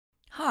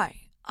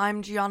Hi,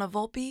 I'm Gianna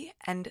Volpe,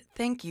 and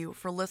thank you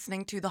for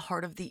listening to The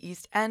Heart of the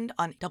East End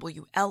on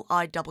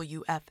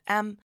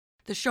WLIW-FM,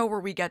 the show where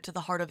we get to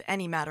the heart of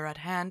any matter at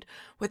hand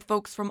with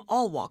folks from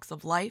all walks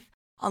of life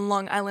on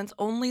Long Island's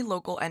only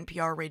local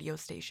NPR radio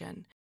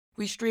station.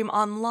 We stream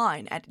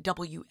online at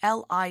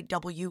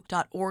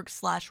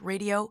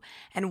WLIW.org/radio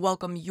and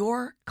welcome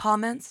your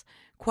comments,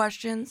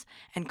 questions,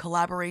 and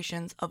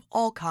collaborations of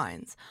all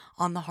kinds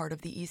on The Heart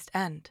of the East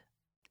End.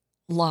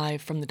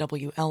 Live from the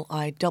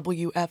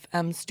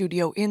WLIW-FM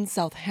studio in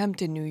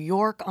Southampton, New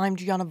York, I'm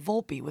Gianna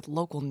Volpe with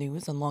local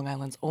news on Long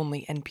Island's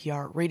only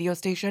NPR radio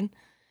station.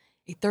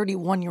 A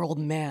 31-year-old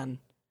man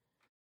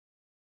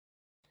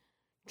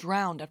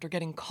drowned after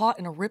getting caught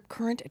in a rip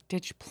current at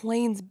Ditch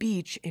Plains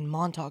Beach in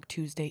Montauk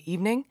Tuesday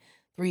evening.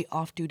 3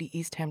 off-duty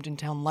East Hampton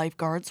Town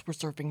lifeguards were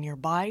surfing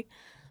nearby,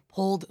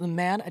 pulled the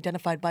man,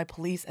 identified by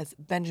police as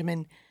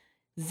Benjamin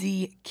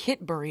Z.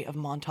 Kitbury of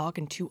Montauk,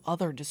 and 2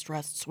 other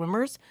distressed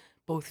swimmers,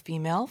 both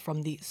female,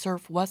 from the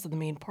surf west of the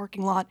main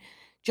parking lot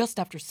just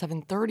after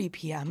 7:30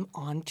 p.m.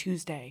 on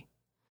Tuesday.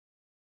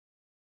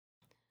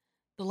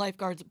 The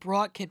lifeguards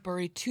brought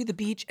Kitbury to the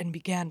beach and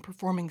began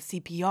performing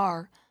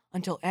CPR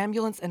until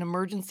ambulance and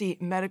emergency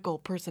medical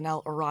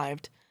personnel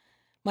arrived.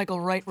 Michael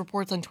Wright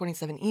reports on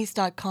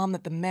 27east.com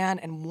that the man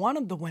and one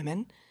of the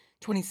women,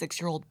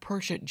 26-year-old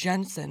Persia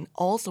Jensen,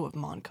 also of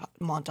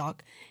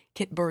Montauk,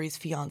 Kitbury's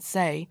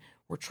fiancée,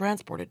 were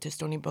transported to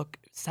Stony Brook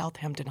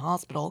Southampton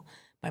Hospital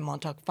by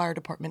Montauk Fire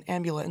Department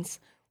ambulance,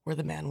 where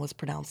the man was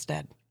pronounced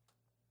dead.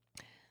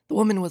 The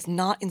woman was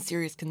not in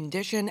serious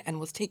condition and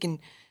was taken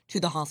to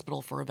the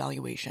hospital for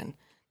evaluation.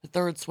 The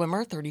third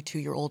swimmer,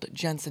 32-year-old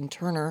Jensen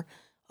Turner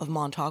of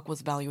Montauk, was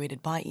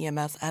evaluated by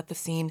EMS at the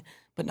scene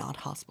but not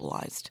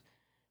hospitalized.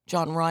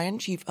 John Ryan,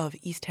 chief of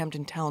East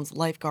Hampton Town's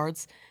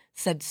lifeguards,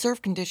 said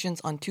surf conditions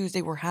on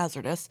Tuesday were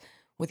hazardous,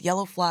 with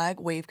yellow flag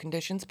wave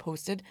conditions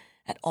posted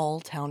at all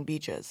town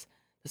beaches.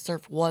 The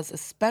surf was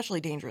especially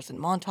dangerous in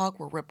Montauk,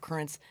 where rip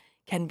currents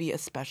can be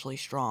especially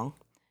strong,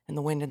 and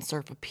the wind and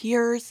surf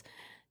appears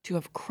to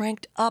have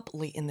cranked up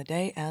late in the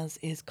day, as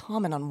is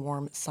common on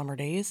warm summer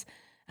days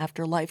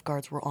after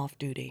lifeguards were off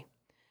duty.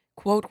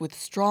 Quote, with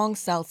strong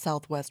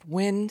south-southwest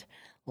wind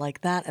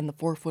like that and the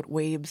 4-foot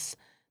waves,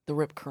 the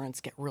rip currents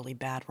get really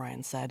bad,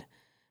 Ryan said.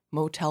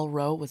 Motel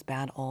Row was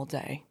bad all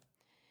day.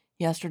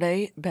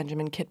 Yesterday,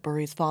 Benjamin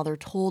Kitbury's father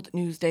told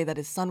Newsday that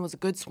his son was a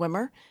good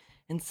swimmer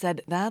and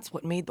said that's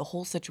what made the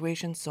whole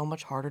situation so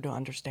much harder to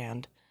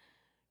understand.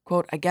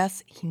 Quote, I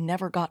guess he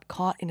never got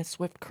caught in a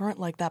swift current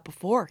like that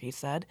before, he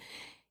said.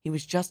 He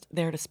was just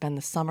there to spend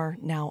the summer.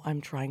 Now I'm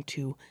trying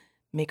to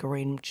make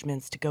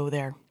arrangements to go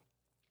there,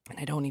 and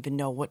I don't even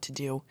know what to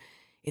do.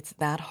 It's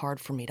that hard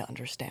for me to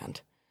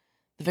understand.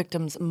 The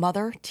victim's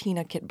mother,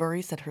 Tina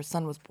Kitbury, said her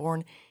son was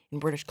born in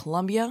British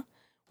Columbia,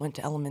 went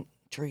to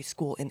elementary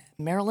school in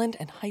Maryland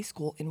and high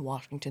school in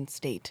Washington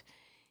State.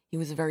 He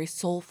was a very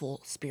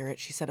soulful spirit,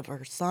 she said of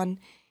her son.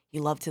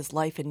 He loved his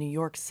life in New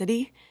York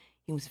City.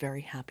 He was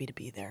very happy to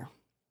be there.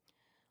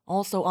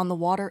 Also on the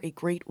water, a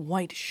great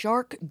white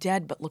shark,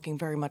 dead but looking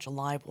very much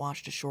alive,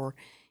 washed ashore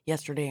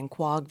yesterday in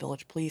Quogue.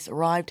 Village police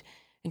arrived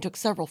and took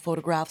several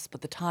photographs, but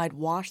the tide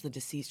washed the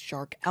deceased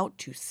shark out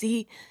to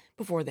sea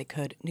before they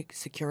could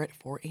secure it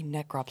for a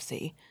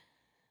necropsy.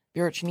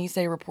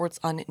 Virochinese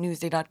reports on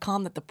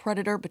Newsday.com that the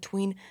predator,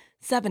 between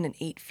 7 and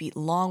 8 feet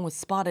long, was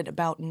spotted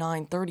about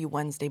 9:30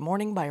 Wednesday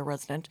morning by a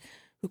resident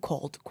who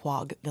called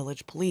Quogue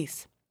Village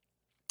Police.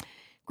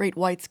 Great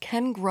whites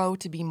can grow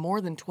to be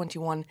more than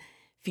 21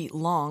 feet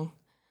long,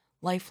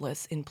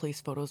 lifeless in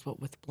police photos,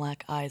 but with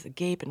black eyes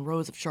agape and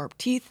rows of sharp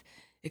teeth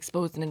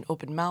exposed in an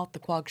open mouth. The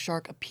Quogue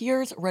shark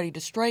appears ready to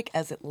strike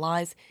as it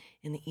lies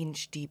in the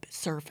inch-deep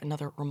surf,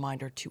 another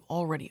reminder to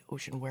already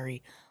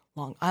ocean-weary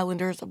Long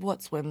Islanders of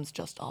what swims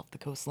just off the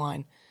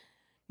coastline.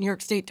 New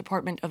York State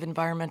Department of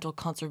Environmental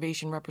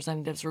Conservation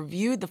representatives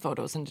reviewed the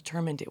photos and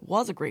determined it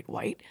was a great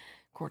white.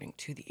 According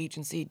to the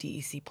agency,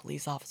 DEC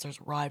police officers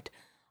arrived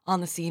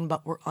on the scene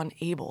but were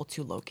unable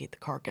to locate the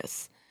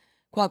carcass.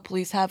 Quogue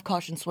police have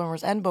cautioned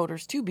swimmers and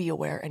boaters to be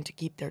aware and to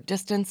keep their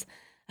distance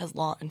as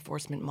law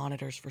enforcement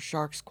monitors for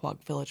sharks.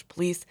 Quogue Village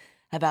Police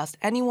have asked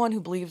anyone who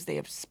believes they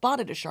have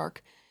spotted a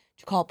shark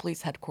to call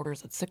police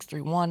headquarters at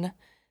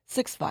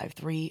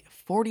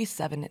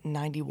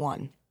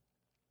 631-653-4791.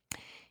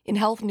 In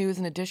health news,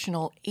 an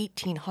additional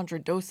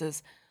 1,800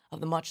 doses of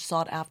the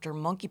much-sought-after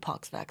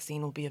monkeypox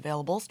vaccine will be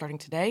available starting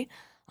today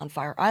on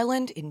Fire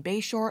Island, in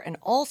Bayshore, and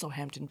also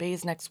Hampton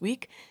Bays next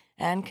week,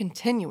 and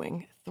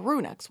continuing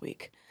through next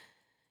week.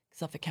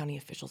 Suffolk County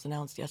officials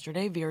announced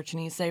yesterday.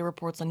 Virochinese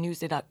reports on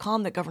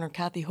Newsday.com that Governor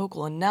Kathy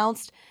Hochul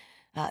announced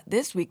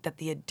this week that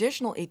the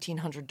additional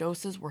 1,800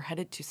 doses were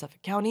headed to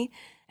Suffolk County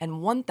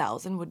and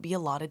 1,000 would be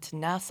allotted to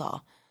Nassau.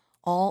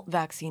 All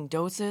vaccine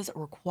doses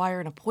require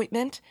an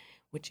appointment,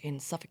 which in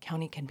Suffolk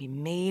County can be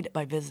made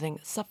by visiting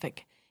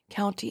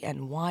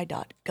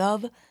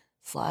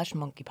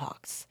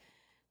suffolkcountyny.gov/monkeypox.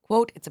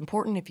 Quote, it's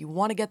important if you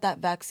want to get that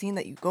vaccine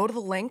that you go to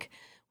the link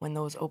when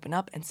those open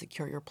up and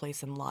secure your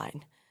place in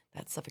line.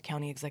 That's Suffolk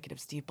County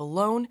Executive Steve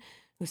Bellone,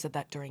 who said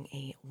that during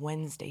a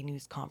Wednesday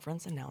news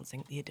conference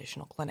announcing the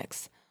additional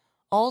clinics.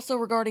 Also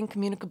regarding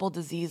communicable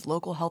disease,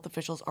 local health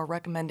officials are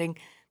recommending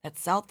that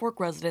South Fork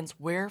residents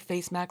wear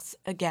face masks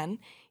again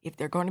if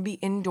they're going to be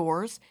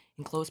indoors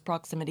in close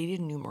proximity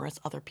to numerous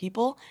other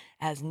people,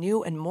 as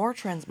new and more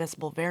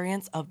transmissible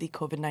variants of the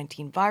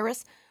COVID-19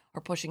 virus are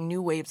pushing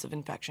new waves of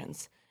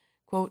infections.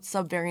 Quote,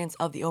 subvariants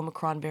of the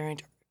Omicron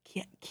variant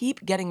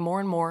keep getting more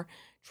and more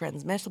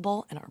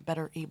transmissible and are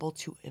better able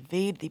to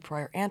evade the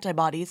prior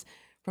antibodies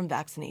from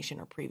vaccination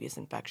or previous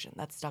infection.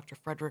 That's Dr.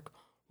 Frederick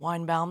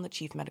Weinbaum, the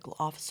chief medical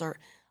officer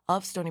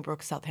of Stony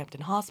Brook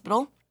Southampton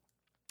Hospital,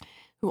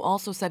 who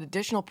also said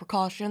additional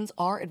precautions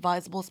are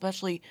advisable,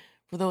 especially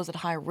for those at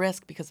high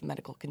risk because of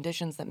medical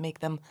conditions that make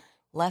them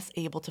less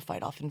able to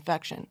fight off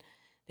infection.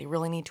 They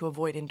really need to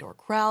avoid indoor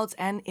crowds,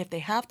 and if they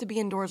have to be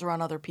indoors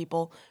around other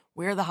people,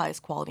 wear the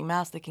highest quality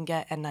mask they can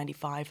get,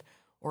 N95,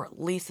 or at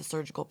least a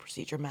surgical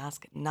procedure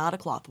mask, not a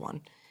cloth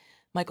one.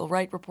 Michael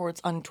Wright reports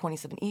on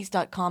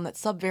 27east.com that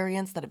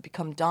subvariants that have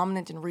become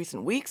dominant in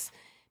recent weeks,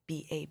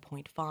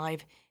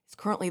 BA.5, is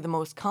currently the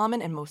most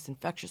common and most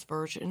infectious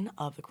version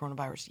of the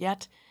coronavirus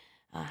yet,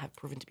 have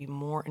proven to be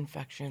more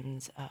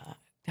infections,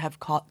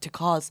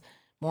 cause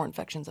more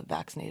infections of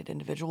vaccinated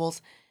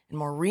individuals and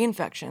more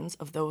reinfections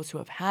of those who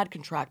have had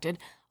contracted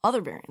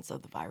other variants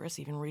of the virus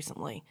even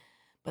recently.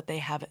 But they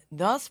have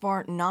thus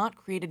far not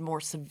created more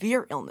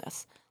severe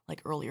illness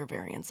like earlier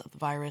variants of the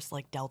virus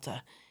like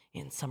Delta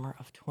in summer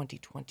of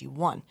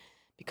 2021.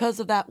 Because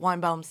of that,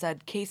 Weinbaum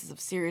said cases of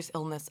serious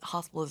illness,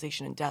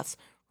 hospitalization, and deaths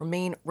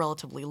remain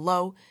relatively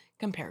low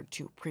compared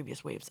to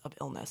previous waves of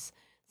illness.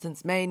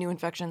 Since May, new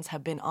infections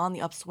have been on the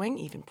upswing,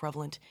 even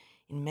prevalent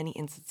in many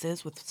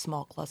instances with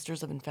small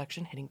clusters of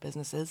infection hitting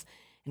businesses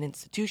and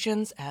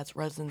institutions as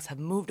residents have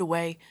moved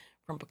away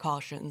from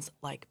precautions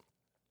like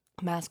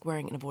mask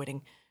wearing and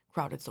avoiding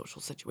crowded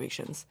social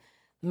situations.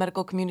 The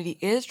medical community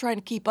is trying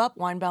to keep up.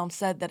 Weinbaum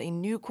said that a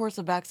new course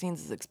of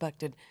vaccines is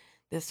expected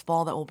this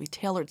fall that will be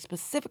tailored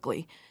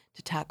specifically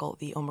to tackle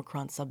the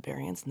Omicron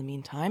subvariants. In the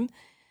meantime,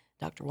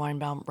 Dr.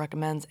 Weinbaum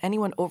recommends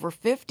anyone over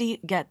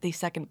 50 get the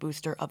second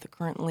booster of the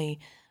currently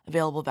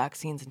available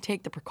vaccines and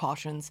take the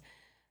precautions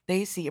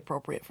they see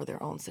appropriate for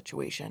their own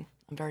situation.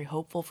 I'm very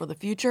hopeful for the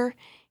future,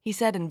 he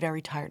said, and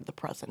very tired of the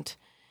present.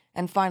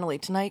 And finally,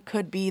 tonight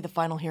could be the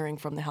final hearing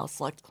from the House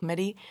Select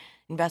Committee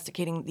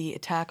investigating the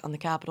attack on the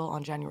Capitol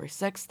on January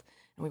 6th,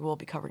 and we will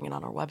be covering it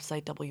on our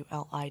website,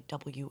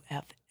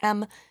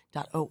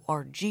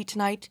 WLIWFM.org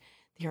tonight.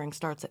 The hearing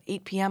starts at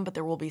 8 p.m., but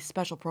there will be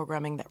special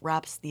programming that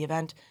wraps the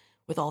event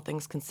with All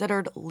Things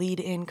Considered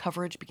lead-in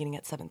coverage beginning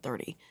at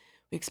 7:30.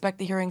 We expect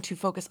the hearing to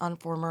focus on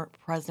former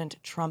President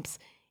Trump's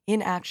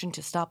inaction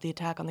to stop the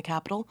attack on the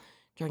Capitol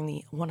during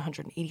the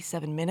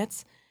 187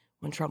 minutes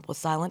when Trump was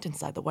silent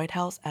inside the White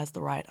House as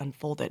the riot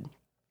unfolded.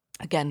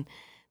 Again,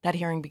 that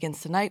hearing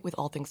begins tonight with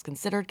All Things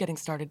Considered, getting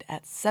started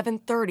at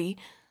 7:30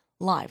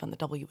 live on the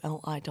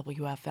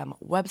WLIWFM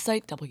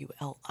website,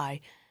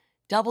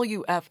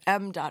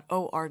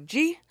 WLIWFM.org.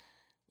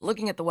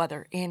 Looking at the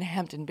weather in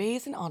Hampton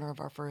Bays in honor of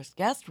our first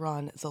guest,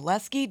 Ron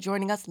Zaleski,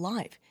 joining us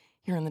live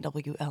here in the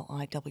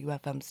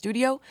WLIWFM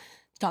studio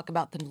to talk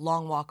about the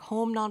Long Walk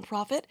Home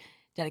nonprofit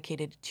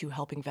dedicated to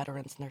helping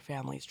veterans and their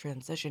families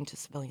transition to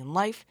civilian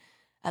life.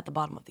 At the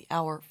bottom of the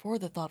hour for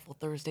the Thoughtful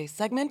Thursday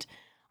segment,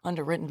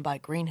 underwritten by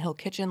Green Hill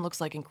Kitchen,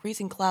 looks like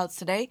increasing clouds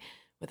today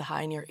with a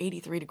high near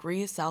 83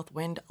 degrees, south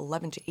wind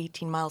 11 to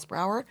 18 miles per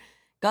hour,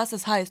 gusts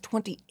as high as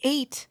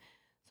 28.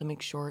 So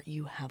make sure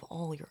you have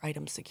all your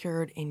items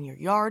secured in your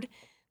yard.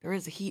 There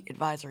is a heat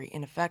advisory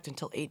in effect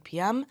until 8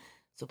 p.m.,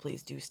 so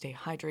please do stay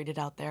hydrated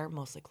out there.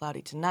 Mostly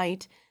cloudy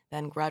tonight,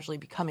 then gradually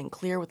becoming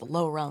clear with a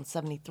low around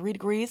 73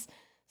 degrees,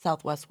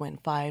 southwest wind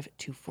 5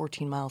 to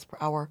 14 miles per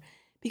hour,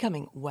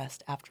 becoming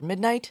west after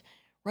midnight.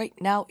 Right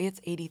now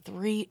it's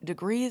 83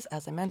 degrees.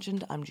 As I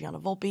mentioned, I'm Gianna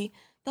Volpe,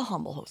 the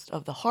humble host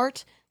of The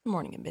Heart, the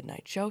morning and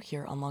midnight show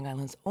here on Long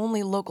Island's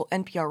only local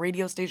NPR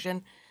radio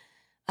station.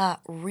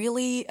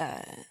 Really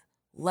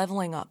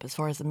leveling up as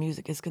far as the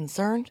music is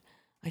concerned.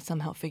 I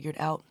somehow figured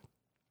out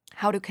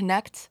how to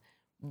connect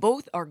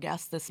both our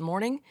guests this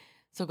morning.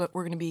 So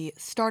we're going to be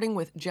starting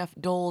with Jeff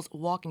Dole's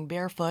Walking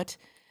Barefoot,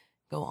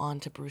 go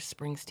on to Bruce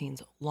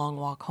Springsteen's Long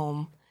Walk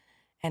Home,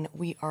 and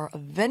we are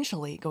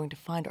eventually going to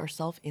find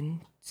ourselves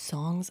in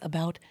songs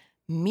about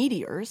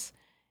meteors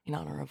in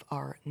honor of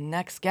our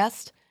next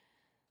guest.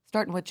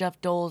 Starting with Jeff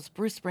Dole's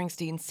Bruce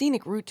Springsteen,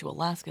 Scenic Route to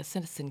Alaska,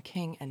 Citizen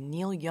King, and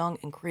Neil Young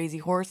and Crazy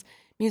Horse.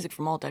 Music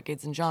from all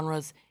decades and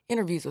genres,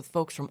 interviews with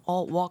folks from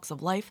all walks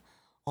of life,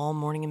 all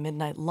morning and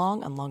midnight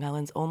long on Long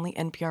Island's only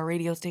NPR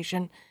radio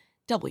station,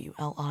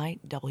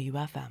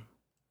 WLIWFM.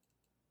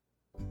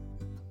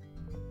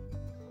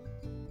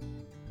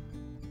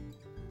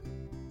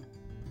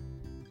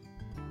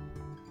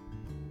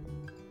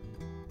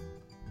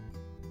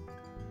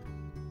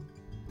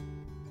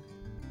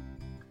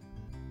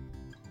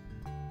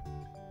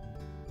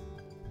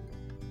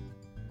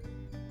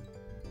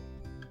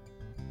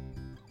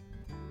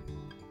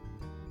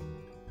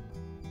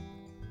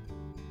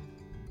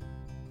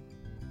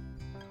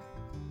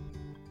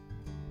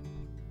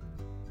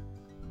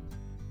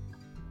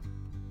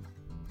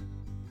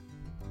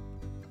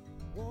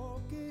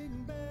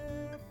 walking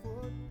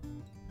barefoot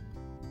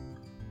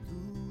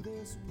through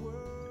this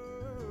world.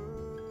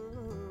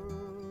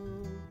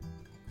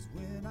 'Cause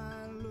when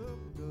I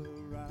looked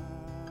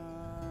around,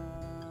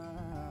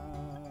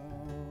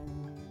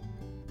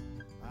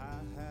 I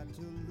had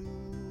to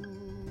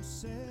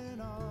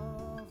loosen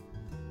off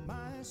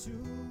my shoes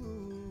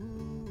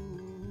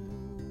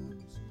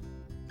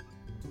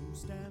to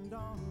stand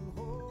on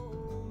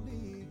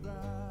holy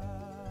ground.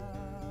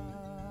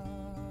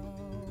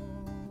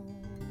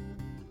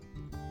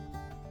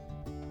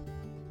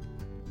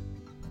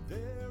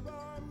 There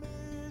are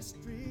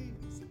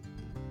mysteries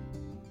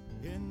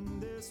in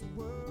this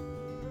world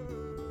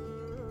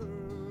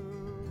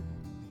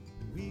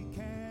we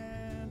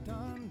can't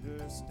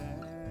understand.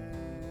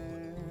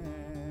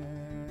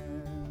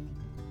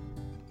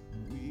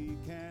 We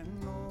can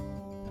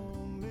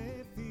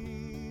only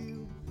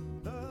feel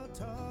the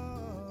touch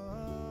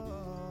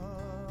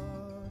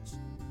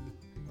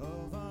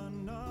of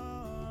an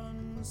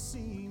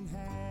unseen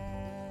hand.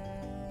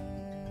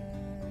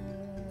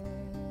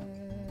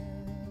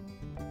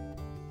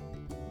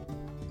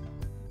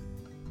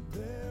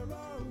 There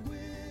are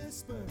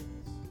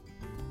whispers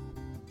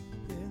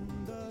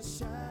in the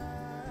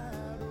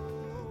shadows,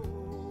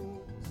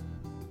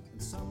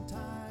 and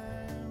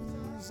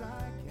sometimes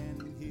I can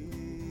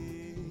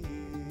hear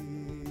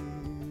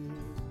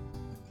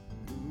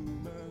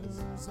rumors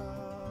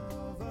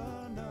of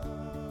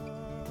another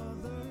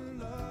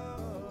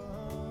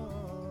love,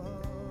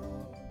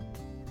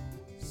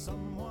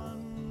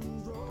 someone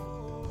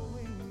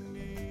drawing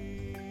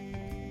near.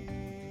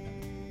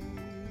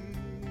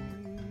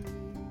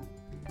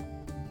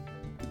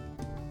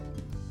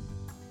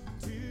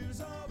 Tears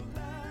of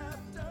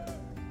laughter,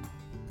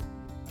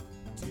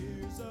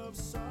 tears of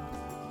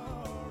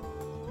sorrow,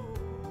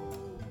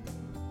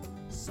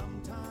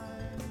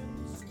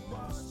 sometimes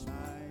wash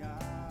my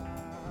eyes.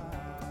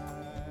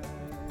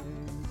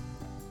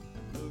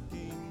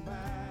 Looking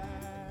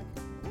back,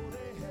 oh,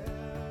 they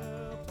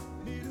helped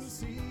me to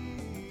see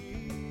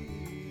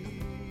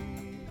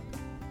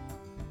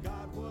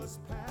God was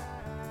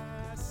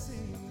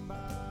passing by.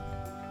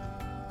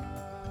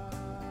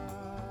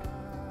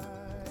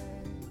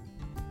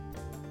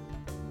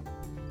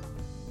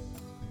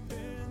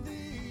 In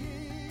the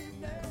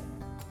evening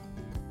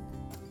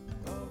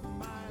of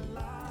my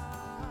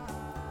life,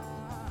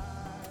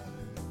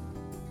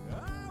 I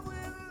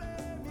will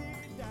lay me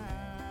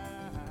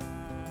down.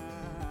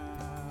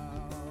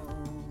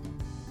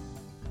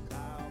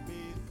 I'll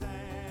be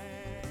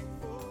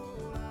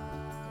thankful I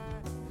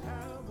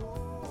have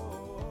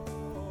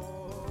walked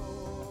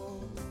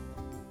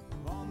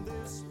on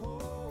this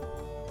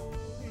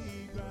holy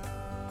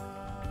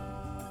ground.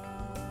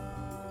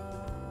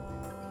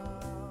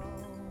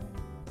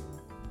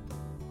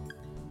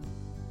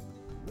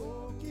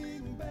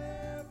 Walking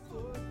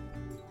barefoot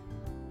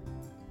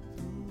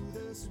through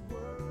this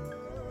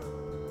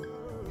world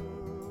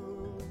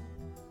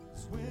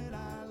is when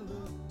I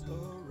looked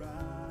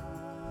around.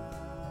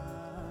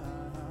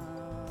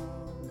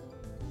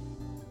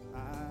 I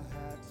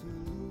had to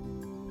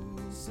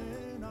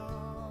loosen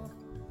off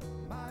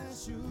my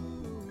shoes,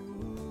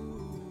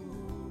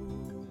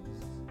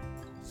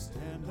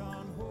 stand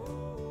on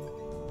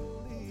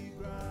holy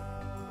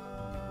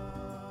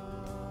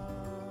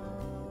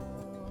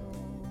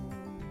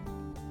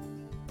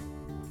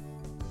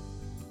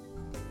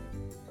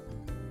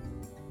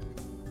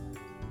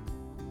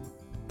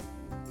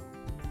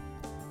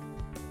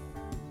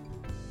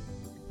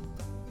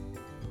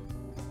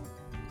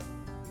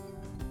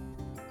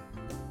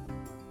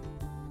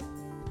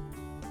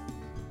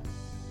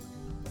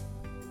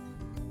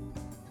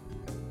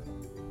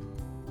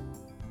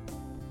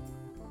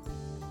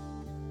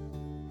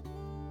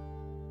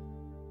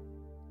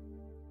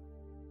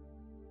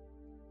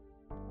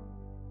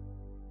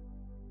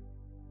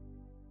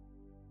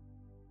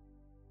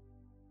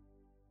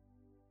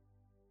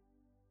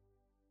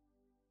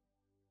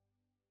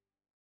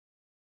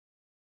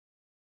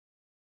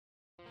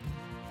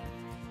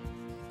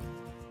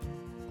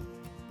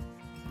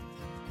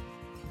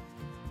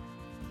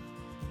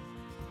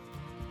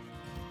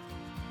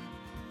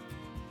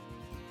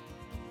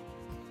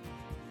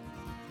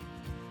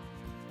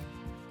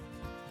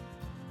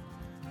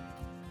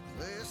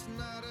Last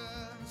night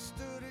I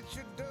stood at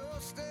your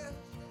doorstep,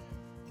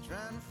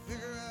 trying to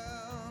figure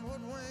out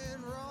what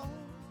went wrong.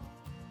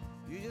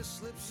 You just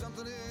slipped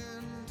something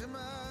into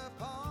my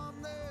palm,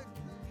 then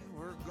you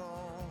were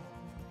gone.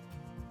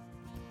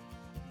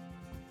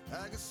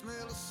 I could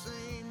smell the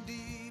same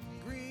deep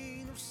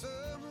green of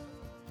summer.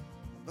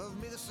 Above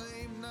me the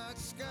same night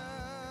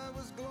sky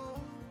was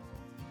glowing.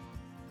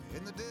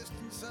 In the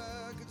distance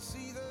I could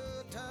see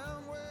the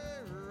town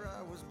where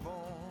I was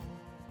born.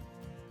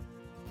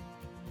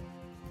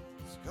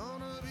 It's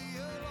gonna be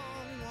a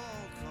long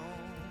walk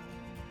home.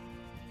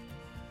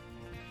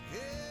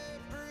 Yeah,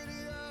 pretty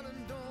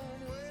darling,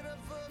 don't wait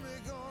up for me.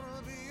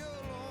 Gonna be a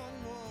long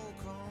walk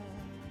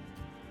home.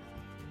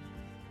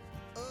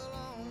 A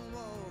long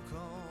walk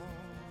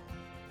home.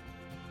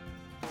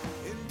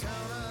 In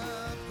town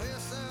I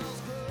pass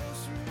Sal's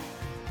grocery.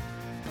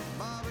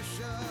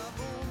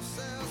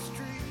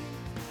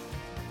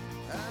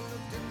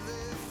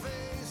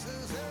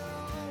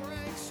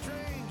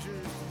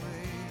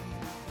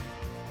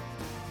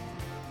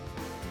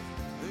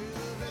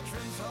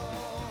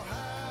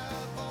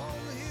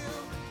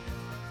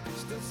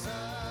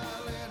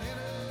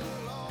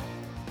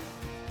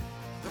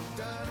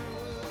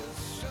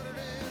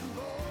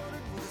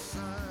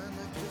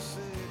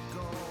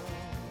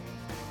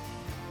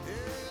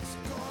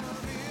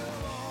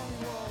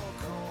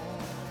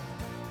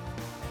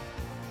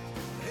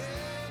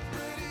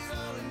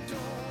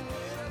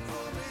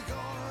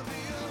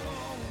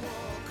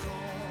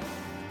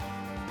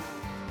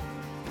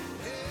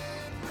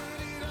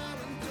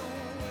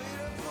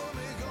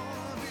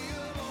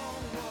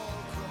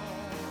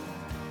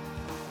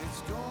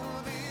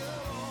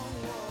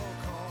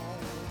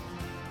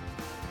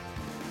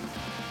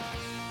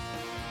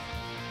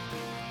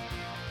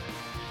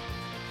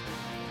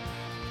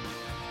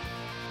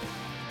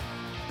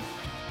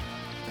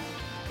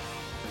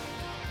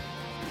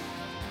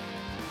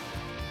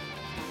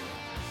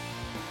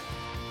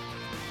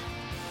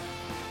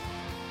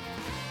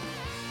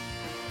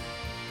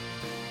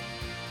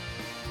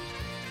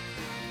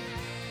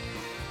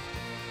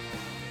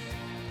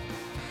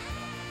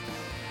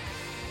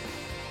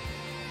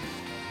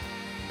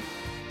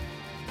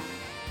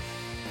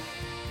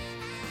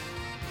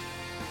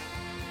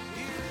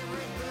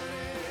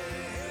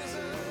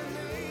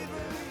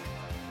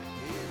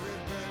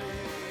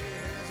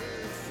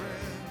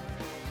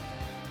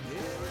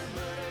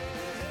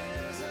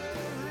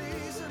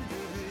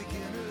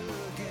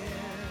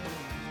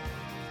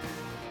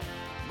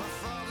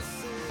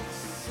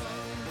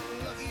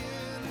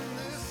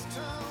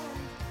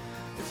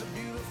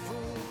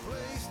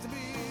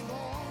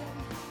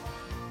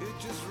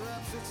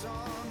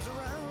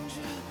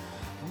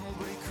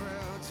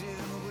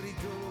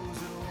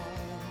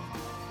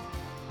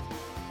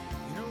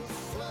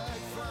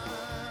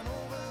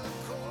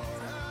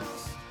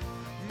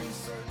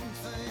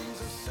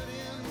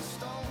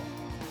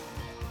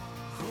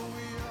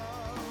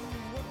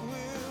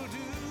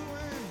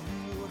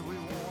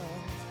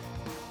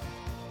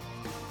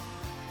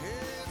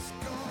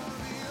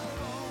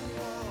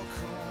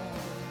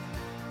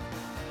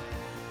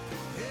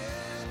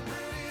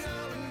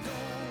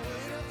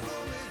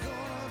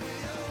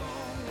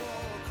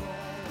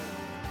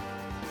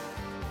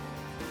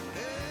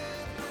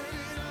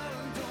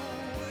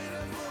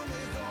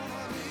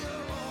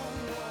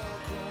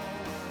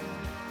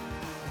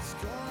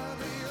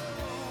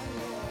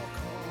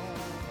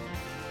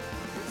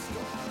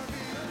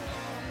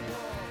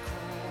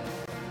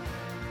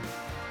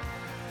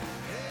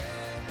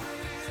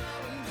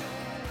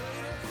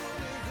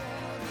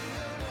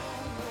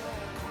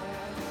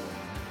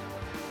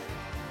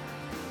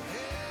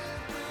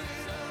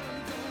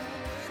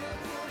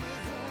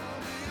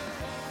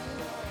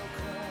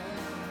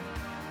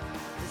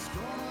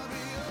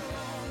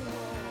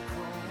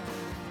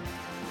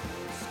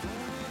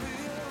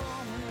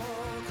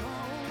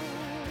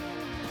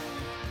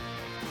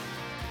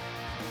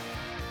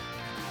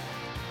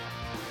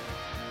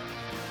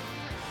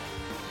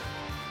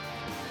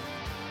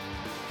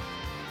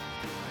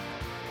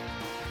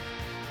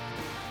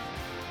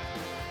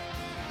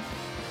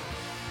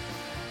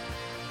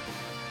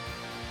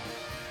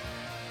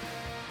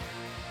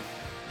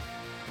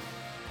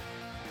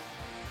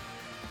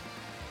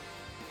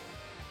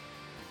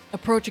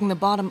 Approaching the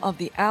bottom of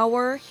the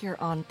hour here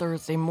on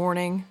Thursday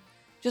morning,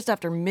 just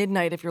after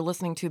midnight if you're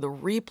listening to the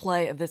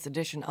replay of this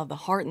edition of The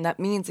Heart, and that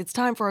means it's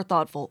time for our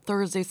Thoughtful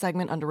Thursday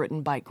segment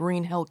underwritten by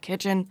Green Hill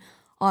Kitchen.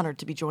 Honored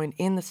to be joined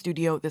in the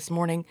studio this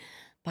morning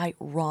by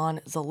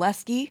Ron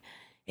Zaleski,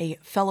 a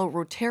fellow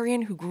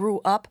Rotarian who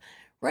grew up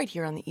right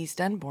here on the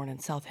East End, born in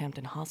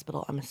Southampton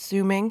Hospital, I'm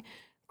assuming,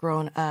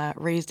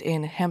 raised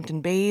in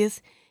Hampton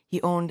Bays. He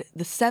owned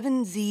the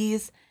Seven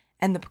Z's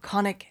and the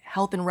Peconic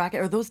Health and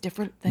Racket. Are those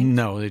different things?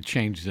 No, they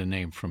changed the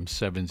name from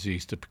Seven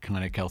Z's to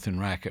Peconic Health and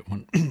Racket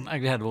when I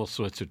had all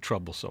sorts of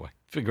trouble, so I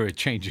figured a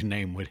change of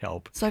name would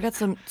help. So I got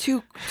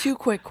two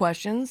quick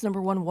questions.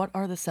 Number one, what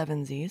are the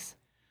Seven Z's?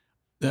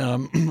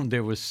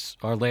 There was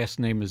our last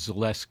name is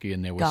Zaleski,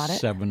 and there was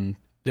seven.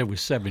 There were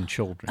 7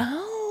 children.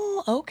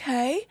 Oh,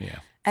 okay. Yeah.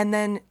 And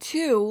then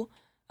 2,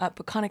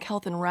 Peconic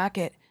Health and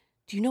Racket.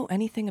 Do you know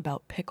anything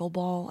about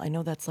pickleball? I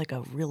know that's like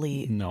a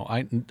really... No,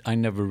 I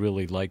never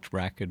really liked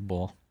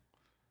racquetball.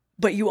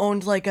 But you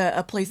owned like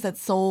a place that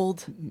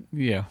sold...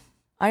 Yeah.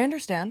 I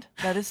understand.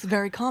 That is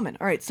very common.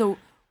 All right, so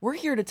we're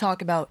here to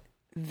talk about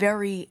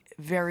very,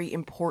 very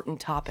important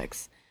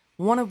topics,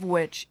 one of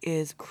which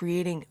is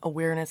creating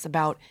awareness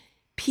about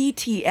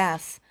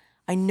PTS.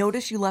 I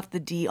noticed you left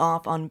the D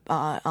off on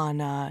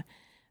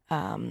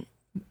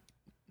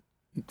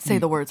say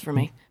the words for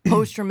me.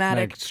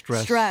 Post-traumatic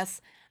stress.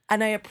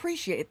 And I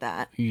appreciate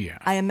that. Yeah.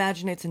 I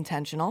imagine it's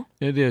intentional.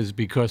 It is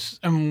because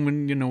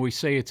when we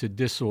say it's a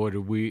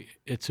disorder,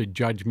 it's a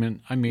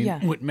judgment. I mean,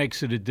 What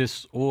makes it a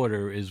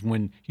disorder is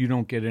when you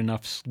don't get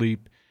enough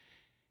sleep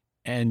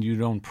and you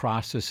don't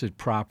process it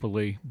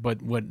properly.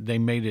 But what they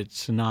made it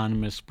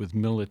synonymous with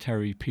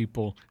military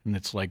people, and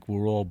it's like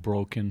we're all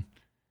broken.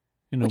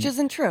 Which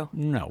isn't true.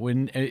 No,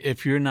 and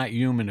if you're not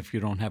human, if you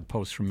don't have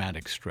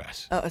post-traumatic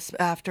stress.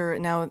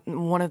 Now,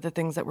 one of the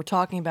things that we're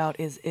talking about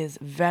is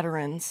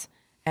veterans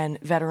and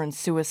veteran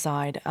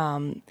suicide.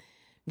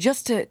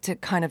 Just to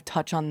kind of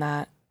touch on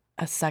that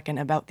a second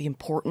about the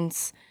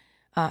importance,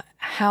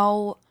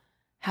 how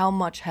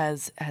much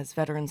has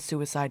veteran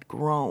suicide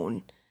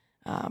grown,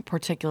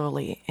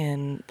 particularly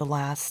in the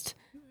last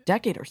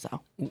decade or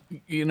so?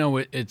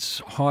 It's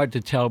hard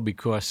to tell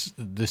because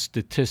the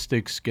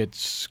statistics get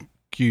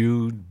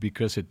skewed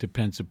because it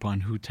depends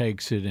upon who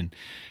takes it.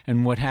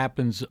 And what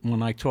happens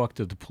when I talk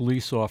to the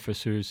police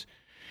officers,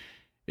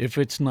 if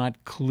it's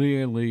not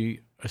clearly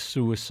a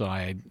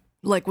suicide,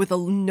 like with a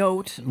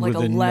note, like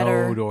with a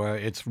letter, note, or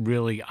it's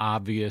really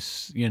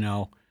obvious, it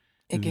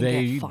can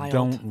they get filed.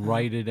 don't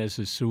write it as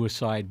a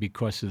suicide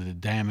because of the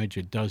damage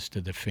it does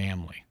to the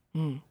family,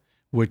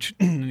 which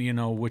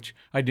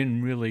I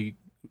didn't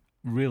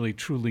really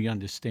truly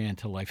understand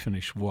till I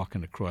finished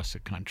walking across the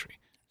country.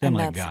 Then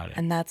I got it.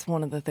 And that's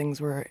one of the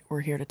things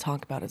we're here to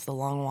talk about is the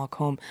long walk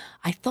home.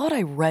 I thought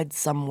I read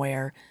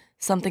somewhere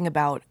something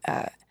about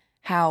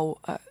how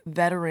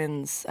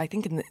veterans, I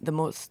think in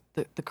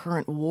the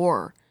current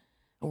war,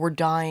 were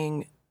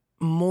dying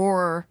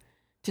more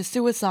to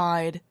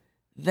suicide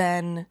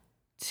than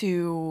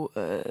to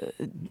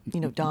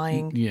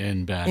dying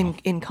in battle.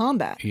 in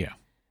combat. Yeah.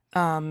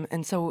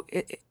 And so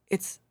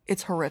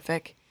it's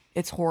horrific.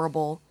 It's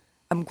horrible.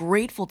 I'm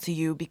grateful to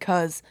you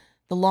because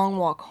the Long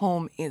Walk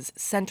Home is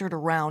centered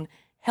around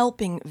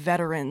helping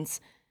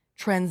veterans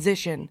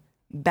transition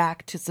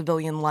back to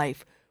civilian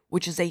life,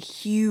 which is a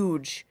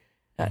huge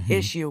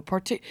issue.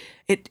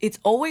 It's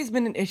always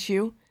been an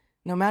issue,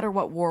 no matter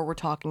what war we're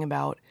talking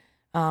about.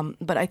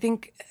 But I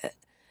think,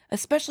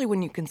 especially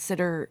when you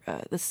consider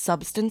the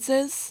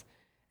substances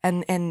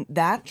and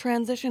that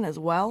transition as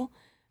well,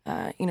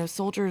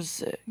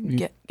 soldiers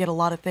get a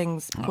lot of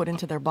things put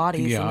into their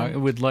bodies. Yeah, I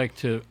would like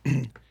to.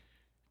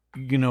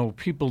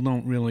 People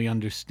don't really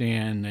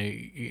understand.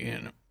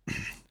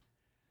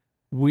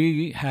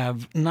 We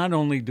have, not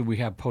only do we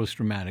have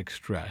post-traumatic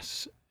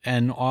stress,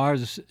 and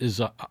ours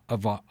is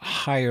of a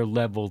higher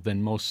level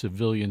than most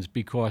civilians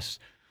because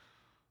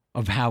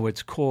of how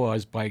it's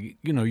caused by,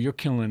 you're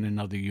killing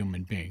another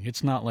human being.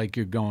 It's not like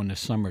you're going to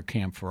summer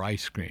camp for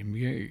ice cream.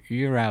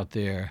 You're out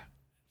there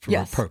for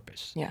a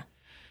purpose. Yeah.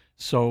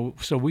 So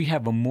we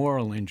have a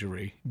moral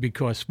injury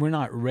because we're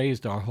not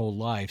raised our whole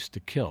lives to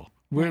kill.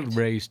 We're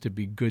raised to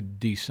be good,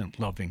 decent,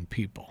 loving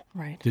people,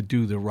 to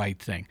do the right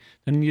thing.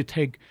 Then you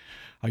take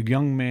a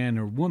young man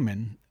or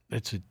woman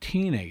that's a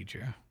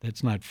teenager,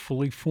 that's not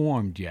fully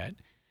formed yet,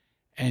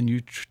 and you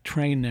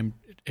train them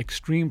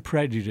extreme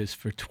prejudice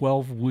for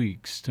 12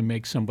 weeks to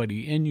make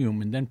somebody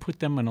inhuman, then put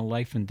them in a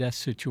life and death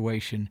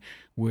situation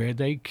where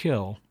they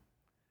kill,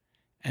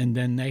 and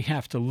then they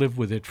have to live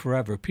with it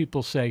forever.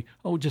 People say,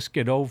 oh, just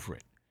get over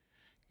it.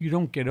 You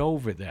don't get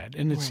over that.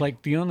 And it's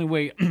like the only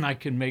way I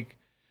can make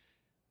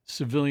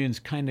civilians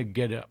kind of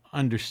get an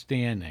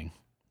understanding,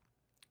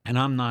 and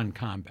I'm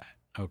non-combat,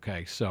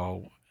 okay?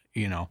 So,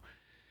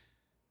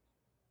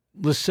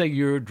 let's say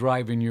you're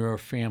driving your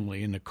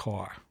family in the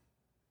car,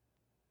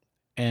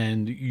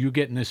 and you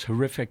get in this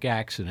horrific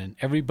accident.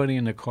 Everybody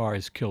in the car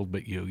is killed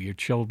but you, your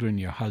children,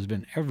 your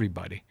husband,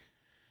 everybody.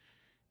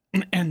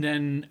 And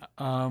then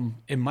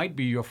it might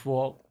be your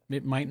fault.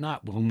 It might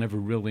not. We'll never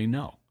really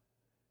know.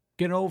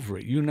 Get over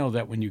it. You know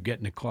that when you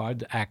get in a car,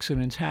 the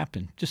accidents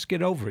happen. Just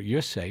get over it.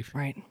 You're safe.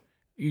 Right.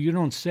 You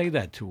don't say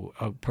that to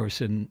a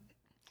person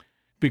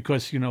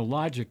because,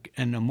 logic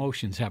and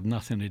emotions have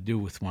nothing to do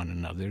with one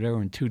another.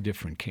 They're in two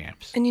different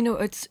camps. And,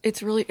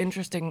 it's really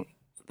interesting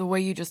the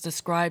way you just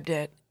described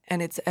it,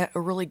 and it's a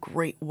really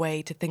great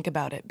way to think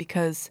about it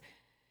because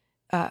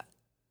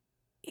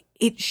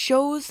it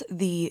shows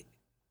the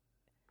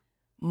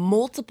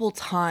multiple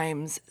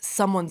times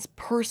someone's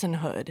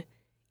personhood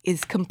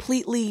is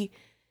completely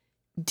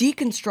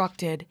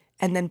deconstructed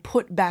and then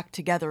put back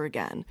together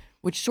again,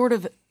 which sort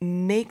of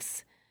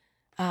makes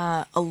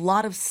a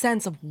lot of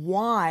sense of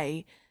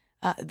why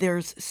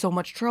there's so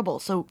much trouble.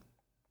 So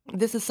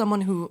this is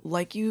someone who,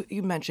 like you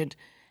mentioned,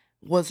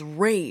 was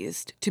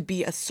raised to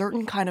be a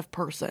certain kind of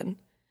person,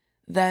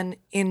 then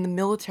in the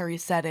military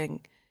setting,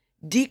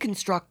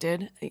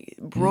 deconstructed,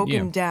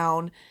 broken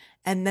down,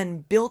 and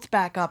then built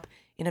back up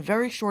in a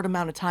very short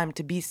amount of time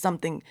to be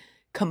something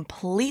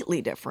completely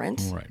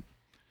different. Right.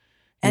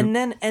 And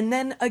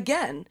then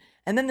again,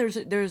 and then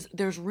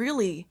there's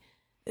really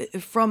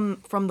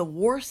from the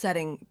war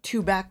setting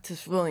to back to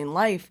civilian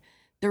life,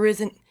 there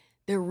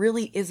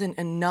really isn't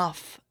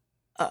enough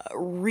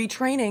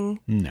retraining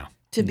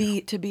to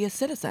be a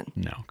citizen.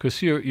 No,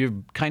 because you're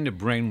kind of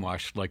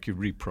brainwashed, like you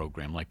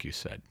reprogram, like you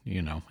said,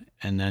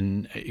 and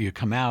then you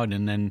come out,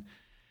 and then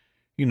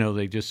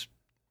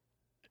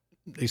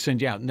they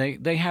send you out, and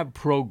they have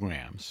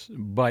programs,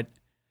 but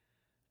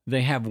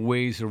they have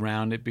ways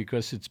around it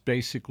because it's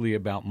basically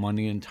about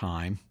money and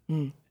time.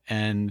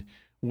 And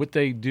what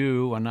they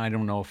do, and I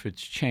don't know if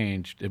it's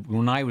changed.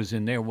 When I was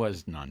in, there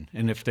was none,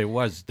 and if there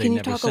was, they never sent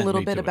me to it. Can you talk a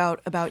little bit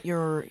about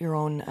your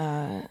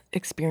own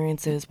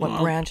experiences? What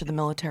branch of the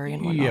military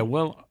and whatnot? Yeah,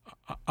 well,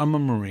 I'm a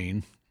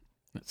Marine.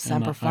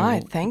 Semper Fi.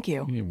 Thank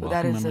you. You're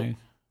welcome. That is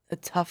a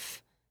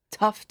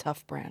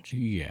tough branch.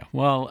 Yeah.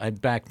 Well,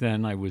 back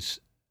then I was,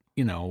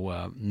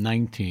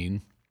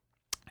 19,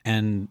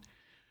 and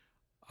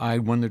I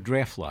won the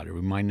draft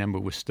lottery. My number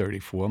was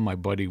 34. My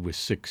buddy was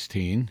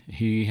 16.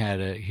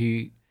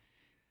 The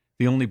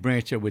only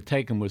branch that would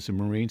take him was the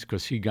Marines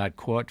because he got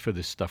caught for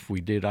the stuff we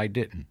did. I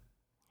didn't.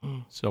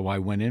 So I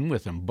went in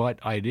with him, but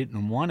I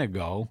didn't want to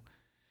go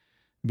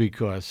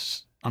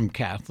because I'm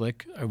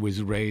Catholic. I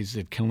was raised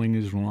that killing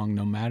is wrong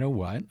no matter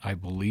what. I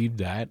believed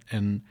that.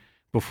 And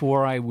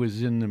before I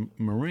was in the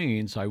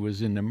Marines, I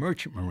was in the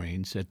Merchant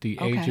Marines. At the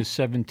age of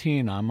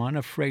 17, I'm on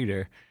a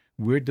freighter.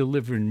 We're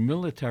delivering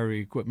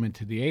military equipment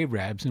to the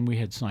Arabs, and we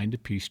had signed a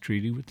peace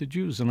treaty with the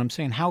Jews. And I'm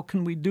saying, how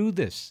can we do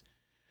this?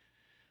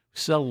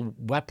 Sell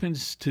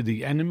weapons to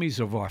the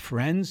enemies of our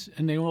friends?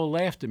 And they all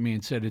laughed at me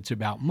and said it's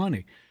about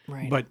money.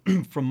 Right. But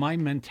from my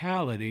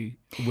mentality,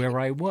 where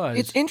I was...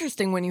 It's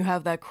interesting when you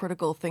have that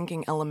critical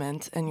thinking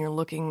element and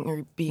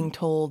you're being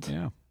told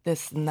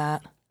this and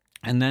that.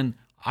 And then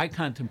I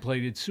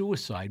contemplated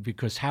suicide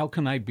because how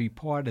can I be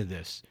part of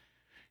this?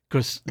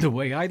 Because the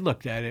way I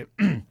looked at it,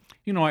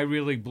 I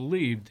really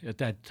believed at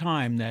that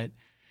time that,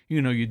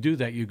 you do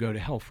that, you go to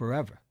hell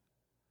forever.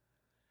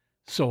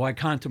 So I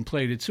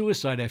contemplated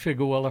suicide. I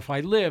figured, well, if I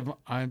live,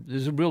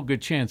 there's a real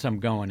good chance I'm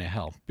going to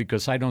hell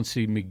because I don't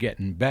see me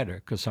getting better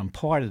because I'm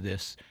part of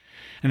this.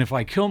 And if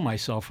I kill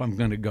myself, I'm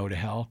going to go to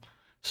hell.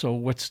 So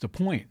what's the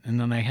point? And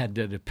then I had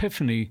that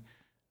epiphany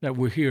that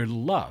we're here to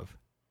love.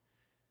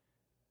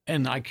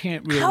 And I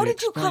can't really How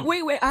did you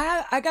explain. Wait,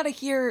 I got to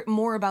hear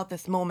more about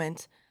this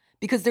moment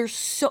because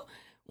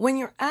when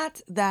you're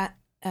at that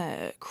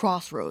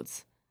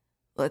crossroads,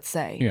 let's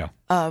say,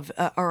 of,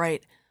 all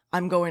right,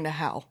 I'm going to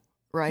hell.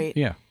 Right?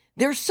 Yeah.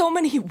 There's so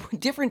many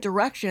different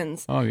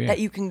directions that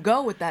you can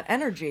go with that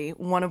energy,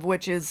 one of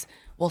which is,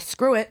 well,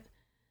 screw it.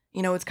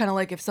 It's kind of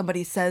like if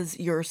somebody says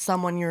you're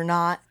someone you're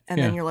not,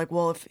 and then you're like,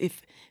 well,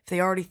 if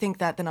they already think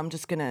that, then I'm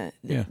just going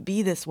to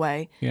be this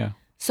way. Yeah.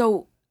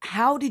 So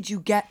how did you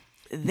get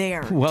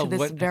there to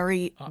this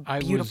very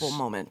beautiful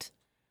moment?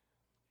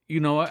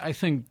 I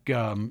think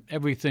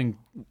everything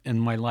in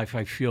my life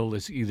I feel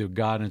is either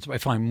God and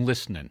if I'm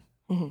listening,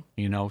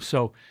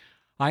 so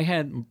I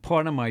had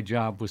part of my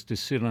job was to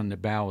sit on the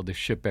bow of the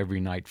ship every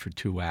night for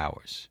 2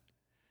 hours.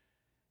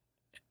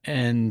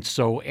 And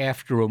so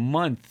after a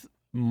month,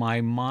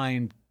 my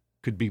mind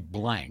could be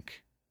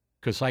blank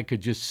because I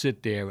could just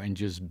sit there and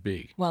just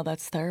be. Well,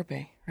 that's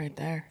therapy right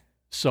there.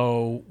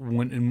 So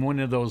when in one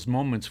of those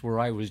moments where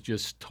I was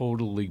just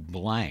totally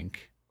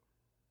blank,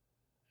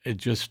 it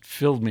just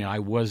filled me. I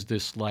was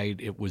this light.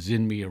 It was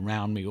in me,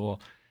 around me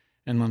all.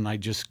 And then I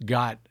just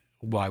got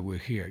why we're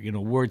here.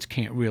 Words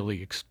can't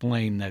really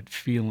explain that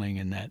feeling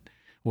and that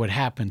what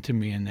happened to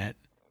me in that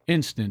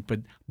instant,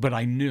 but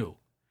I knew.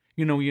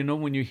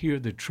 When you hear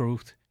the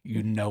truth,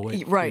 you know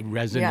it. Right. It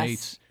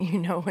resonates. Yes. You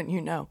know when you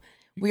know.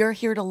 We are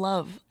here to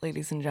love,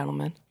 ladies and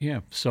gentlemen.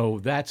 Yeah. So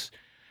that's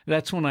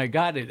when I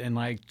got it, and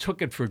I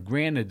took it for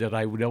granted that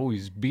I would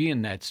always be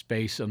in that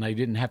space and I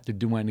didn't have to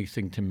do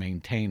anything to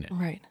maintain it.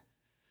 Right.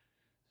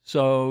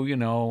 So,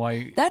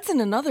 That's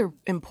another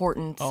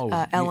important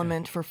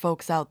element for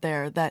folks out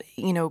there that,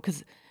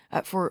 because,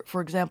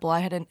 for example, I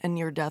had a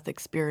near-death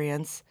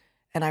experience,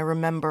 And I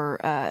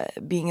remember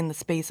being in the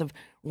space of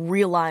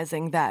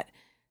realizing that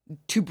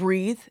to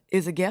breathe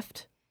is a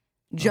gift,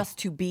 just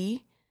to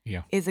be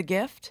is a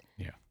gift.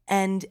 Yeah.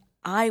 And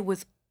I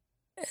was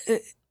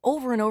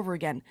over and over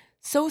again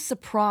so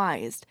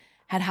surprised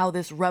at how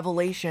this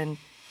revelation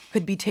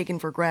could be taken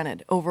for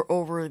granted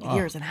over the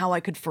years, and how I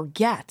could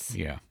forget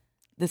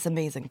this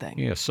amazing thing.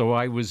 Yeah, so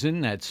I was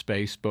in that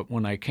space, but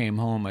when I came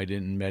home, I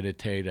didn't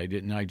meditate.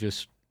 I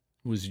just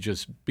was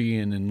just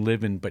being and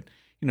living. But,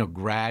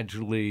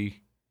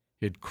 gradually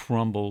it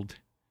crumbled,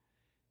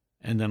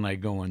 and then I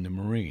go in the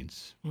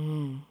Marines.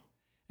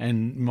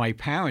 And my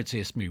parents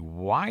asked me,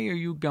 why are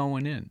you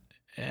going in?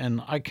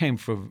 And I came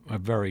from a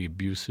very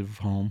abusive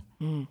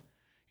home.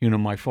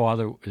 My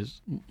father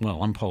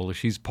I'm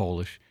Polish, he's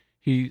Polish.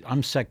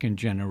 I'm second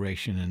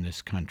generation in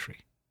this country.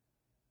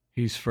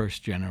 He's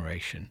first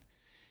generation.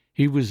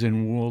 He was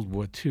in World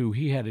War II.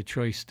 He had a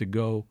choice to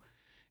go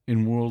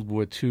in World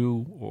War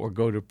II or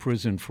go to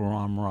prison for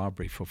armed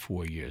robbery for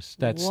 4 years.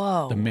 That's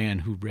the man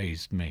who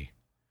raised me.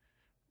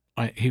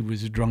 He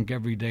was drunk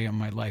every day of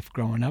my life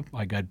growing up.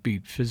 I got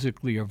beat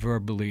physically or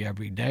verbally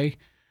every day.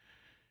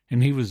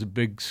 And he was a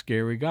big,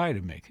 scary guy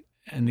to me.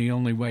 And the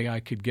only way I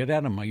could get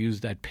at him, I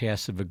used that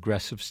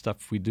passive-aggressive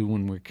stuff we do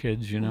when we're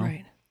kids,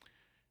 Right.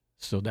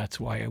 So that's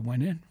why I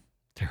went in,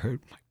 to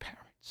hurt my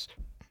parents.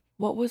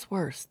 What was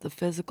worse, the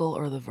physical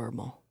or the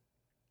verbal?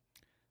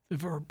 The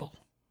verbal.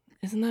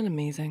 Isn't that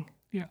amazing?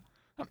 Yeah.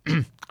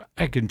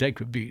 I can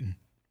take a beating.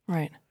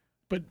 Right.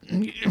 But,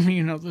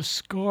 the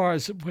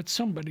scars of what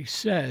somebody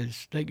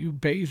says that you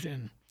bathe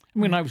in.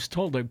 I was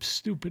told I'm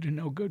stupid and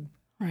no good.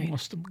 Right.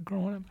 Most of them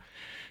growing up.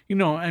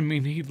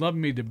 He loved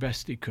me the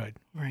best he could.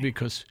 Right.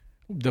 Because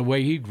the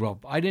way he grew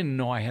up, I didn't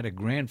know I had a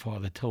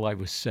grandfather till I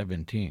was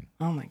 17.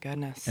 Oh, my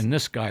goodness. And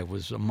this guy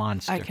was a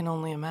monster. I can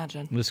only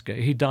imagine. This guy,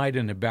 he died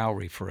in a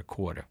Bowery for a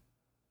quarter.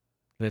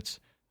 That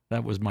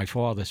was my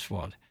father's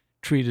father.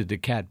 Treated the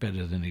cat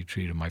better than he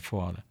treated my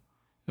father.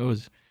 It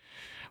was,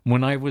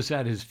 when I was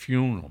at his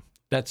funeral,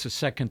 that's the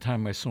second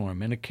time I saw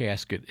him in a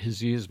casket.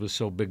 His ears were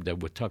so big they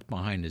were tucked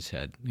behind his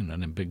head,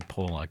 them big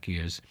Pollock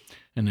ears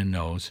and the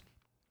nose.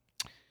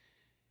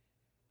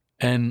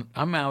 And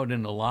I'm out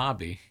in the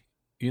lobby,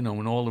 and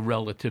all the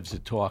relatives are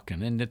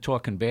talking, and they're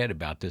talking bad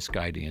about this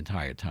guy the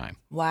entire time.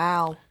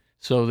 Wow.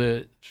 So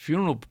the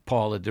funeral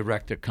parlor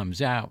director comes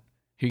out.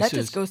 He that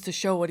says, just goes to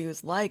show what he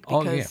was like,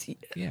 because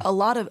a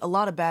lot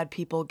of bad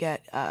people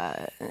get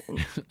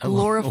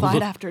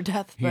glorified after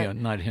death. But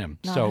not him.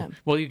 Not him.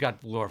 Well, he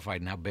got glorified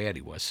in how bad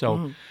he was.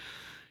 So,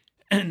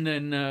 and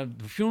then the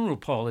funeral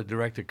parlor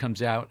director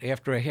comes out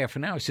after a half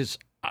an hour. He says,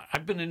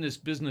 I've been in this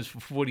business for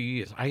 40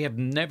 years. I have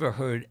never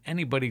heard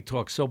anybody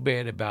talk so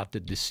bad about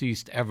the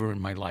deceased ever in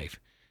my life.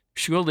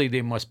 Surely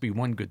there must be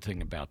one good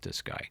thing about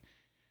this guy.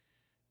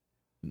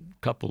 A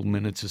couple of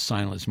minutes of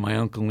silence. My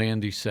Uncle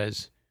Andy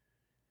says,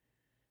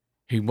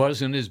 he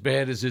wasn't as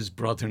bad as his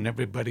brother, and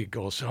everybody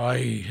goes, "Aye,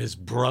 his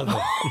brother."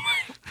 Oh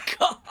my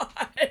God!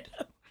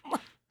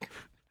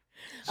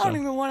 I don't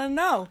even want to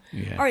know.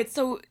 Yeah. All right,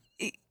 so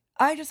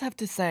I just have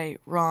to say,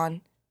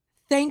 Ron,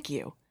 thank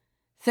you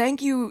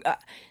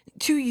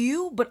to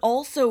you, but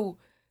also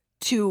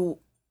to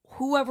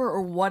whoever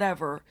or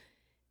whatever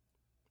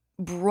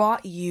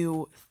brought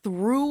you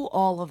through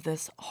all of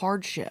this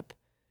hardship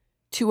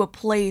to a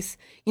place,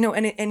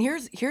 and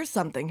here's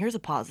a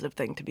positive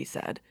thing to be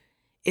said,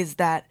 is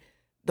that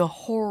the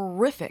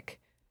horrific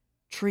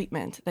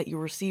treatment that you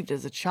received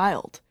as a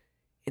child,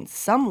 in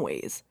some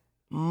ways,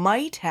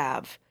 might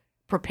have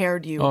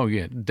prepared you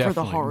for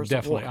the horrors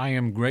of war. I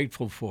am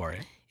grateful for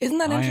it. Isn't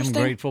that interesting? I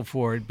am grateful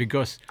for it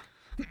because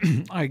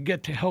I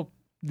get to help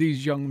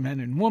these young men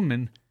and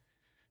women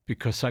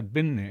because I've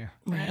been there.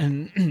 Right.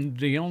 And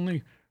the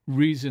only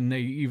reason they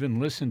even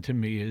listen to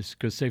me is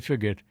because they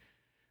figured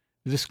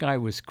this guy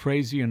was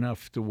crazy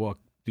enough to walk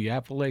the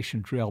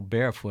Appalachian Trail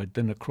barefoot,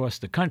 then across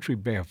the country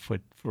barefoot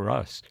for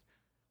us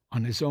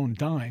on his own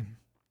dime.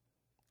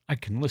 I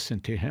can listen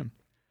to him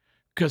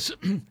because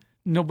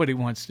nobody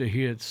wants to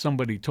hear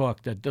somebody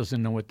talk that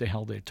doesn't know what the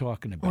hell they're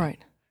talking about. Right.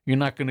 You're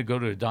not going to go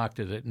to a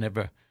doctor that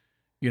never,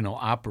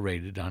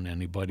 operated on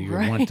anybody or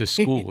went to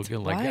school. You're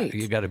like,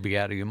 you got to be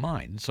out of your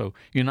mind. So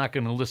you're not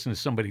going to listen to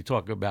somebody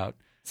talk about.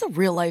 It's a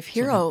real life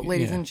hero,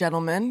 ladies and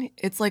gentlemen.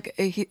 It's like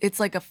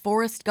a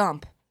Forrest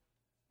Gump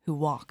who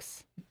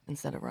walks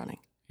instead of running.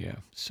 Yeah.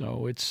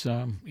 So it's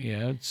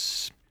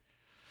The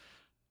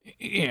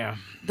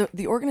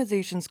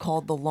organization's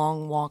called The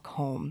Long Walk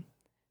Home.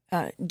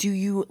 Do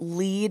you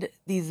lead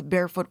these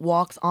barefoot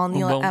walks on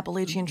the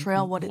Appalachian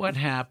Trail? What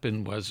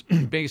happened was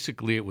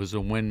basically it was a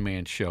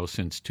one-man show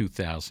since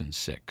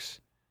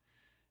 2006.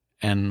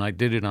 And I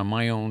did it on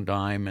my own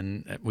dime,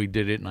 and we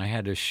did it, and I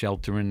had a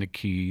shelter in the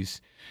Keys.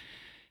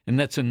 And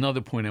that's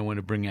another point I want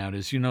to bring out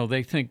is,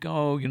 they think,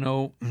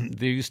 there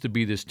used to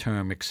be this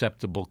term,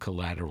 acceptable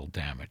collateral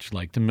damage.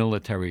 Like the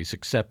military is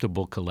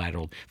acceptable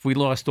collateral. If we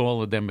lost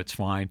all of them, it's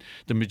fine.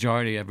 The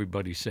majority,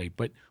 everybody's safe.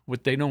 But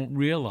what they don't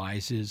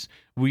realize is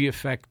we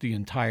affect the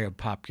entire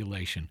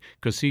population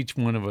because each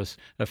one of us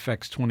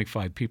affects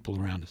 25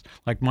 people around us.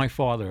 Like my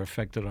father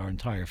affected our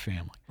entire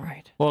family.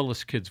 Right. All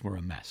his kids were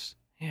a mess.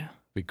 Yeah.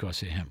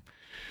 Because of him.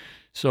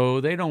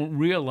 So they don't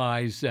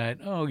realize that,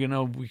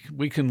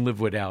 we can live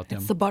without them.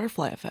 It's the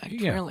butterfly effect,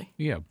 yeah, really.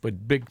 Yeah,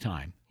 but big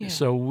time. Yeah.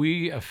 So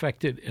we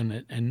affect it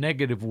in a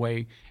negative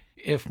way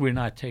if we're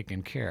not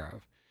taken care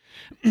of.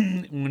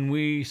 When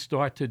we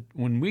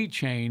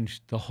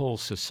change, the whole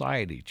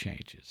society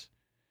changes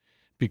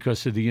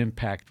because of the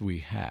impact we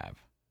have.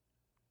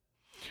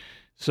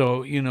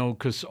 So,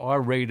 because our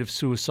rate of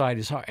suicide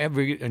is high,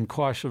 every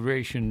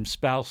incarceration,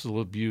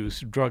 spousal abuse,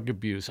 drug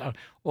abuse,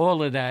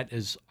 all of that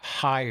is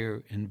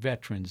higher in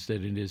veterans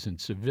than it is in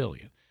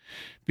civilian.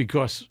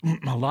 Because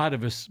a lot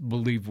of us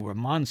believe we're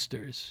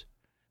monsters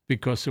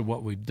because of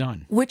what we've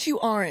done. Which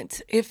you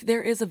aren't. If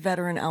there is a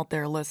veteran out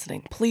there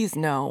listening, please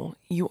know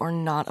you are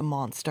not a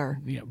monster.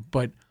 Yeah,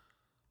 but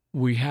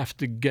we have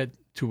to get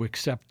to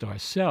accept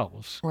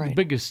ourselves. Right. The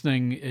biggest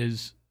thing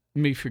is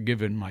me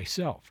forgiving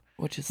myself.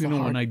 Which is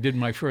when I did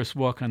my first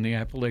walk on the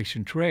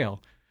Appalachian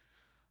Trail,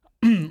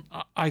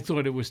 I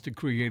thought it was to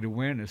create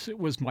awareness. It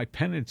was my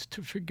penance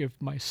to forgive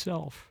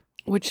myself.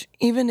 Which,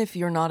 even if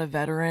you're not a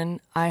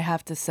veteran, I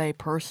have to say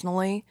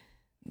personally,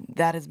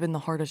 that has been the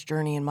hardest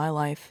journey in my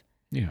life.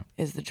 Yeah.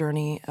 Is the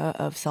journey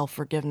of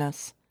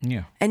self-forgiveness.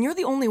 Yeah. And you're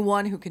the only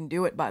one who can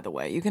do it, by the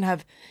way. You can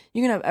have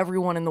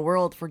everyone in the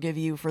world forgive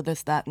you for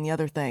this, that, and the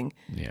other thing.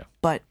 Yeah.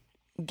 But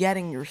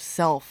getting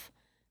yourself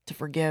to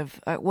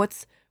forgive,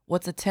 what's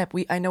a tip?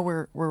 I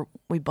know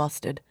we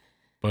busted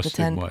the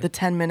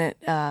 10-minute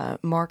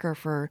marker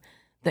for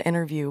the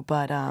interview,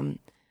 but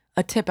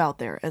a tip out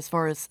there as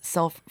far as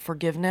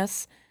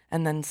self-forgiveness,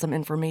 and then some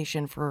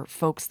information for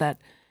folks that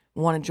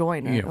want to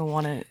join and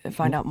want to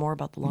find out more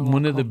about the Long Walk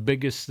One of the Home.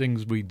 biggest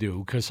things we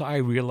do, because I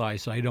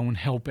realize I don't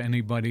help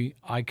anybody,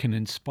 I can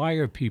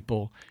inspire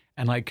people,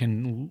 and I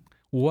can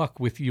walk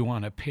with you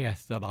on a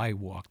path that I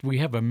walked. We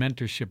have a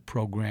mentorship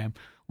program,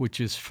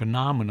 which is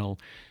phenomenal.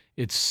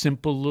 It's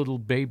simple little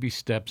baby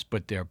steps,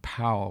 but they're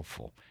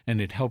powerful,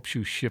 and it helps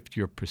you shift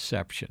your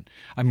perception.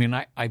 I mean,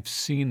 I've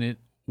seen it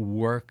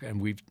work,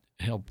 and we've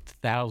helped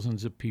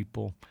thousands of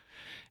people.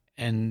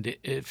 And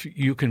if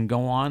you can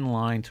go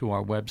online to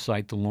our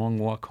website,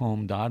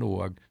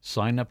 thelongwalkhome.org,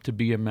 sign up to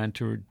be a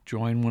mentor,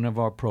 join one of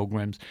our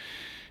programs.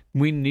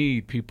 We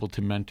need people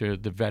to mentor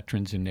the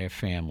veterans and their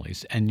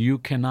families. And you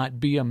cannot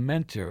be a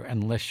mentor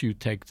unless you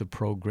take the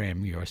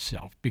program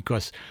yourself,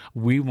 because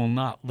we will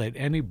not let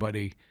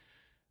anybody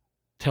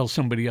tell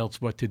somebody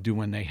else what to do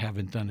when they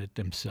haven't done it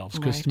themselves.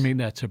 Because to me,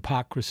 that's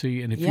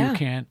hypocrisy. And if you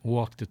can't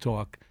walk the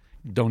talk,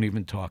 don't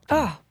even talk to me.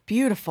 Oh,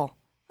 beautiful.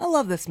 I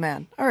love this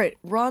man. All right,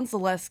 Ron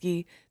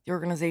Zaleski, the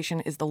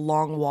organization is the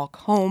Long Walk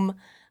Home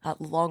at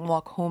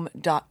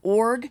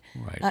longwalkhome.org.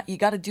 Right. You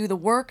got to do the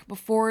work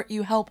before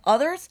you help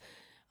others.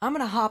 I'm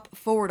going to hop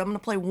forward. I'm going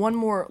to play one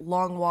more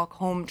Long Walk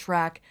Home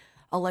track.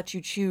 I'll let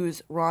you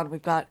choose, Ron.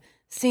 We've got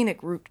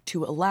Scenic Route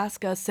to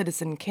Alaska,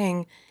 Citizen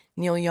King,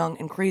 Neil Young,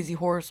 and Crazy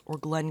Horse, or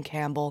Glenn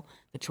Campbell.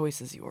 The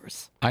choice is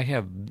yours. I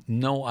have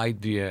no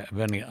idea of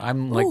any.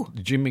 I'm like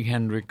Jimi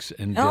Hendrix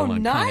and Oh,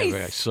 Dylan. nice.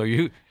 Kind of,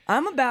 so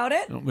I'm about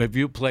it. if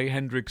you play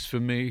Hendrix for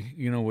me,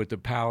 with The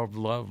Power of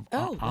Love,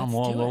 I'm let's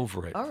all do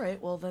over it. All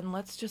right, well, then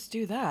let's just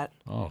do that.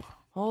 Oh,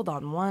 Hold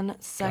on one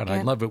second. God,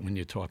 I love it when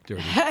you talk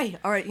dirty. Hey,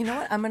 all right, you know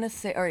what? I'm going to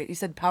say, all right, you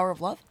said Power of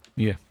Love?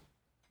 Yeah.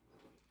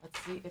 Let's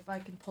see if I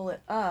can pull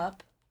it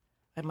up.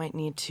 I might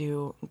need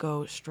to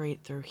go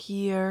straight through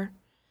here.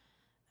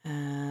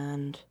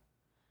 And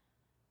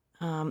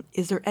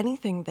is there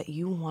anything that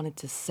you wanted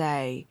to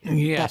say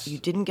Yes. that you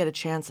didn't get a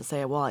chance to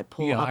say while I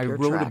pull Yeah, up I your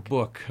wrote track? a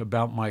book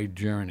about my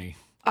journey.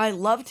 I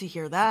love to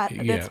hear that.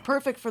 Yeah. That's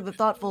perfect for the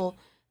Thoughtful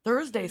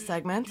Thursday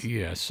segment.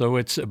 Yeah, so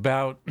it's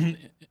about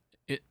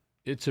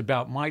it's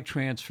about my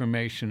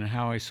transformation and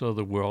how I saw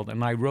the world,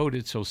 and I wrote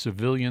it so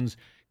civilians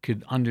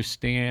could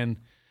understand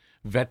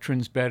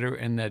veterans better,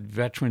 and that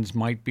veterans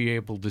might be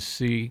able to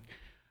see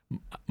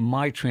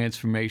my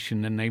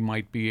transformation, and they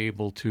might be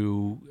able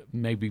to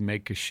maybe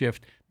make a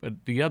shift.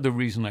 But the other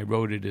reason I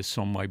wrote it is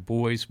so my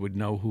boys would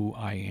know who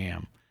I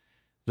am.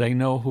 They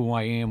know who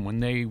I am when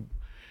they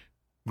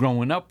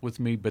growing up with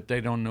me, but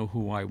they don't know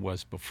who I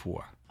was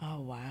before.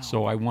 Oh, wow.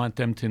 So I want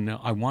them to know.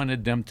 I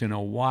wanted them to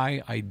know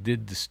why I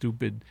did the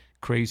stupid,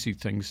 crazy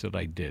things that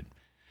I did.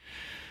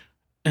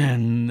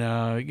 And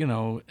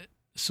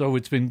so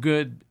it's been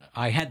good.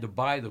 I had to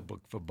buy the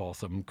book for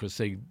both of them because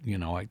they,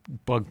 I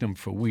bugged them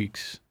for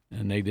weeks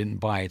and they didn't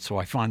buy it. So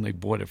I finally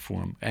bought it for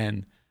them,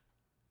 and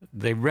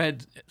they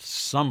read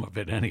some of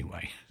it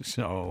anyway.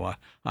 So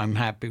I'm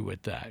happy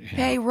with that.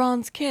 Hey,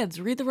 Ron's kids,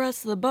 read the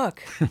rest of the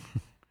book.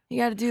 You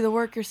got to do the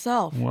work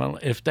yourself. Well,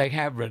 if they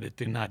have read it,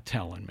 they're not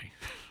telling me.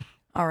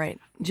 All right.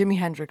 Jimi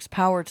Hendrix,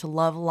 Power to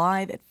Love,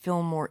 live at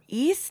Fillmore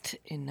East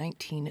in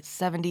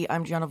 1970.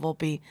 I'm Gianna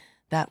Volpe.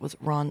 That was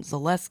Ron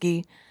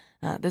Zaleski.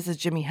 This is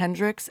Jimi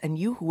Hendrix, and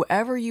you,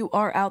 whoever you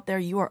are out there,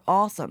 you are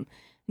awesome.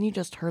 And you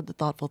just heard the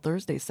Thoughtful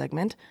Thursday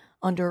segment,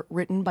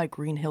 underwritten by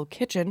Green Hill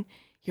Kitchen,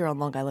 here on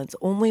Long Island's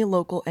only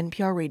local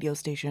NPR radio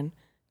station,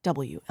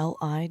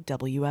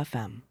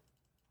 WLIWFM.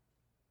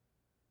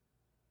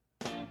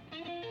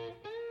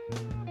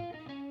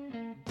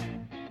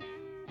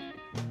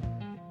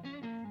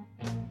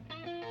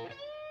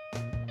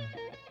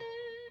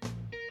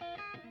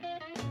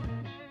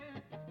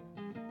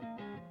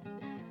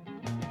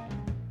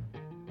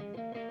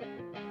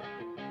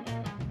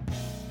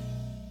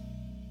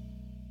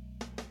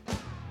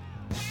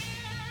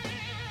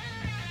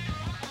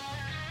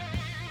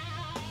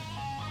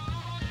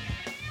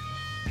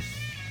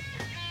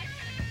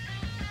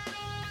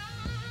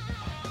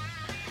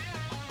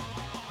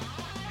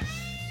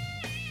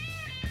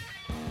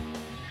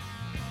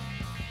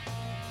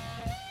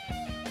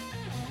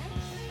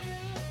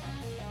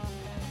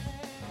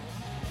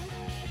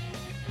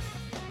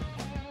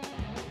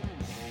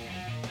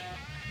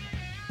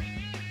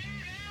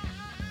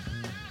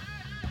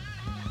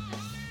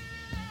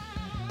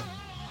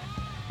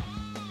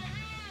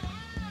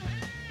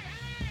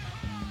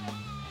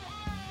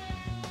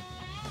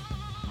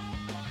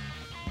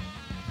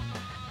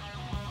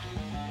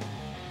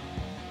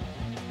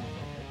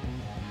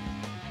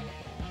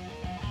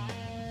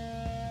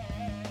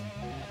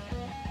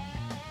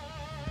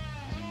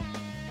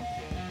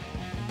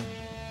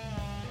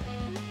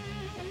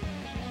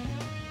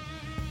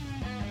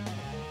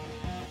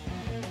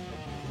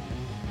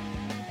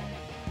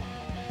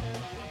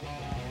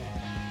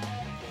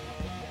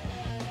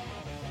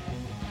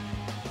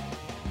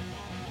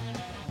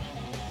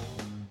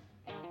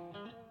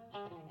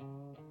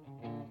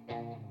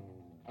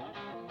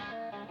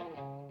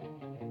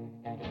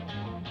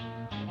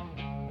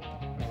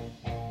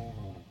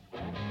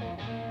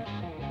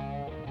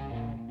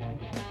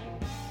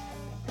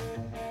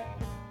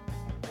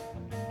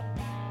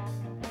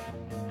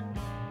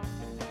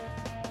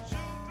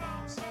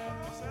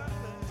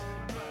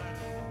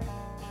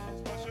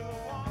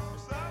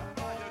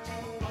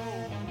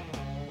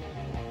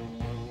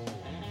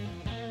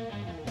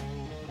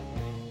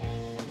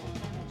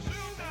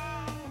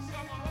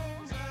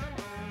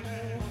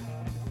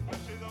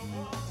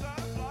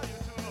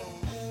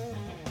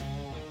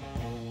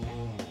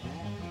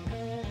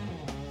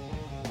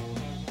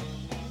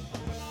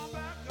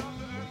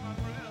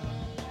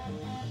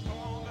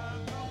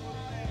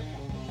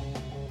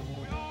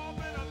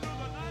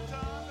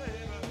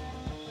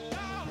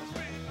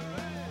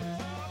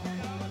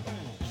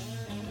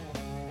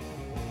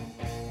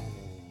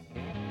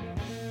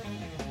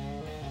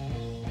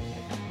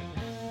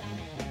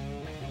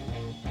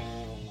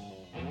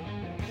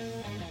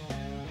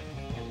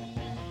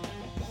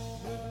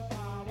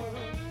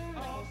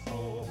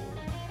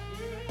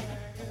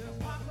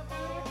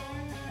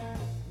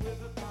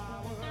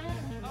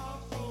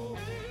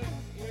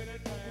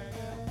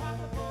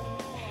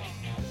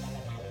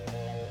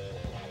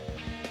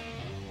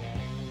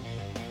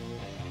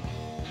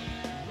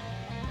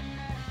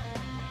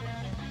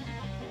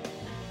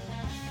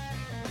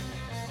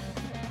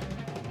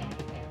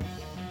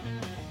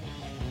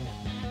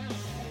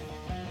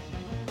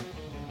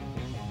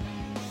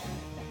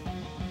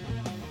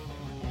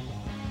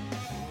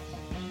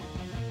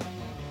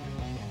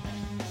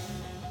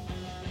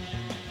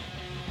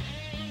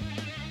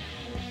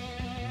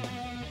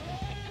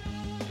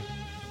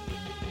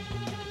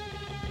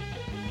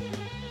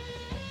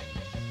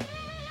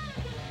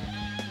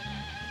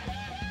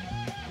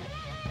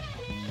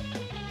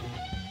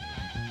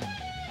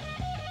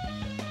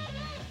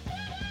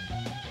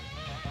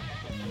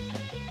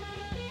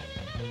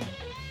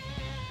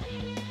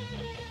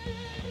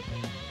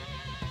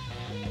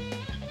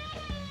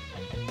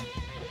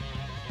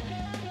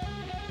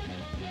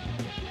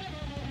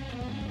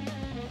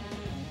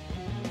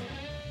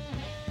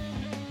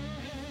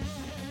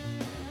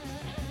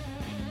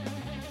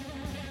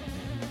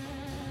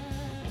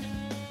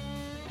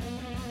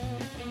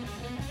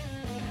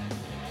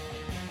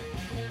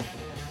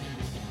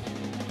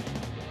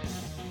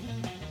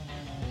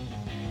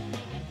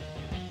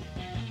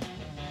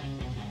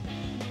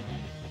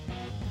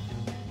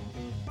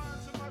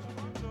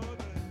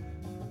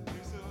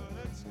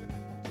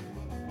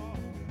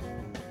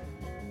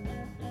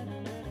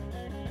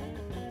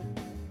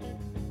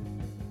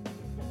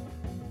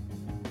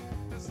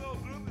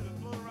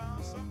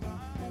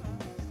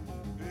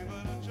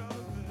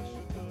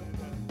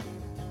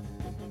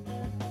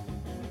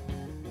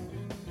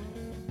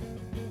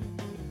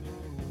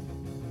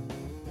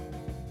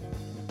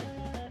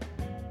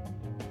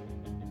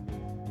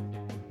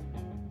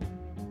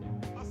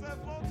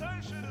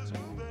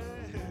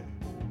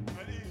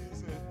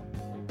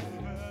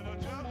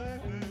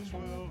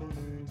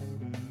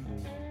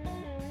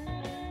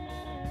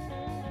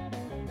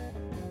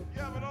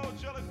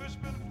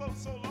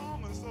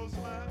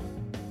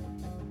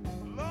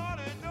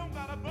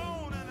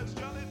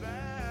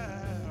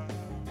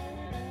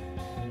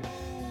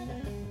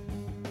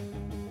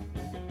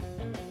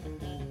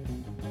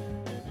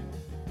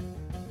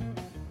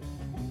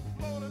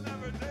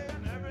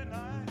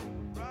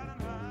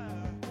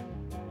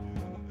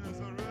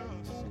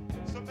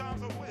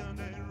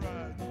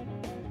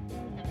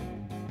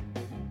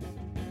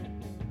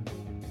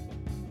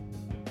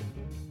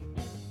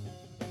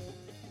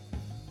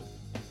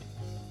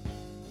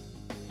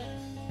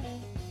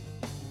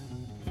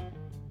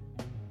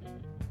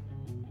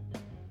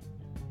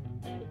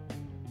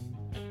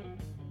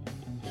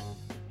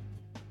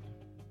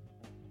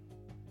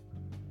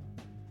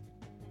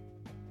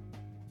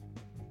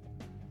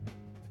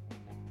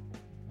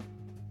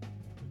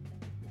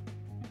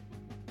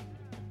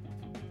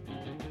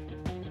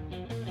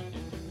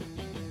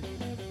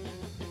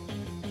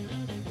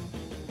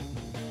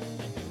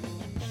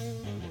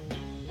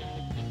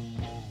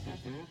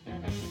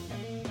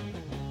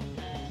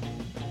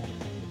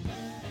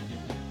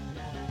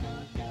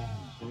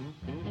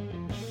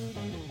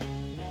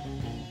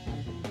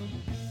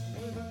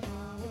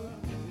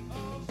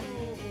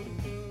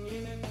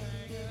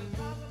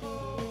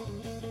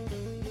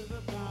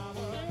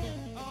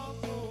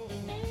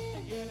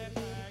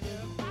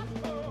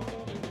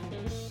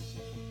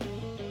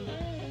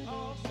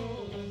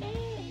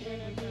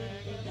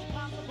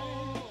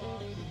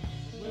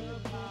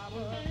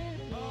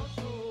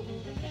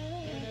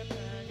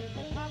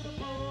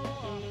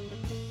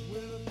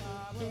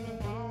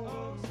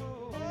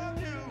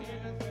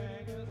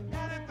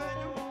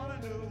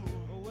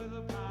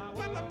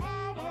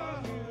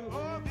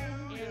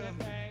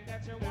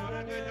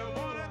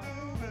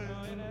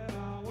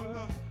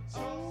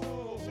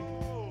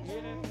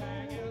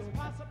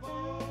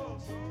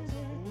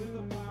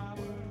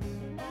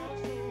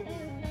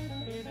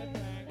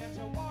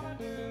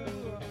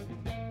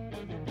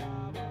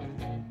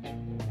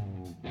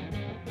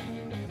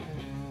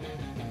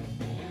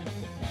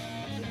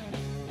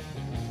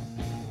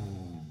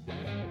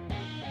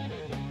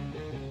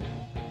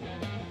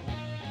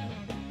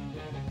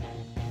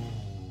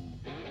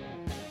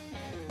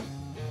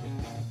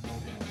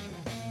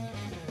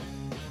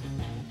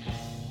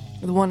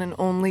 The one and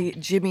only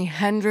Jimi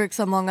Hendrix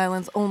on Long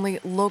Island's only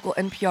local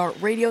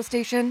NPR radio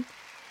station.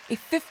 A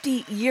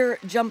 50-year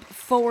jump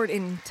forward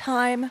in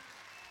time,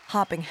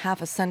 hopping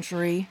half a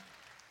century.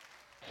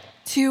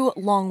 To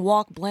Long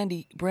Walk,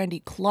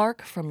 Brandy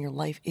Clark from Your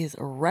Life is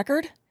a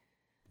Record.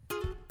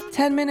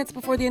 10 minutes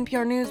before the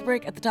NPR news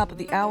break at the top of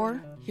the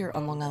hour, here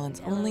on Long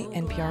Island's only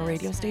NPR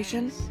radio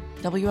station,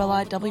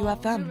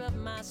 WLI-WFM.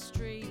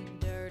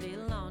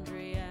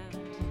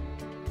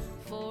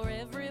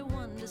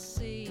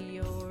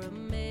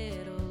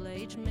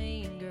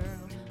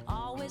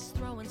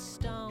 Throwing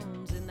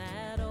stones in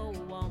that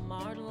old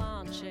Walmart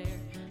lawn chair,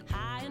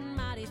 high and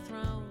mighty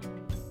throne.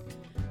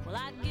 Well,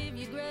 I'd give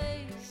you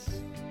grace,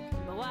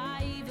 but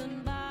why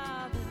even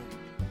bother?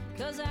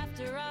 'Cause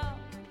after all,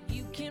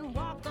 you can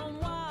walk on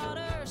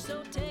water,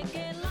 so take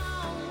a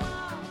long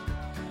walk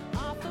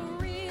off a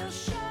real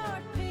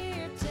short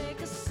pier. Take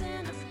a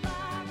cinder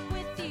block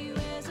with you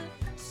as a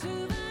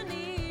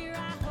souvenir.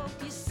 I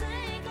hope you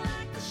sink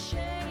like the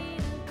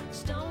shade of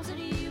stones that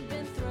you've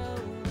been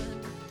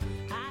throwing.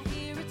 I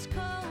hear it's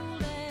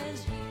cold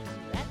as you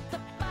at the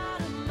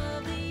bottom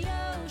of the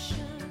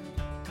ocean.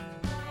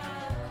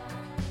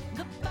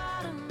 The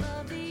bottom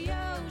of the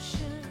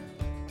ocean.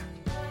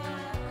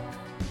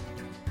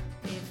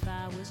 If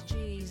I was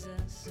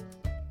Jesus,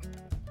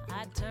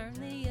 I'd turn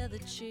the other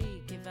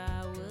cheek. If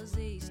I was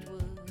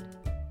Eastwood,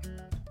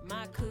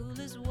 my cool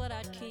is what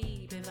I'd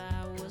keep. If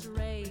I was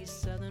raised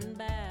Southern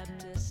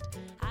Baptist,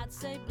 I'd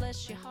say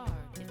bless your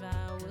heart. If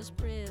I was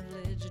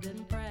privileged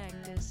and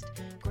practiced,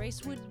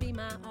 grace would be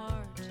my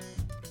art.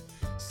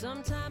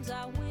 Sometimes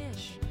I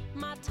wish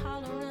my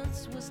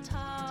tolerance was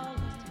taller,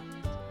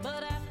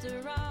 but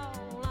after all,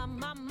 I'm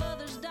my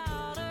mother's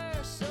daughter.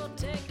 So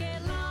take a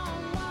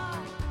long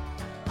walk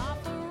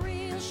off a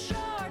real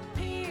short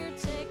pier.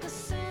 Take a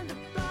cinder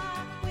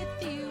block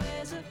with you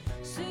as a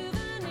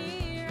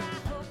souvenir. I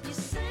hope you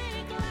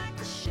sink like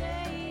the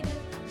shade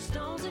of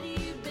stones that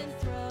you've been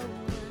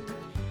throwing.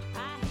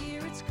 I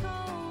hear it's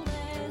cold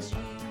as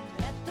you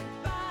at the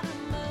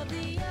bottom of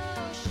the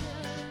ocean.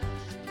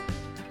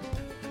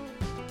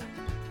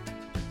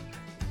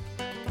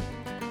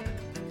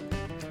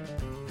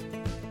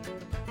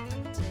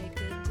 Take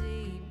a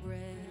deep breath.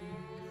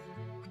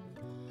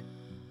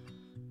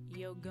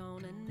 You're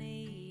gonna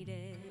need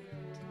it.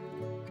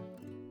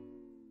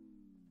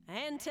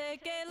 And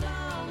take a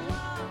long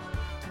walk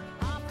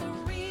off a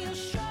real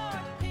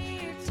short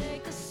pier.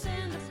 Take a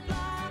cinder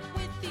block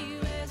with you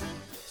as a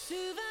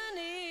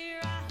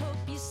souvenir. I hope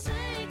you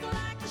sink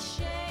like the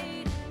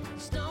shade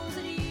of stones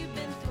that you've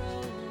been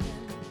throwing.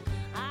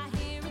 I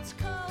hear it's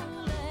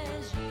cold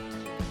as you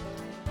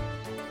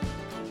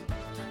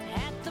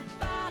at the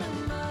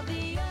bottom of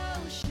the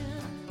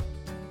ocean.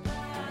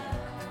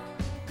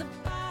 The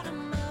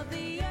bottom of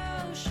the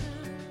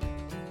ocean.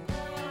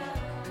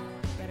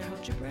 Better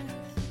hold your breath.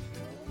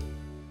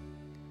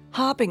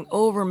 Hopping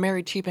over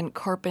Mary Chapin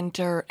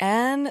Carpenter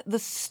and the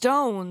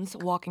Stones,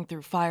 Walking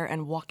Through Fire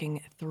and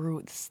Walking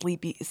Through the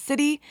Sleepy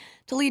City,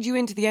 to lead you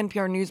into the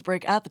NPR news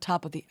break at the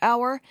top of the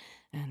hour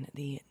and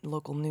the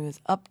local news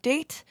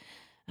update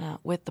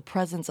with the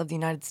presence of the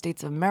United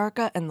States of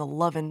America and the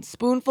Lovin'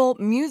 Spoonful.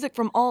 Music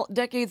from all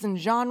decades and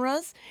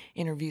genres,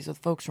 interviews with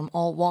folks from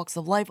all walks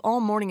of life, all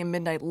morning and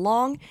midnight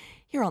long,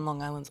 here on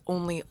Long Island's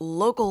only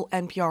local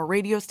NPR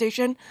radio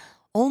station,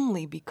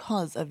 only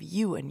because of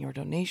you and your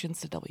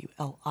donations to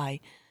WLIWFM.org.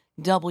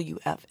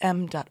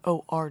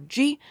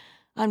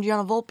 I'm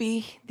Gianna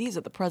Volpe. These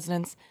are the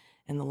presidents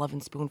and the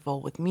Lovin'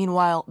 Spoonful with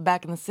Meanwhile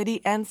Back in the City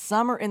and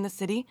Summer in the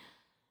City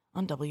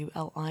on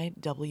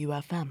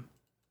WLIWFM.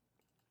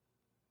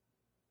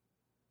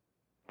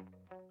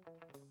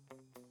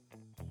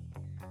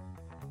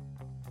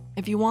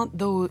 If you want,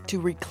 though, to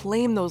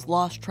reclaim those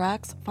lost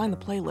tracks, find the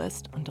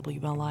playlist on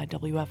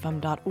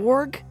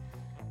WLIWFM.org.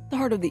 The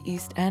Heart of the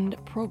East End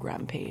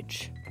program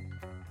page.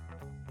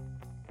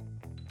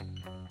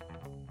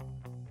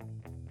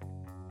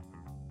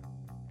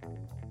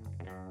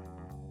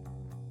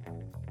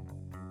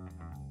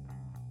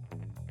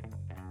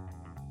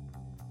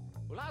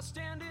 Well, I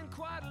stand in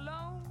quite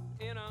alone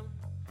in a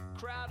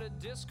crowded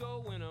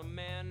disco when a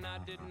man I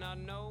did not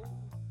know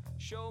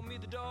showed me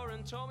the door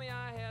and told me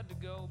I had to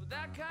go. But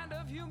that kind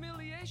of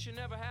humiliation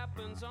never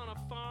happens on a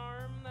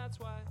farm. That's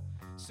why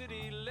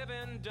city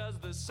living does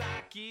the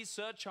psyche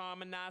such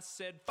harm. And I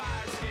said, fire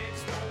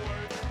escapes don't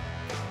work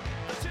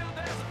until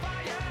there's a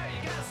fire.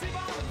 You gotta sleep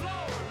on the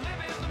floor,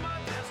 live in the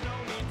mud. There's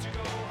no need to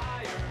go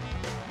higher.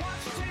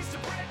 Once you taste a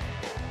brick,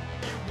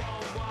 you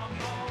won't want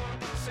more.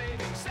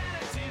 Saving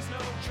sanity's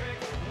no trick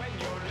when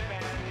you're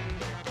living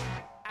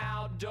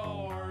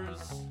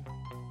outdoors.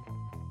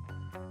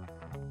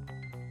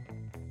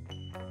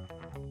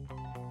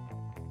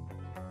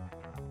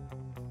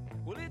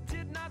 Well, it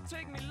did not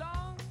take me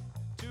long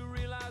to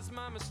realize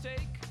my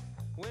mistake.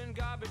 When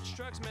garbage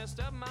trucks messed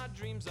up my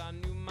dreams, I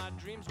knew my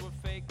dreams were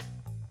fake.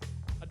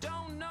 I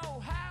don't know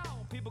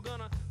how people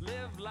gonna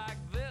live like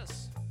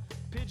this.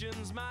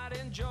 Pigeons might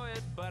enjoy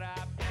it, but I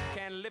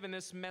can't live in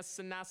this mess.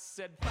 And I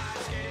said, fire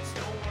escapes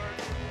don't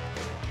work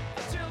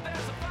until there's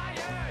a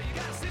fire. You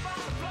gotta sleep on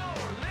floor,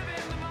 live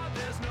in the mud,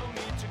 there's no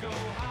need to go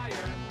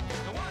higher.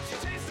 And once you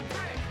taste the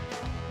brick,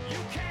 you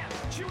can't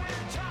chew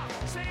and talk.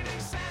 Saving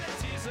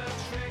sanity's a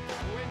trick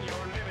when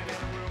you're living in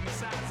a room the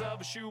size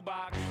of a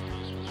shoebox.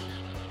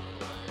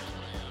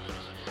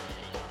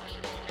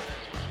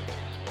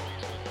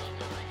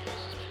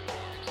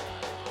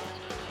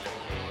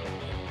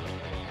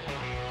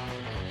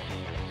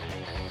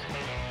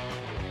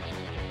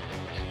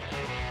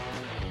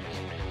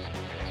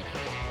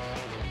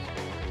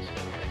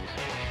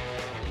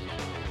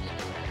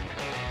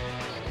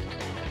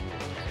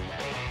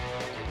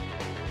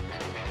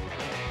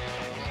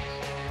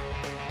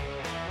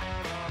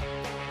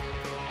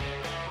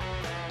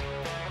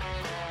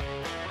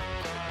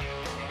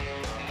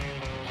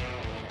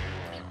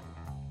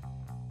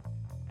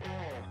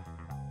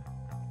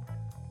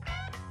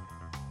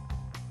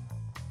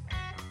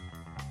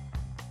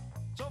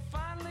 So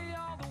finally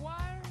all the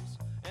wires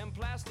and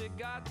plastic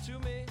got to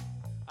me.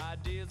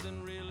 Ideas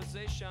and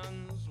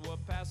realizations were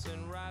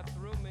passing right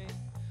through me.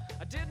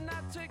 I did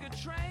not take a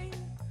train,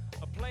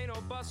 a plane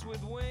or bus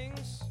with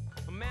wings.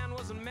 A man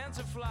wasn't meant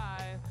to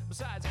fly.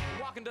 Besides,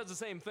 walking does the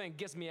same thing,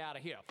 gets me out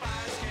of here.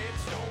 Fire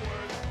escapes don't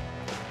work.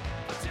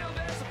 Until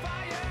there's a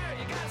fire,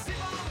 you gotta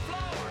sleep on the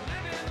floor.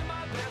 Living in the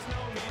mud, there's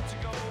no need to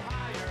go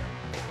higher.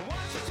 And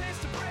once you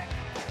taste the brick,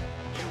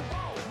 you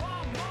won't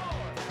want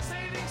more.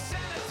 Saving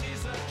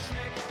sanity's a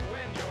trick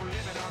when you're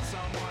living on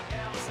someone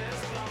else's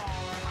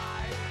floor.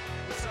 Hi,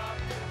 what's up?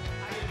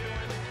 How you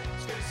doing?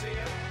 It's good to see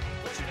you.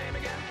 What's your name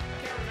again? I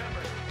can't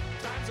remember.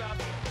 Time's up.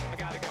 I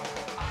gotta go.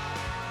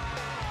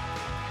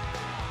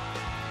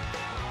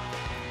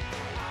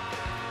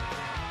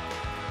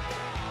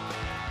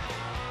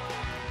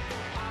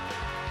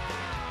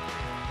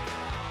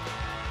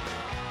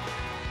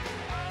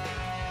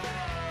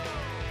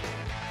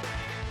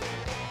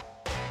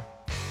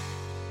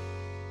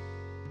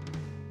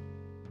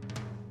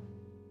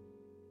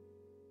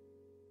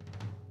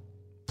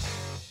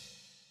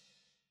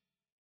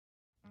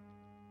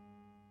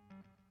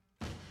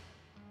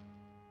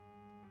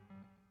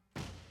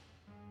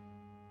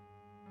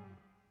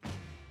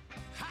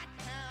 Hot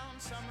town,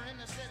 summer in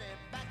the city,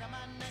 back of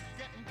my neck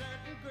getting dirt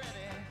and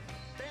gritty.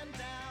 Bend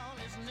down,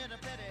 isn't it a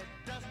pity?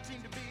 Doesn't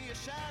seem to be a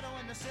shadow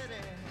in the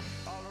city.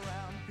 All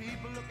around,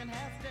 people looking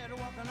half dead,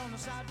 walking on the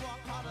sidewalk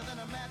harder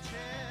than a match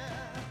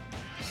here.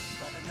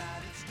 But at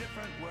night it's a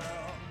different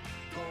world.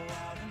 Go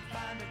out and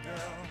find a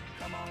girl.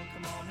 Come on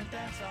and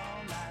dance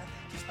all night.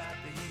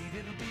 Despite the heat,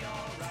 it'll be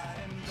alright.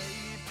 And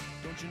babe,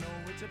 don't you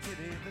know it's a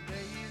pity the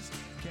days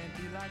can't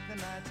be like the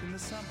nights in the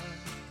summer,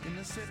 in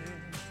the city,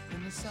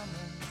 in the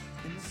summer,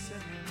 in the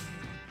city.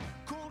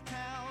 Cool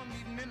town,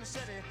 meeting in the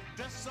city,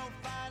 dressed so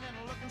fine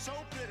and looking so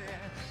pretty.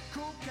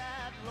 Cool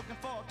cat, looking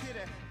for a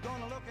kitty,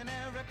 gonna look in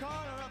every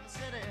corner of the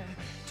city.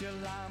 Till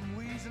I'm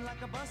wheezing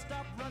like a bus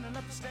stop, running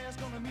up the stairs,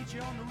 gonna meet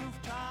you on the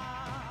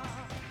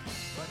rooftop.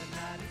 But at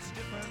night it's a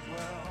different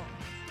world.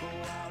 Go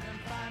out and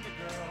find a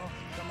girl.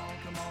 Come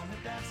on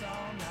and dance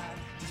all night.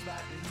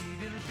 Despite the heat,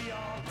 it'll be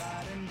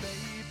alright. And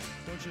babe,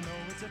 don't you know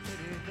it's a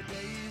pity the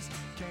days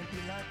can't be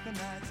like the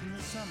nights in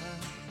the summer,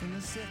 in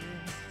the city,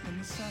 in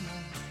the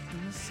summer,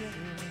 in the city.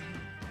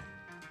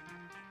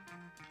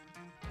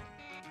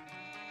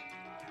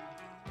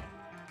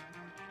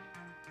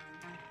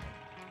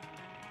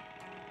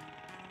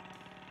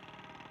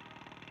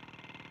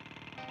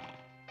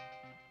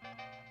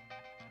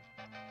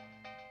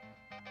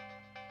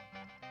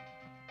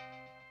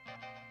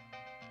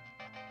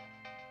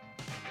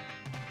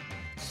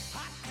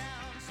 Hot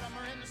town,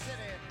 summer in the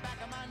city, back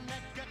of my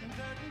neck getting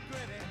dirt and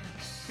gritty.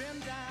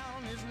 Bend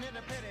down, isn't it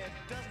a pity?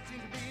 Doesn't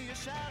seem to be a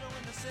shadow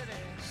in the city.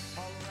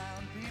 All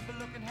around, people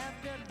looking half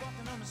dead,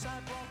 walking on the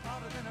sidewalk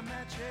harder than a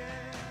match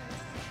here.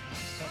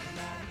 But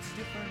now it's a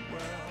different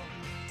world.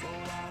 Go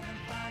out and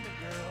find a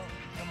girl.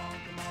 Come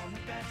on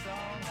and dance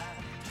all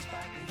night.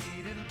 Despite the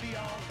heat, it'll be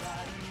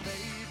alright. And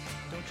babe,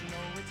 don't you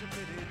know it's a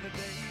pity the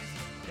days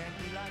can't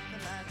be like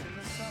the nights in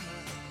the summer,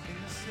 in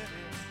the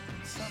city,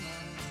 summer,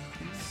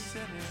 in the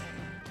city.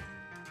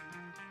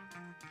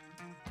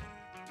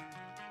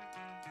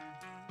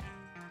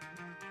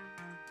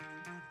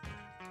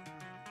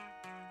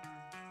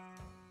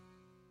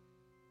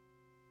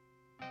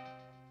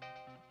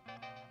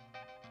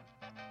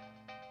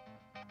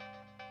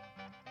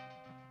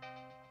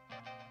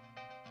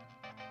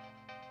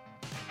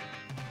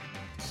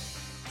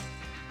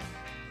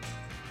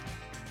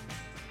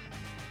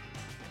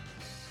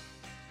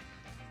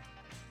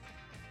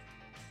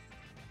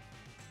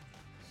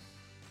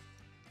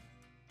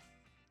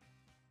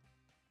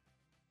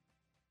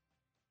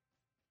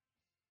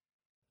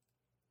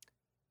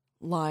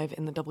 Live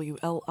in the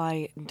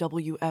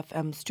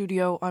WLIW-FM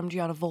studio, I'm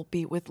Gianna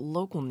Volpe with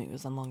local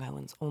news on Long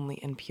Island's only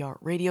NPR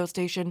radio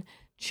station.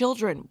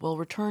 Children will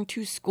return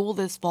to school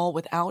this fall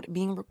without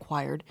being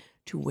required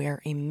to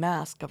wear a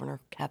mask, Governor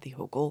Kathy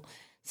Hochul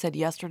said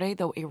yesterday,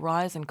 though a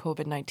rise in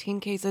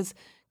COVID-19 cases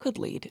could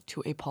lead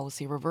to a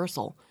policy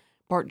reversal.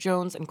 Bart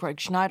Jones and Craig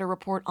Schneider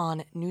report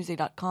on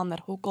Newsday.com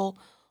that Hochul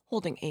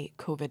holding a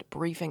COVID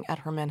briefing at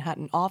her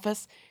Manhattan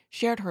office,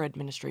 shared her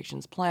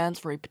administration's plans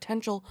for a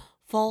potential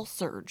fall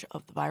surge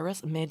of the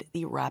virus amid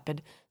the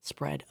rapid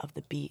spread of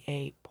the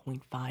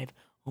BA.5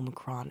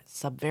 Omicron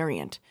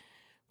subvariant.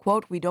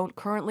 Quote, "We don't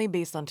currently,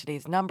 based on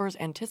today's numbers,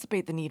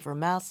 anticipate the need for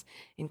masks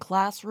in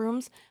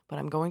classrooms, but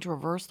I'm going to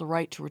reverse the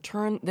right to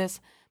return this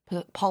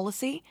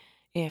policy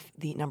if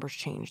the numbers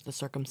change, the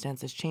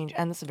circumstances change,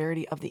 and the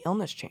severity of the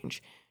illness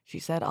change," she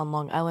said. On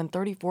Long Island,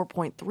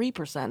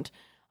 34.3%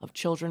 of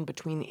children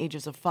between the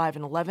ages of 5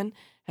 and 11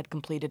 had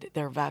completed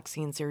their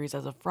vaccine series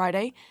as of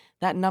Friday.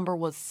 That number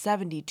was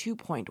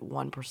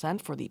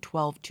 72.1% for the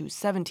 12 to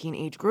 17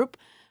 age group,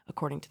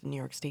 according to the New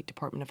York State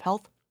Department of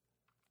Health.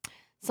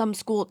 Some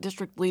school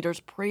district leaders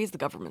praised the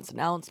government's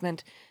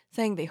announcement,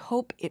 saying they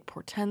hope it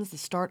portends the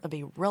start of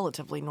a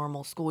relatively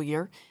normal school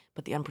year,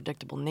 but the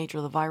unpredictable nature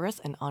of the virus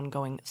and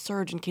ongoing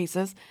surge in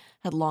cases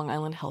had Long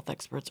Island health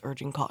experts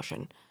urging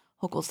caution.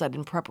 Hochul said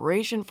in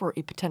preparation for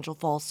a potential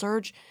fall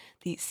surge,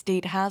 the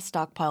state has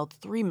stockpiled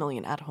 3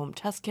 million at-home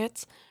test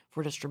kits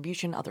for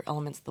distribution. Other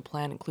elements of the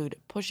plan include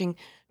pushing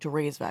to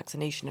raise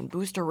vaccination and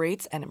booster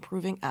rates and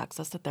improving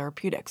access to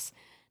therapeutics.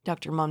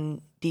 Dr.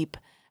 Mandeep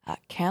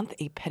Kanth,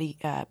 a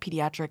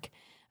pediatric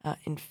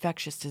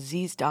infectious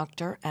disease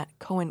doctor at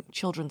Cohen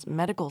Children's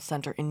Medical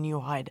Center in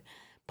New Hyde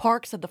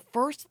Park, said the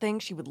first thing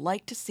she would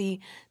like to see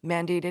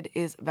mandated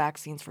is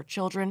vaccines for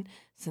children,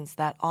 since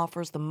that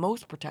offers the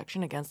most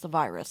protection against the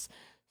virus.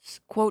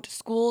 Quote,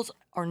 "Schools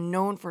are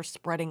known for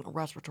spreading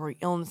respiratory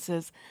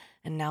illnesses,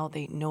 and now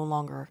they no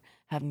longer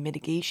have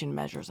mitigation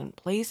measures in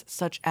place,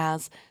 such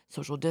as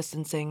social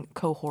distancing,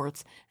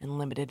 cohorts, and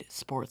limited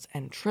sports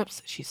and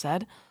trips," she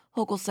said.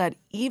 Hochul said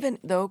even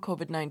though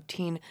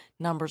COVID-19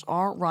 numbers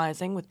are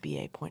rising with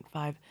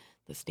BA.5,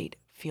 the state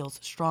feels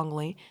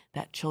strongly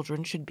that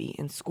children should be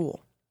in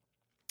school.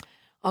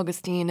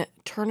 Augustine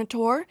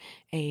Turnator,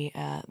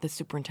 the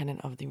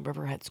superintendent of the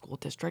Riverhead School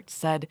District,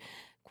 said,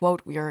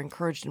 quote, "We are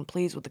encouraged and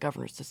pleased with the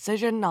governor's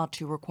decision not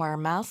to require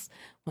masks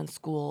when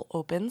school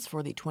opens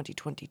for the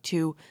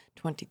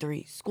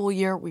 2022-23 school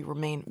year. We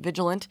remain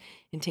vigilant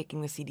in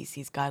taking the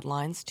CDC's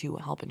guidelines to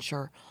help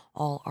ensure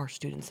all our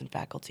students and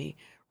faculty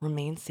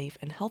remain safe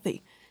and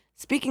healthy."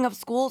 Speaking of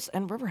schools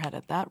and Riverhead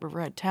at that,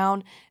 Riverhead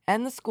Town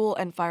and the school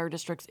and fire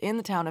districts in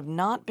the town have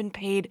not been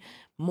paid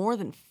more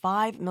than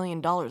 $5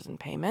 million in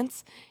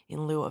payments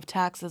in lieu of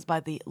taxes by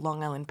the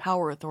Long Island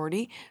Power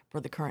Authority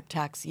for the current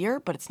tax year,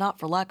 but it's not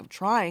for lack of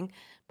trying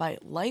by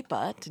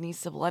LIPA.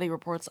 Denise Civiletti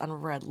reports on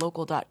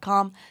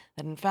riverheadlocal.com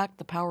that, in fact,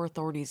 the Power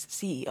Authority's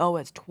CEO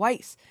has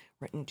twice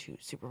written to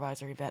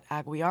Supervisor Yvette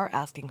Aguiar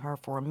asking her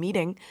for a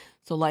meeting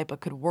so LIPA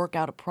could work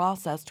out a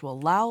process to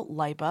allow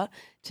LIPA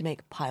to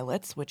make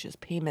pilots, which is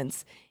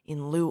payments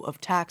in lieu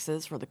of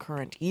taxes for the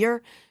current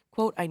year.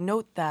 Quote, "I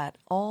note that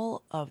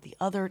all of the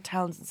other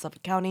towns in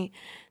Suffolk County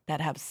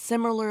that have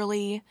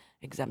similarly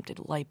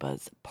exempted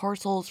LIPA's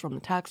parcels from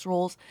the tax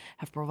rolls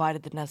have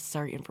provided the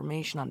necessary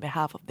information on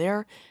behalf of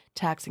their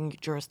taxing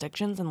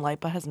jurisdictions, and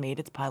LIPA has made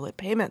its pilot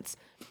payments."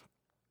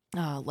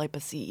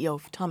 LIPA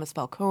CEO Thomas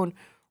Falcone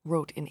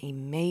wrote in a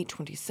May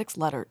 26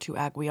 letter to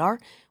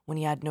Aguiar. When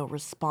he had no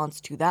response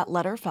to that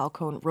letter,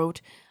 Falcone wrote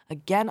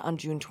again on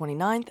June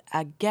 29th,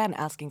 again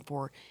asking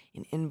for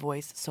an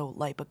invoice so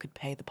LIPA could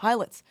pay the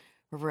pilots.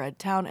 Riverhead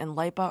Town and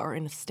LIPA are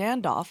in a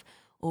standoff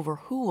over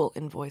who will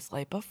invoice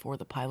LIPA for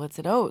the pilots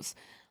it owes.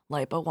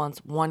 LIPA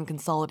wants one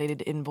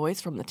consolidated invoice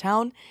from the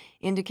town,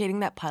 indicating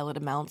that pilot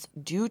amounts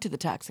due to the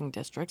taxing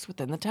districts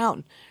within the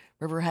town.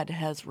 Riverhead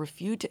has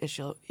refused to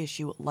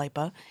issue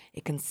LIPA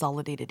a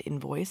consolidated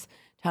invoice.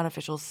 Town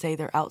officials say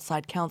their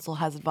outside counsel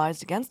has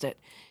advised against it.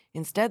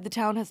 Instead, the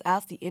town has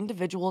asked the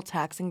individual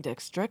taxing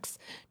districts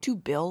to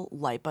bill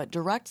LIPA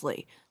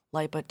directly.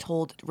 LIPA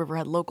told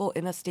Riverhead Local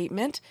in a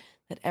statement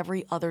that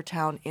every other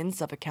town in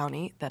Suffolk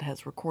County that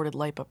has recorded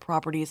LIPA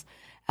properties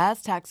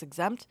as tax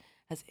exempt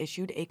has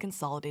issued a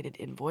consolidated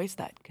invoice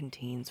that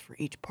contains for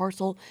each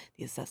parcel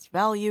the assessed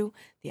value,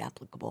 the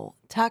applicable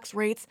tax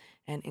rates,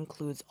 and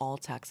includes all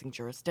taxing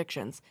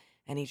jurisdictions.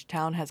 And each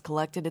town has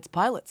collected its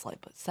pilots,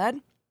 LIPA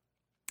said.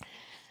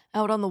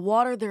 Out on the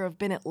water, there have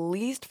been at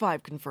least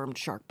 5 confirmed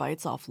shark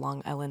bites off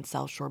Long Island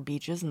South Shore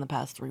beaches in the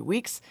past 3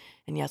 weeks.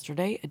 And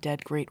yesterday, a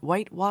dead great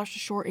white washed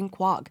ashore in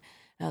Quogue.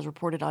 As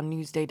reported on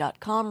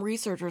Newsday.com,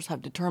 researchers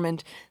have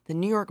determined the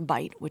New York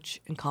Bight,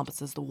 which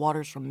encompasses the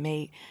waters from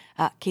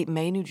Cape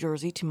May, New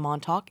Jersey to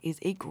Montauk, is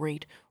a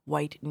great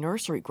white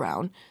nursery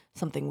ground,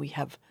 something we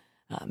have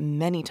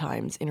many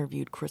times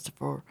interviewed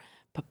Christopher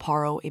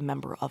Paparo, a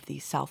member of the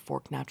South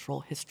Fork Natural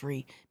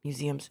History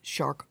Museum's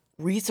shark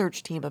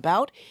research team,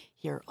 about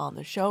here on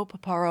the show.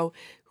 Paparo,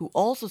 who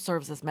also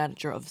serves as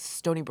manager of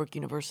Stony Brook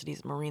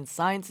University's Marine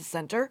Sciences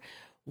Center,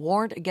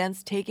 warned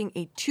against taking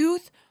a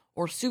tooth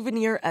or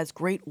souvenir, as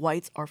great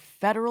whites are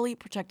federally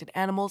protected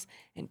animals,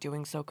 and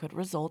doing so could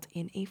result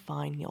in a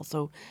fine. He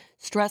also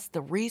stressed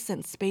the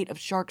recent spate of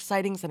shark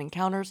sightings and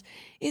encounters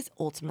is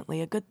ultimately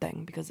a good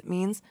thing because it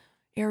means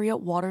area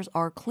waters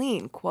are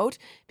clean. Quote,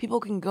 people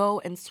can go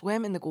and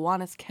swim in the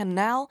Gowanus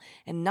Canal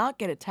and not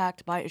get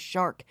attacked by a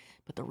shark.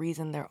 But the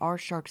reason there are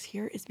sharks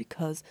here is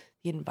because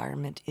the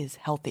environment is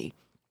healthy.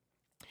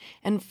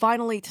 And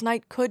finally,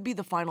 tonight could be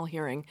the final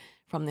hearing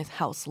from the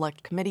House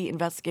Select Committee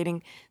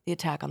investigating the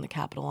attack on the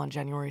Capitol on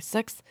January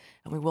 6th.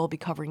 And we will be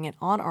covering it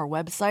on our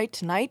website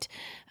tonight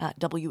at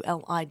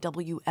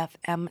WLIWFM.org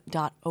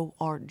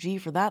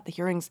for that. The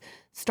hearings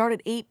start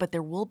at 8, but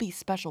there will be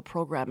special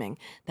programming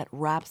that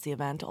wraps the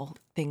event. All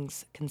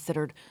things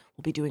considered,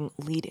 we'll be doing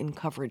lead-in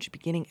coverage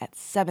beginning at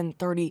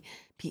 7:30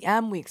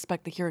 p.m. We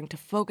expect the hearing to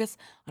focus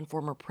on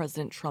former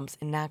President Trump's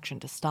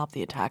inaction to stop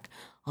the attack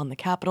on the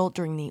Capitol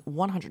during the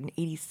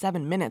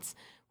 187 minutes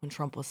when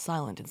Trump was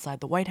silent inside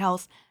the White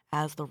House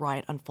as the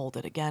riot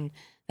unfolded. Again,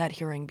 that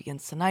hearing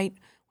begins tonight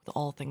with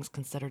All Things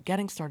Considered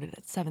getting started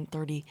at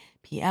 7:30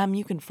 p.m.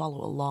 You can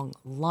follow along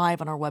live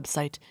on our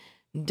website,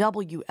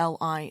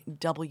 WLIWFM.org.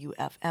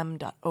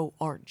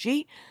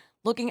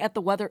 Looking at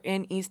the weather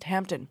in East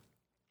Hampton,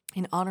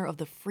 in honor of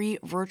the free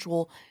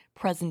virtual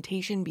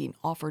presentation being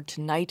offered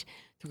tonight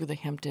through the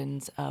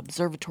Hamptons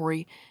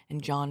Observatory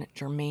and John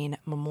Germain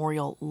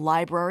Memorial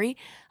Library.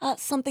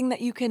 Something that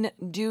you can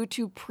do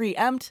to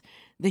preempt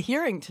the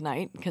hearing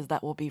tonight, because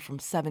that will be from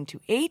 7 to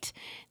 8.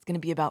 It's going to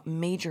be about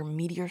major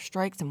meteor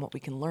strikes and what we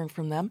can learn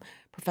from them.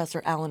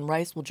 Professor Alan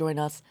Rice will join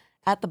us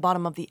at the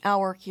bottom of the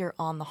hour here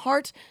on The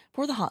Heart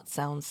for the Hot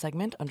Sounds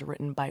segment,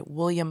 underwritten by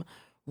William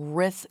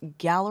Riss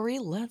Gallery.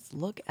 Let's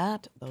look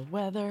at the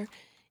weather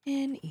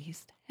in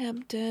East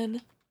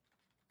Hampton.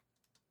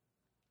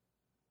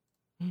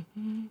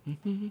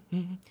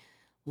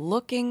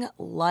 Looking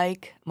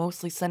like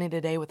mostly sunny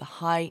today with a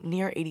high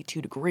near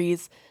 82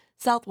 degrees.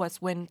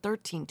 Southwest wind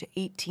 13 to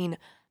 18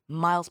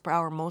 miles per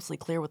hour, mostly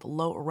clear with a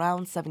low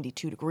around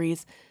 72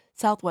 degrees.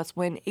 Southwest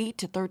wind 8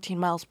 to 13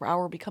 miles per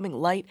hour, becoming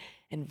light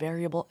and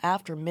variable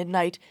after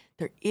midnight.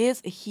 There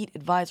is a heat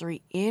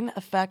advisory in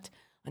effect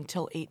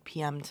until 8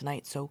 p.m.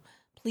 tonight, so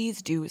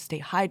please do stay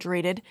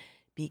hydrated,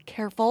 be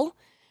careful,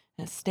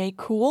 and stay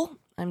cool.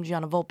 I'm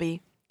Gianna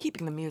Volpe,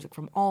 keeping the music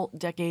from all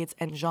decades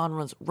and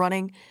genres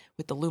running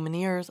with the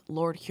Lumineers,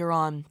 Lord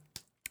Huron,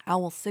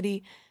 Owl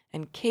City,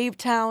 and Cave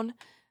Town.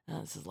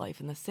 This is Life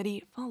in the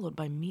City, followed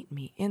by Meet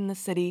Me in the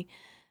City,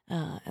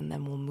 and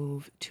then we'll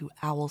move to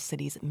Owl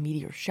City's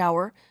Meteor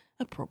Shower,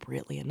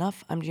 appropriately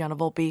enough. I'm Gianna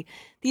Volpe.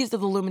 These are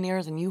the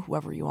Lumineers, and you,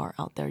 whoever you are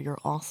out there, you're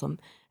awesome.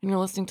 And you're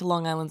listening to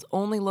Long Island's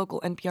only local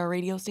NPR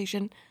radio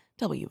station,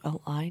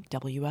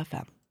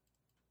 WLIWFM.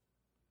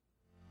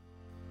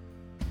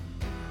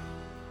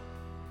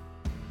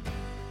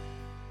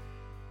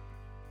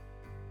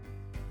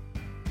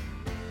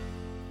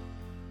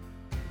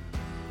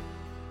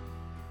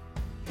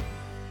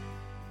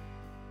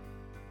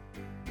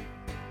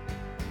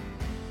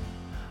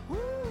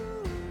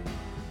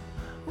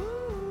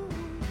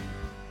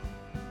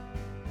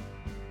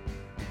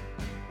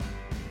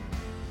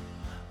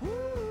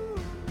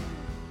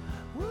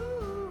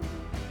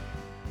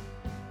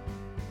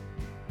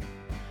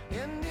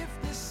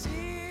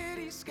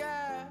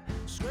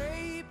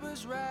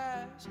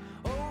 Rise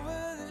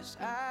over this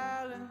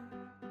island,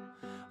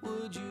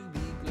 would you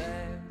be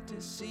glad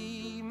to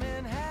see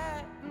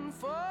Manhattan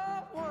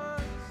for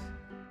once?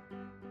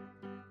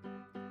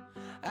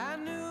 I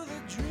knew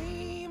the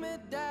dream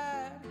had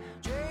died,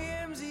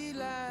 JMZ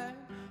line,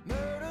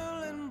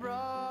 Myrtle and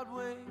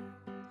Broadway,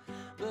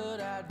 but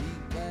I'd be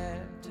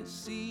glad to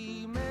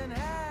see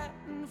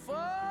Manhattan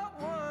for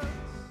once.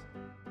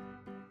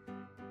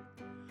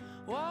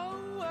 Whoa,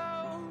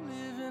 whoa,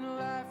 living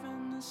life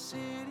in the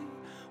city.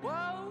 Whoa,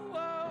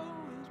 whoa,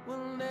 it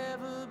will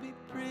never be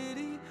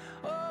pretty.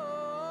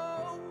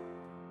 Oh,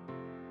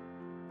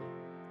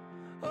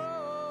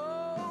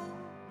 oh,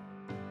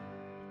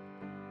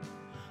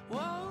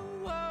 whoa,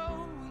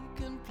 whoa, we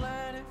can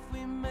plan if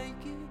we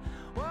make it.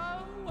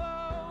 Whoa,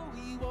 whoa,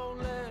 we won't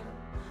let them,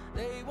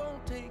 they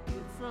won't take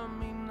it from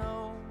me,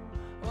 no.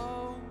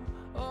 Oh,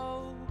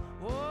 oh,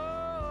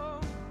 whoa.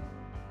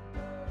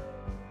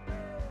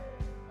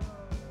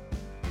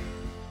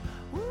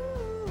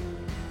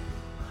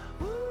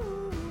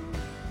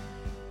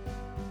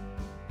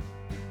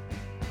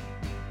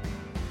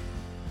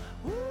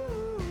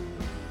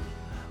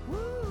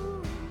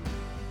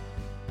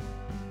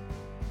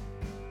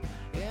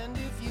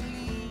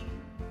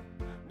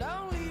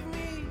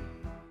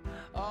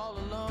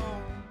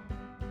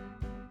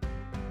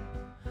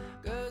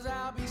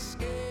 I'll be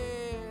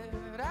scared,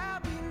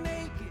 I'll be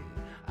naked,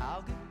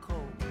 I'll get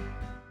cold.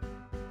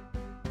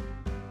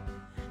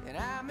 And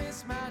I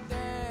miss my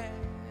dad,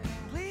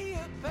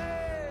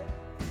 Cleopatra,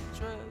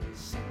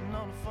 sitting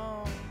on the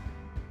phone.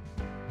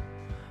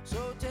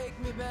 So take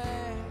me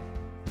back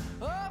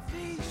off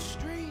these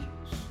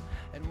streets,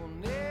 and we'll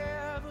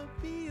never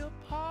be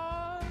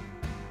apart.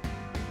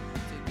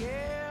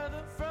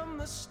 Together from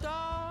the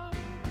start.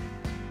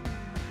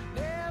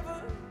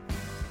 Never,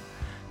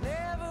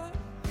 never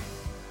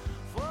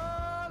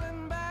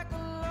falling back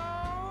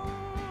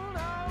alone.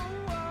 Oh,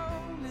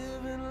 oh,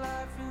 living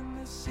life in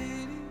the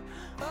city.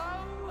 Oh,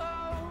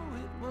 oh,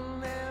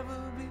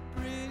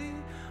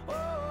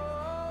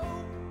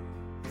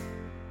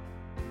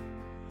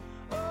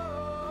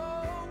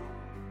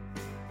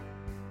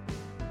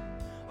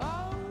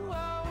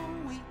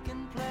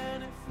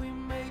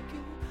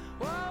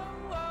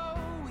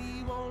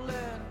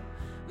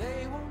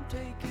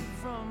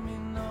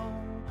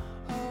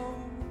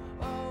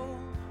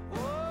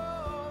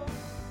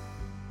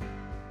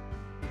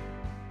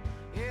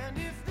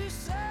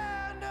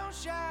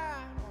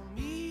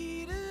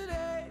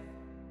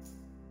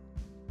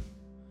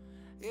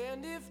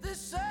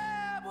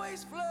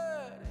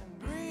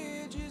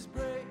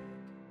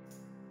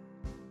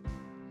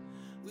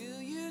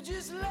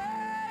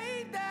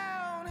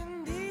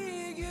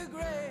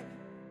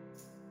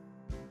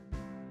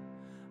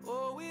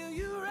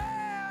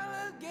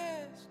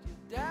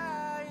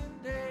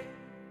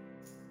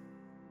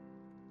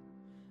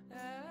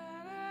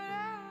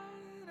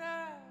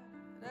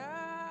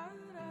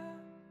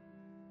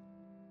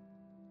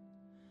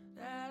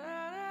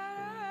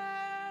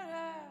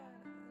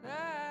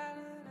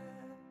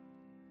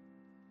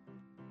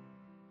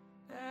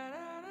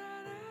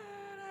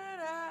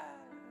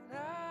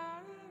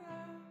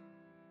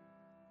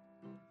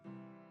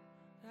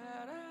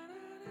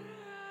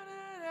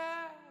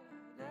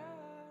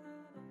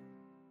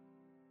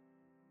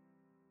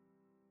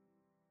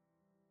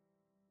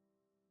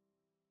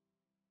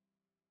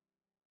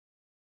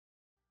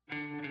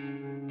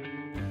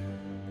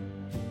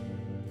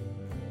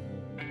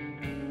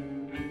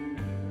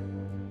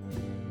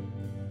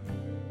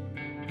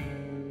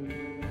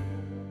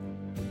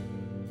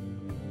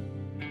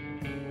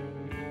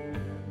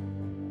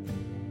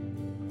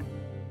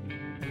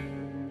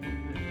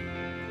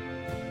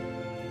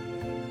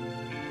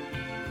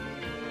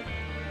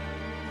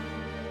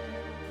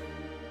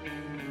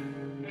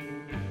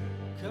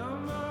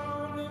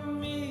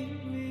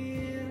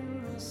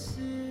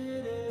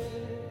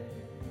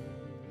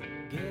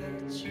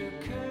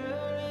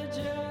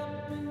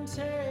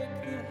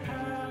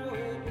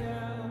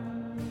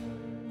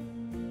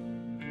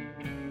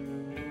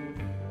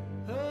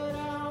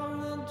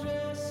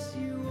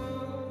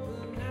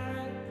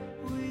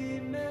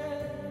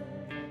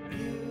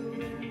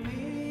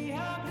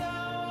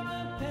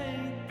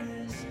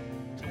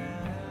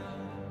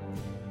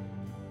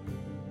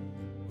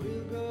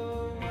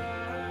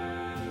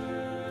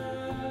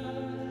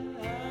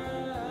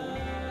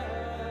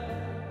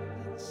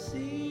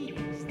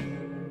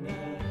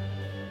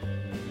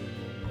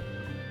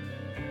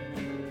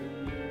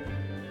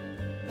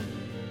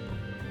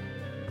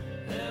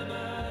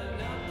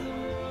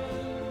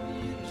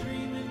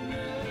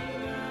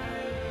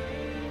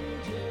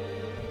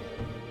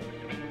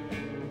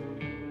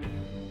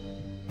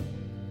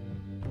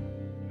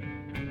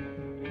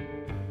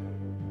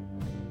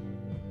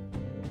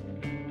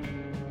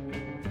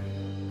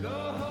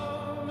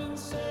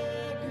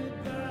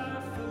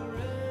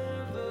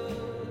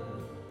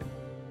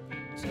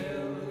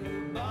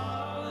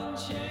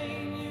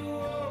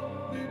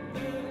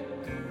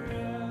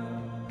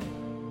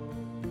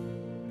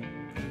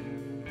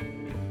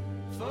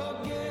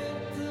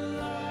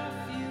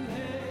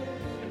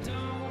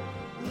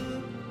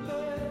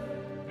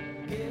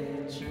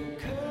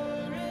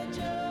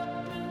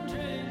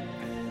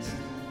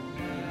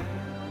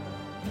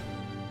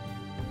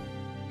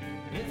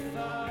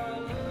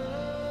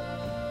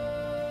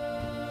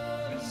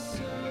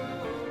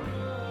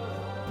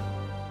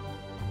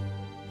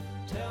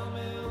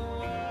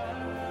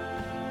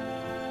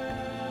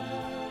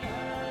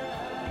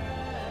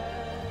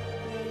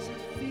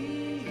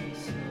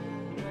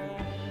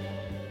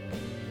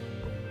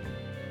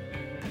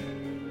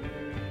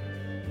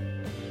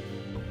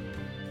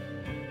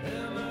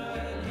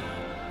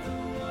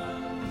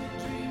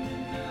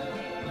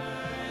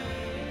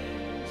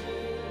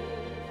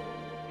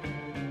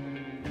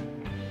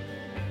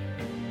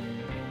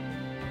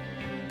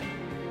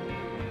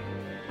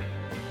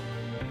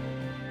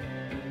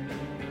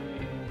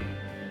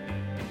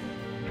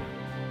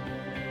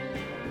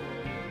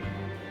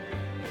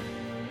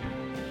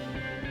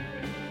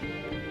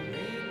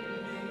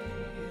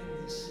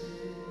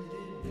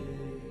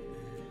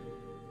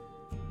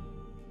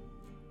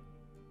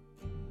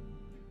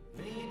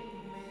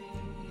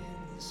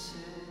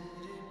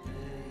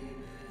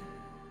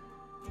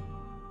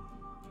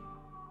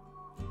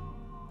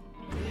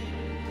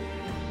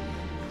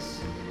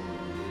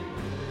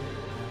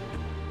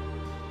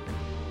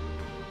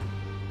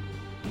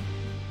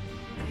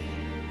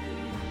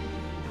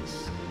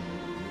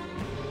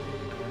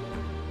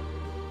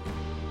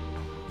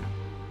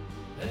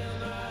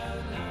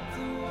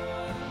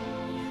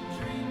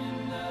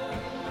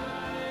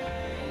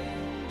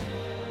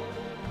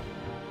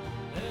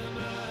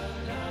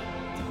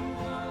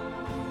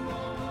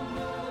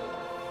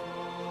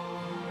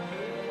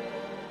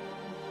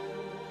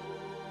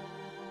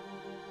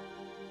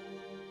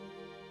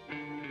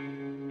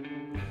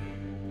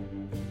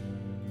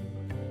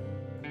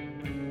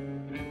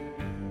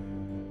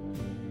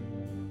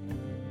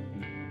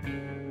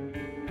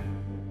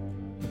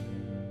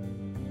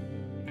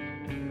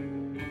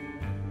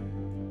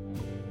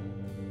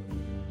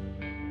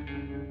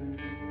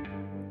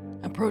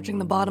 approaching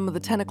the bottom of the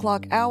 10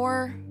 o'clock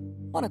hour.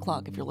 1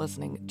 o'clock if you're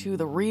listening to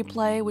the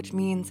replay, which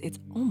means it's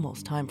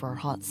almost time for our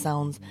Hot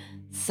Sounds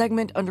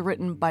segment,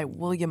 underwritten by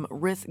William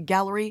Riss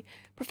Gallery.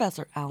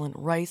 Professor Alan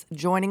Rice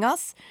joining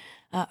us.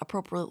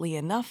 Appropriately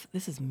enough,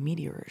 this is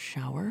Meteor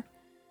Shower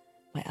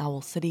by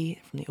Owl City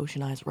from the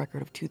Ocean Eyes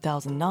record of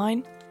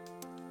 2009.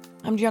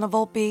 I'm Gianna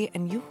Volpe,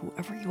 and you,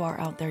 whoever you are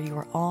out there, you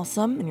are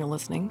awesome, and you're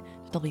listening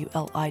to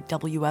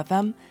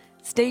WLIWFM.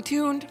 Stay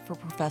tuned for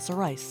Professor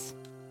Rice.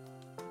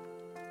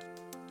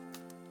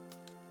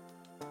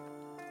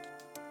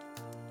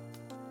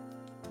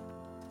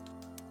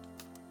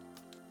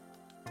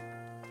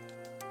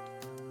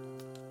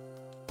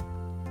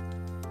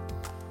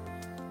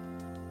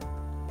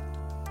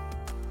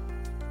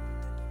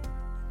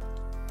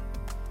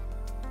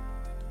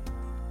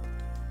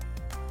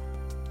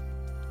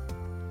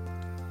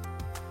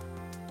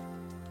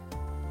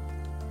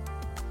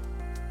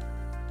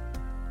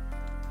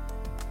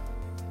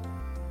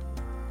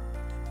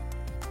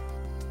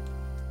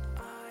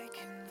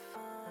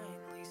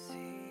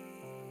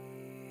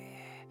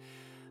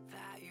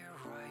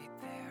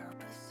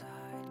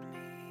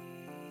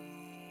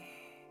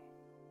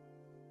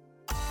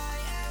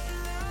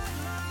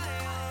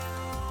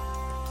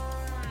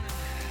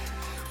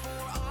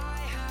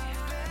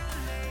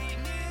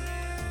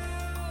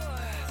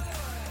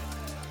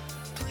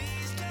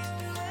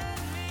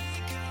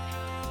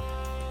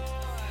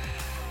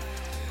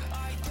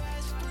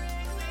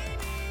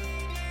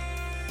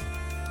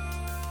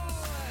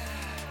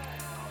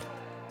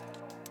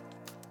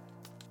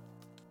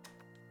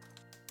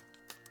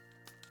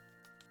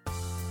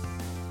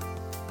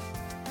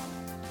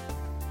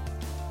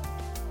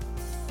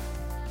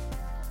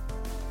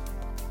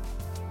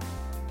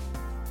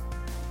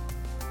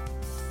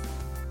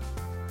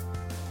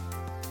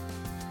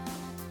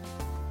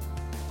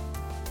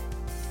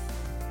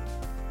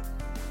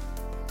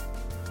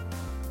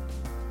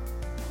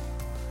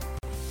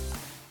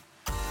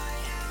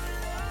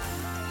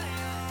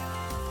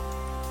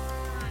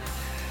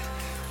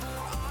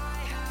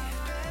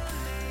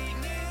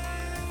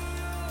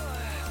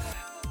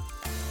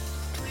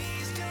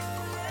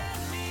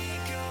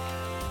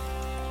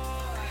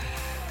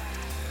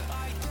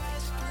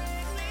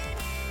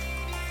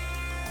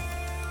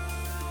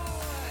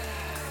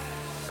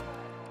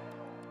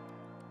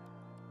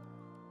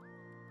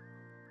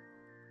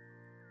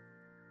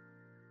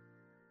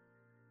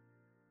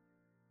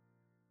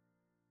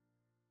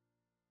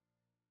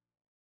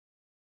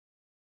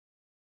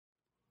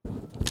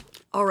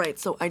 All right,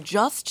 so I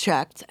just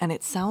checked, and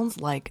it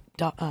sounds like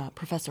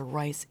Professor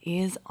Rice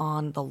is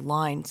on the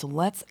line. So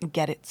let's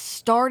get it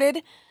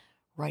started.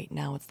 Right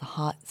now, it's the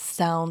Hot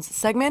Sounds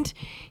segment.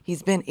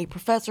 He's been a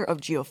professor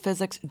of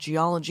geophysics,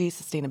 geology,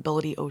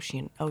 sustainability,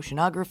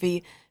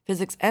 oceanography,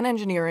 physics, and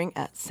engineering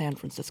at San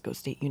Francisco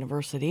State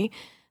University.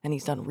 And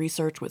he's done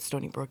research with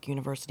Stony Brook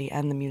University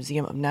and the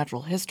Museum of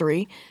Natural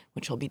History,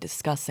 which he'll be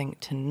discussing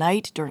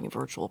tonight during a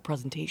virtual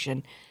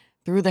presentation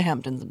through the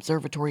Hamptons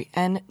Observatory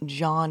and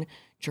John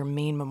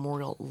Germain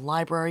Memorial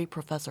Library.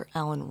 Professor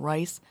Alan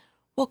Rice,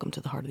 welcome to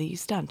the Heart of the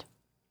East End.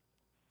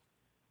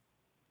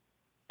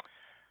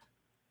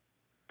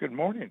 Good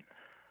morning.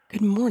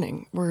 Good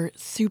morning. We're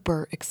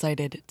super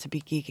excited to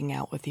be geeking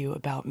out with you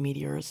about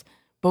meteors,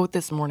 both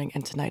this morning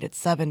and tonight at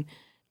 7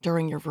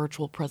 during your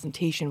virtual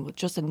presentation, with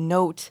just a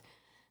note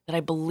that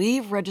I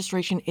believe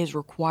registration is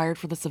required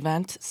for this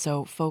event.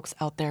 So folks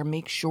out there,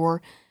 make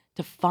sure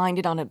to find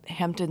it on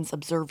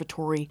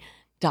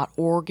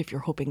hamptonsobservatory.org if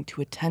you're hoping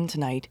to attend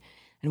tonight.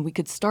 And we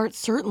could start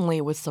certainly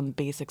with some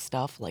basic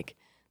stuff like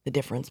the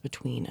difference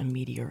between a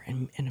meteor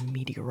and a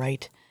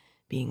meteorite,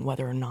 being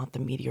whether or not the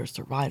meteor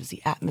survives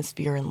the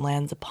atmosphere and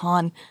lands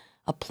upon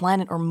a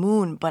planet or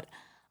moon. But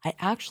I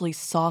actually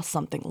saw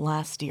something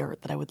last year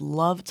that I would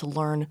love to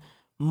learn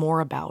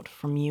more about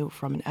from you,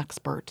 from an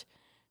expert.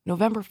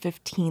 November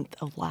 15th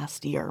of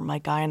last year, my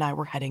guy and I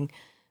were heading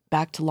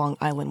back to Long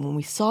Island when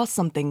we saw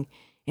something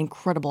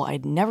incredible I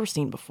had never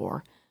seen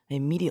before. I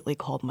immediately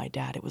called my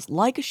dad. It was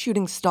like a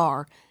shooting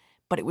star,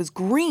 but it was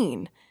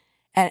green,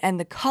 and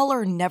the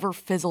color never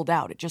fizzled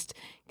out. It just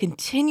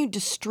continued to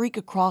streak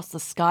across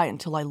the sky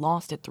until I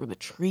lost it through the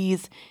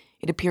trees.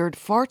 It appeared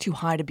far too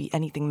high to be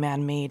anything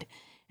man-made,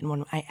 and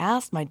when I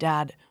asked my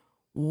dad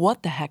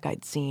what the heck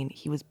I'd seen,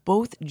 he was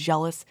both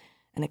jealous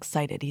and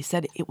excited. He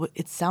said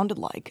it sounded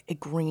like a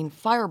green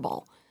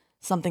fireball,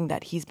 something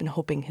that he's been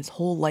hoping his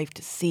whole life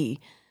to see,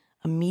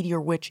 a meteor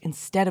which,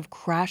 instead of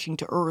crashing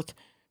to Earth,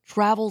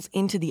 travels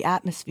into the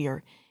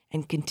atmosphere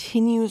and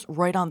continues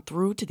right on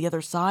through to the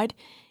other side.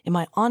 Am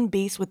I on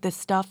base with this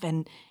stuff?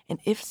 And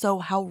if so,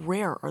 how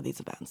rare are these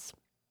events?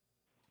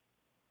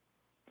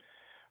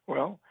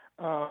 Well,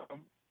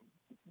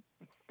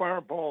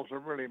 fireballs are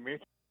really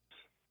meteors,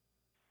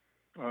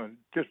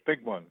 just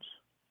big ones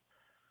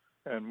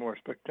and more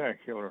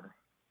spectacular.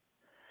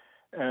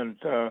 And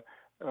the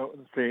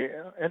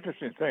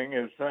interesting thing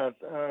is that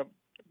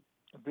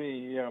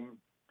the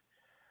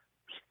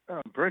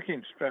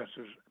breaking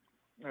stresses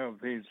of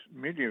these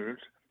meteors,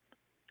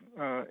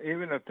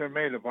 even if they're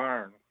made of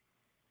iron,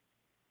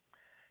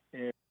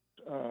 is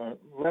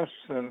less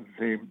than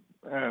the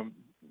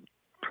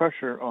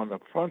pressure on the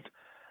front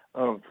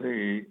of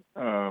the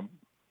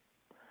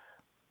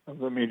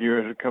meteor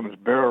as it comes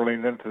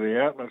barreling into the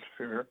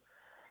atmosphere,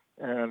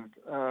 and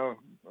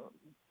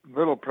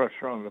little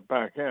pressure on the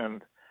back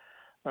end.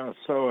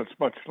 So it's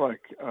much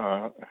like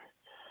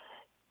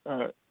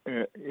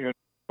the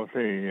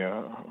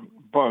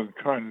bug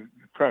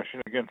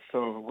crashing against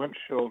the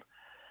windshield,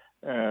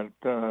 and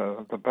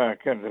the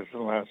back end is the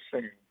last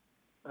thing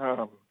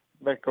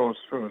that goes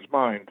through his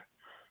mind.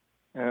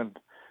 And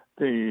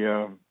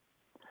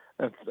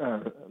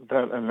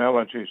that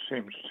analogy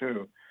seems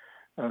to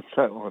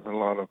settle with a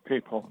lot of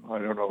people. I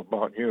don't know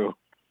about you,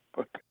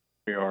 but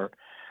we are.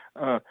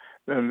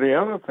 Then the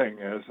other thing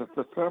is that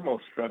the thermal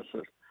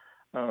stresses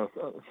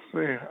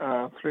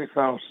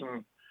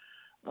 3,000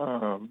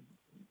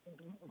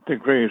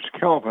 degrees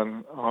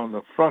Kelvin on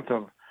the front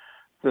of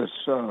this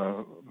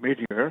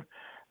meteor,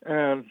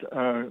 and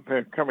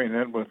they're coming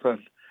in with at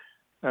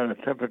a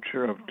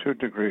temperature of 2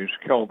 degrees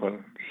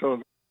Kelvin.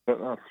 So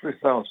a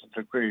 3,000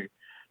 degree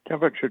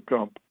temperature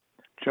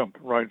jump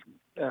right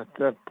at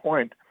that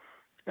point,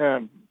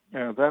 and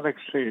that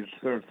exceeds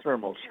their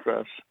thermal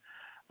stress,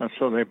 and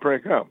so they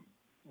break up.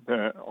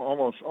 They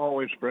almost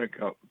always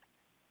break up,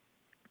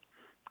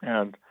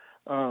 and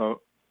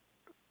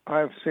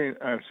I've seen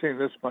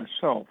this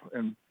myself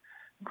in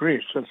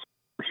Greece. That's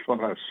the first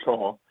one I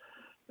saw,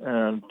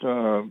 and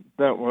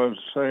that was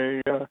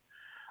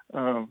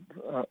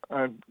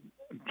I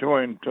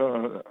joined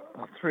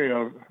three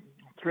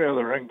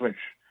other English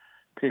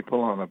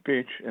people on a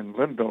beach in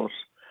Lindos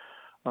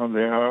on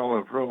the Isle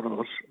of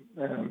Rhodos,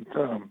 and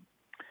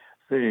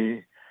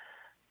the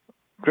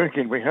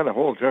drinking. We had a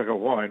whole jug of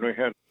wine. We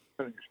had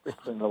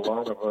a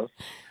lot of us.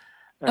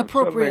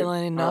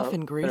 Appropriately enough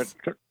in Greece.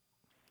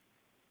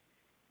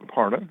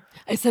 Pardon?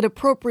 I said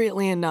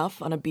appropriately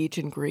enough on a beach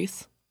in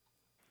Greece.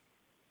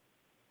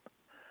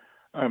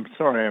 I'm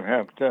sorry, I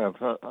have to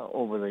have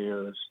over the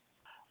years.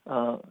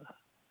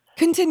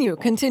 Continue.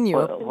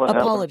 What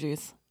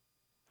Apologies.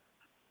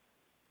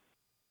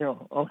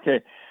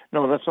 Okay.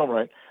 No, that's all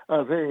right.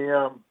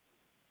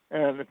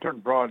 And it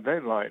turned broad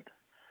daylight.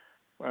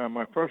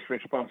 My first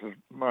response is,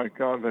 my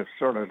God, they've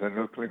started a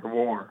nuclear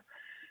war.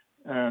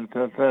 And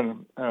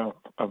then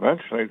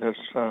eventually this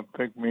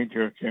big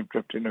meteor came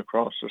drifting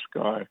across the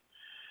sky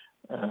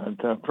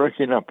and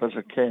breaking up as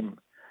it came,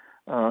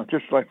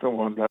 just like the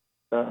one that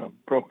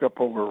broke up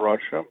over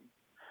Russia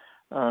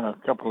a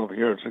couple of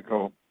years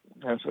ago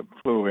as it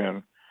flew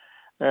in.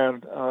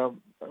 And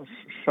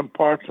some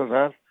parts of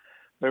that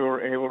they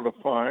were able to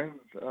find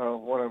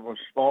when it was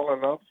small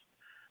enough.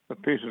 The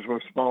pieces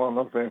were small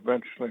enough, they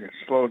eventually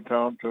slowed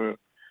down to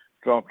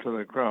drop to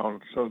the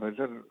ground, so they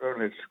didn't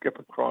really skip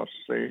across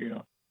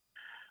the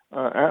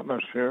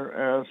atmosphere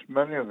as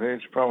many of these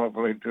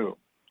probably do.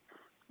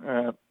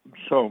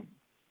 So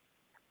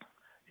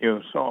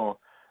you saw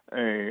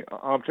a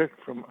object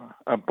from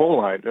a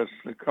bolide, that's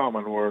the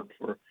common word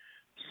for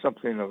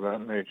something of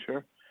that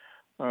nature,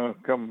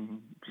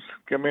 come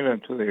skimming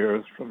into the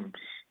earth from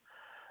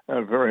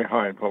a very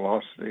high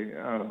velocity,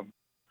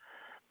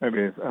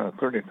 maybe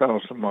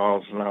 30,000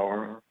 miles an hour,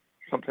 or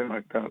something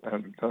like that,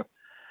 and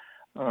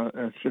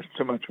it's just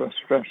too much of a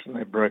stress, and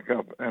they break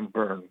up and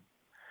burn.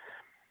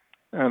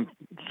 And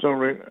so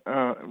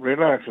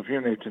relax if you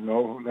need to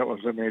know. That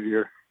was a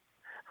meteor.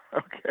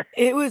 Okay.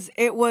 It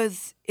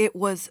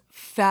was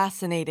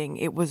fascinating.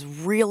 It was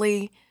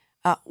really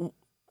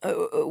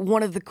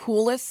one of the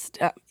coolest,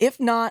 if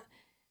not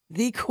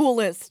the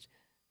coolest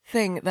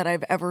thing that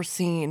I've ever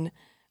seen.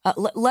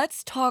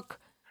 Let's talk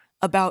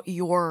about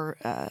your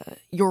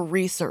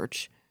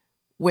research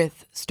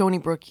with Stony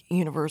Brook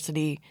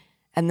University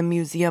and the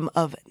Museum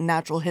of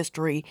Natural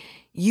History.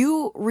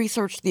 You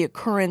researched the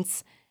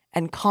occurrence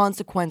and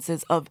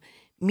consequences of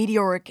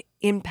meteoric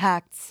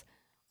impacts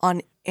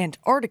on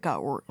Antarctica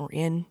or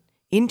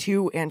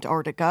into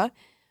Antarctica.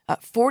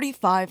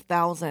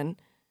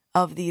 45,000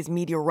 of these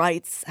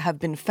meteorites have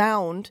been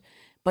found,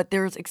 but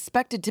there's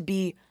expected to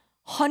be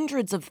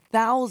hundreds of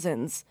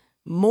thousands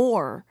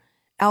more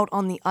out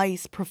on the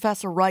ice.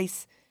 Professor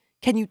Rice,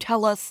 can you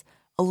tell us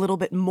a little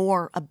bit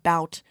more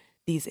about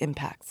these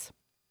impacts?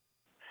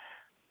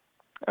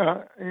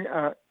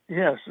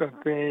 Yes,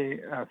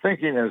 the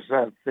thinking is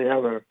that the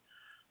other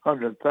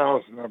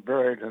 100,000 are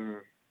buried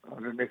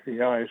underneath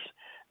the ice,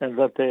 and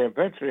that they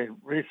eventually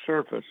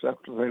resurface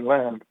after they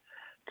land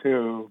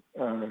to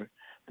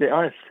the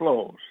ice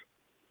flows.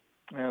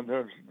 And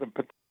there's the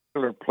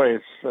particular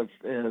place that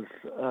is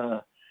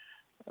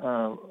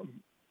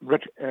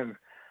rich in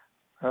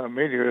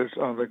meteors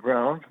on the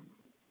ground,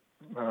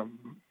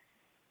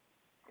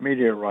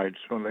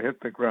 meteorites when they hit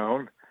the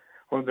ground.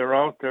 When they're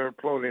out there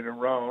floating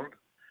around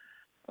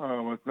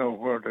with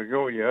nowhere to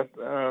go yet,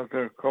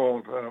 they're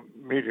called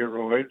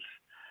meteoroids.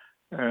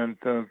 And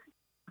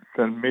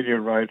then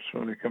meteorites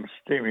when they come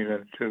steaming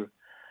into,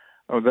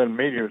 then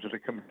meteors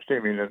that come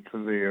steaming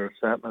into the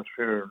Earth's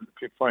atmosphere.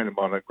 If you find them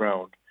on the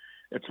ground,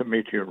 it's a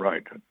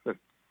meteorite. It's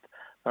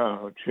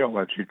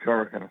geology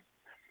jargon.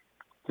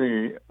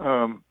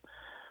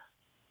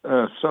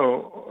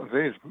 So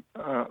this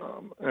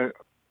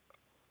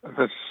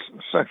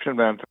section of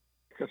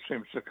Antarctica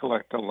seems to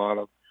collect a lot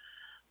of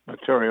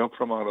material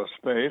from outer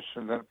space,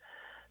 and then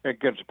it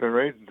gets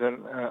buried.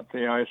 Then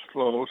the ice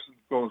flows and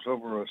goes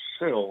over a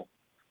sill.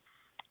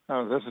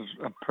 This is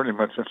pretty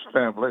much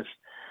established,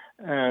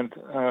 and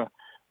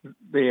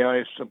the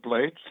ice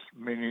ablates,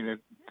 meaning it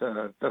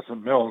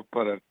doesn't melt,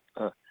 but it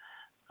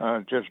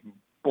just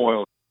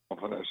boils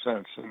off in a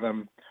sense, and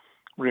then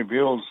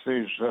reveals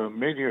these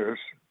meteors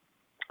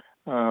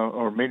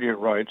or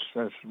meteorites,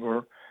 as it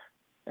were,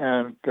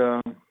 and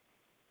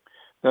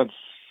that's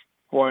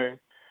why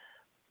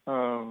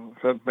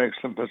that makes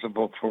them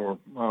visible for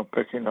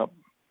picking up.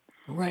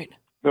 Right.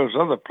 There's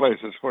other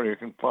places where you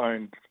can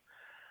find,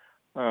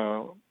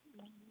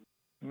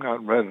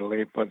 not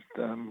readily, but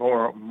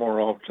more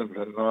often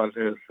than not,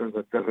 is in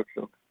the desert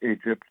of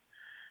Egypt.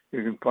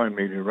 You can find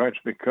meteorites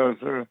because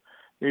they're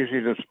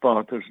easy to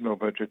spot. There's no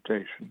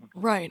vegetation.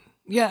 Right.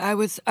 Yeah, I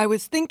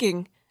was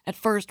thinking at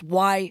first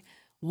why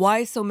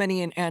so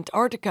many in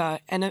Antarctica,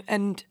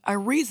 and I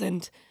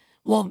reasoned,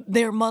 well,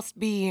 there must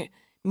be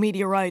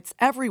meteorites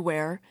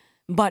everywhere,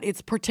 but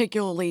it's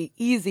particularly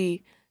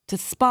easy to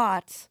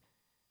spot,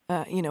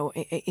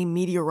 a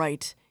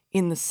meteorite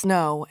in the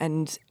snow,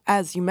 and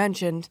as you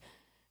mentioned,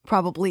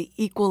 probably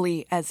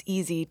equally as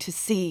easy to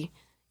see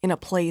in a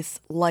place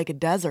like a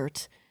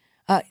desert.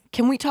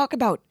 Can we talk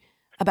about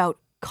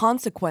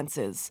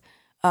consequences?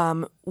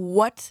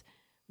 What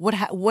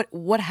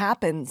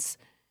happens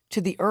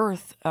to the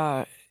Earth?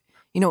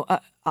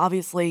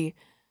 Obviously,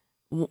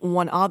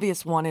 one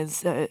obvious one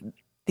is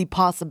the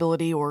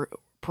possibility, or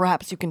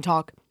perhaps you can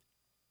talk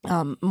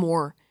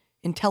more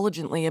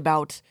intelligently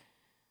about,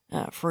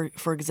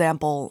 for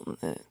example,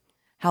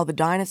 how the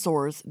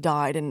dinosaurs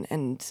died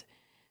and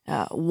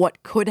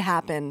what could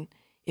happen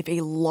if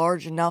a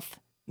large enough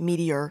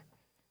meteor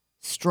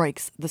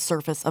strikes the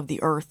surface of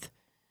the Earth,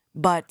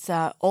 but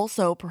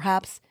also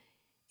perhaps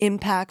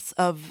impacts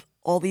of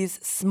all these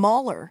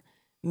smaller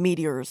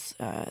meteors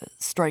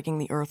striking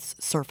the Earth's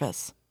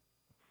surface.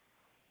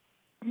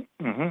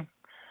 Mm-hmm.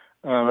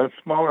 The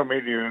smaller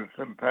meteors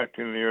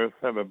impacting the Earth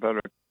have a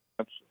better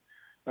chance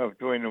of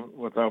doing it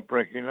without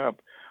breaking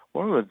up.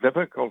 One of the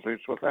difficulties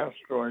with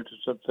asteroids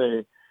is that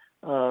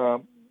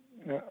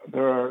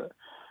there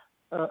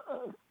are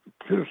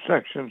two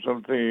sections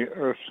of the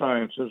Earth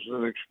sciences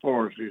that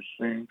explores these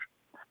things,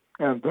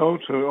 and those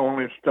who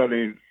only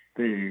study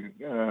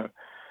the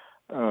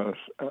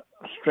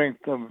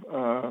strength of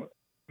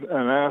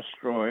an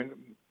asteroid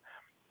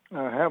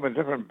have a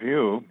different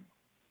view,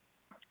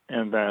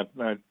 in that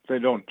they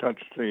don't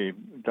touch the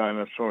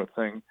dinosaur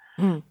thing,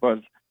 but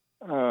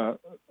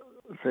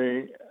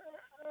the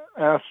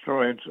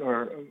asteroids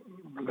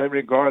they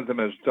regard them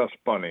as dust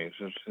bunnies,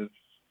 is the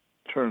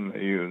term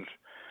they use.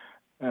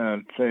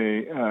 And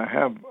they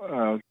have,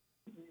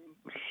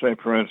 say,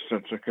 for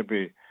instance, there could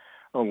be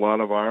a lot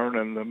of iron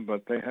in them,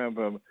 but they have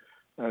a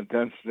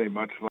density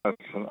much less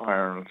than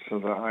iron. So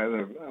they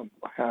either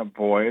have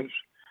voids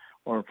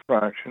or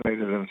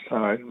fractionated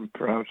inside and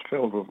perhaps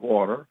filled with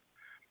water.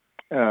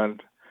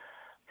 And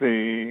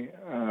the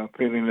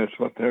feeling is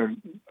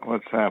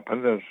what's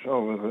happened is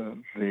over the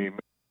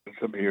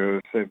millions of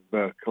years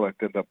they've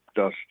collected up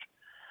dust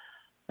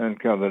and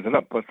gathered it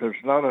up, but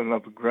there's not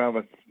enough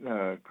gravity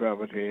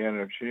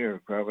energy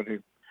or gravity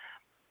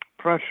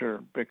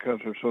pressure, because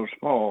they're so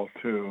small,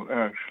 to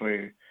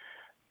actually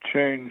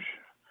change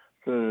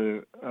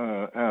the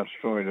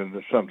asteroid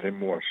into something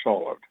more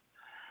solid.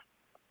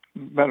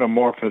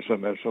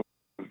 Metamorphism is a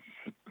word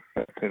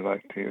that they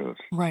like to use.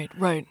 Right.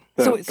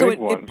 The So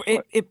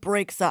it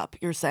breaks up.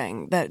 You're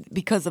saying that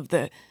because of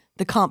the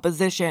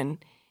composition,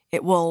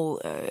 it will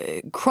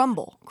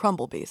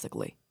crumble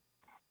basically.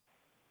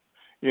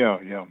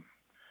 Yeah.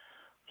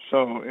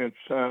 So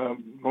it's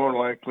more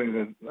likely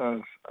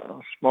that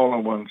smaller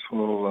ones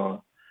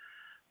will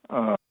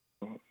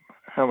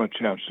have a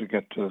chance to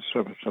get to the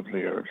surface of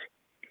the Earth.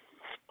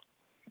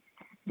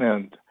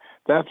 And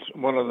that's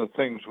one of the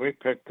things we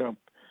picked up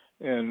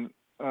in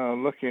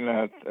looking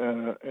at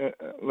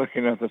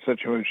the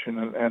situation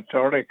in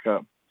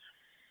Antarctica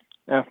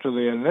after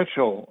the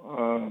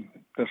initial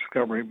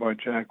discovery by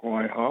Jack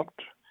Weishaupt,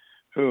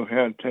 who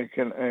had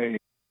taken a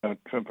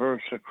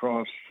traverse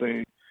across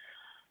the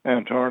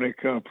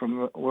Antarctica from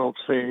the Weddell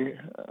Sea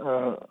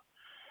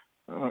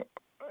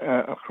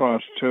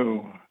across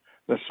to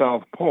the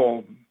South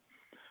Pole,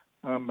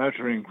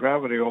 measuring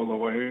gravity all the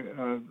way,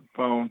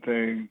 found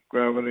a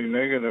gravity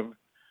negative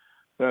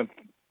that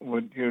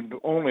you'd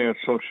only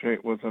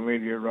associate with a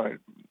meteorite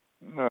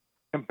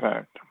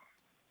impact.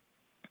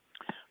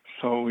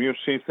 So you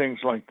see things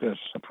like this,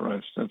 for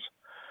instance,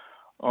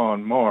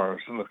 on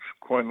Mars. It looks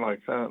quite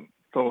like that,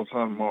 those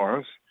on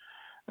Mars.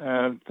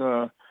 And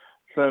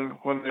then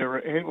when they were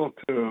able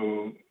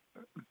to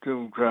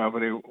do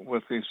gravity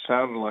with these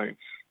satellites,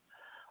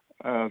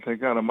 they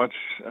got a much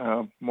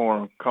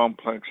more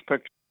complex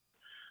picture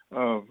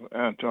of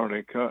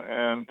Antarctica,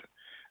 and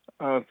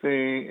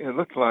it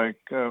looked like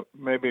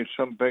maybe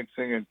some big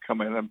thing had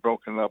come in and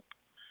broken up,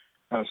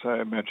 as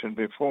I mentioned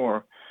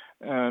before,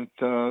 and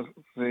it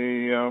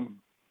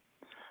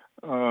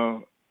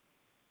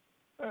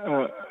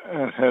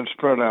had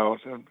spread out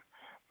and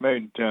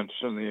made dents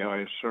in the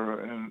ice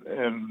or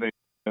in the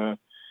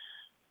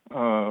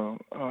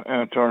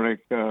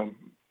Antarctic, the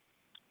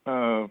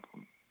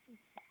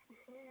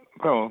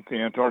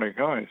Antarctic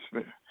ice,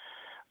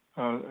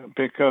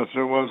 because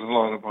there was a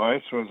lot of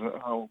ice.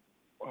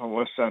 A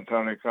West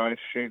Antarctic ice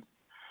sheet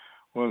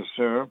was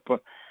there,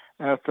 but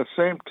at the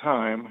same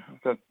time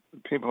that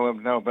people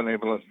have now been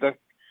able to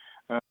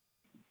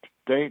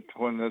date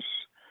when this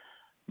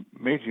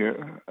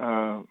meteor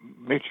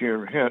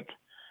hit,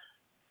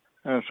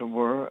 as it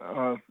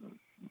were,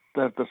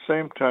 at the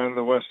same time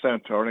the West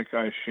Antarctic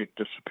ice sheet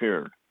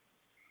disappeared.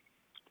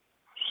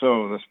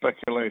 So the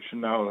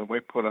speculation now that we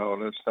put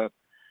out is that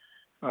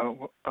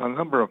a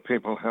number of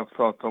people have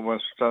thought the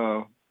West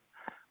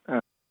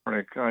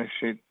Antarctic ice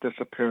sheet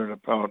disappeared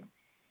about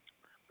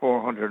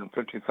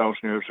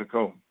 450,000 years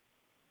ago,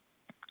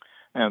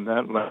 and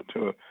that led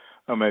to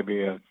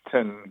maybe a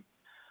 10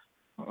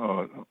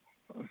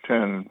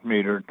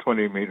 meter,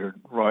 20 meter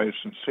rise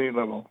in sea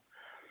level,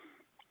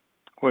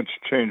 which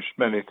changed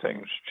many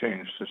things,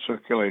 changed the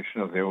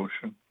circulation of the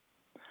ocean.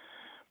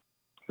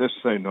 This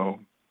they know.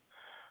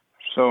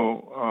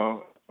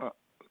 So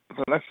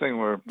the next thing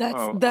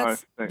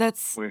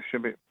we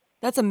should be.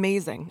 That's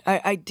amazing.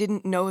 I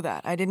didn't know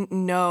that. I didn't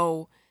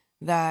know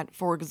that,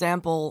 for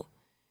example,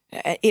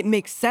 it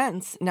makes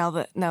sense now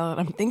that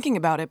I'm thinking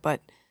about it,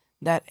 but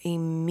that a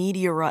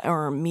meteorite,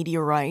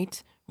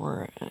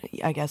 or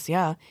I guess,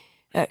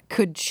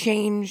 could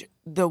change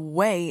the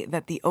way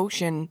that the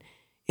ocean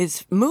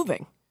is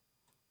moving.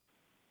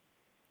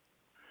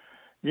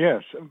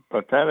 Yes,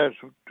 but that is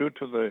due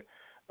to the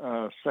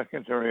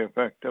secondary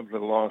effect of the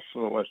loss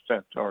of the West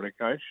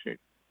Antarctic ice sheet.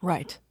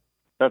 Right.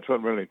 That's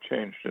what really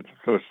changed it.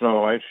 If there was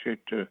no ice sheet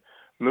to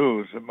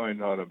lose, it might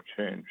not have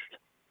changed.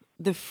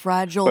 The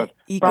fragile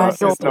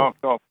ecosystem.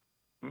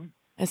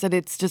 I said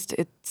it's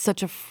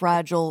such a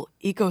fragile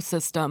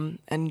ecosystem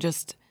and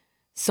just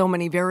so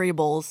many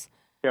variables.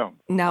 Yeah.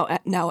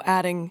 Now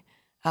adding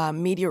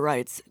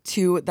meteorites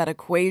to that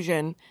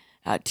equation,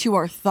 to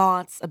our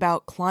thoughts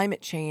about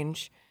climate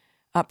change.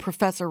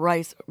 Professor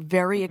Rice,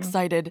 very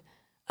excited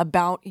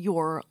about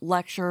your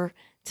lecture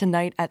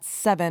tonight at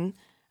 7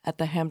 at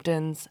the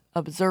Hamptons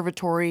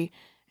Observatory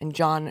and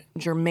John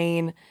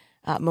Germain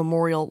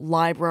Memorial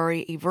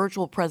Library, a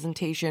virtual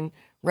presentation,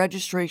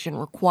 registration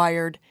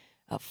required.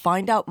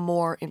 Find out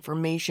more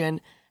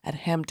information at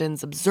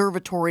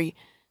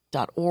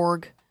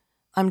hamptonsobservatory.org.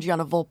 I'm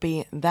Gianna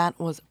Volpe. That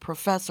was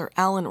Professor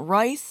Alan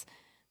Rice.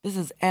 This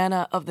is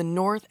Anna of the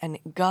North and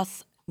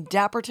Gus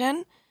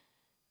Dapperton,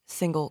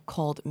 single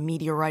called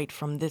Meteorite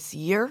from this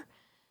year.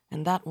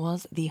 And that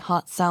was the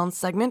Hot Sound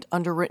segment,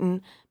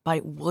 underwritten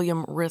by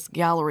William Risk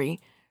Gallery,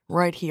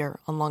 right here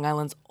on Long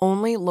Island's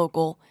only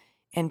local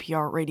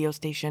NPR radio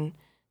station,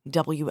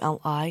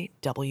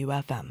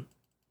 WLIWFM.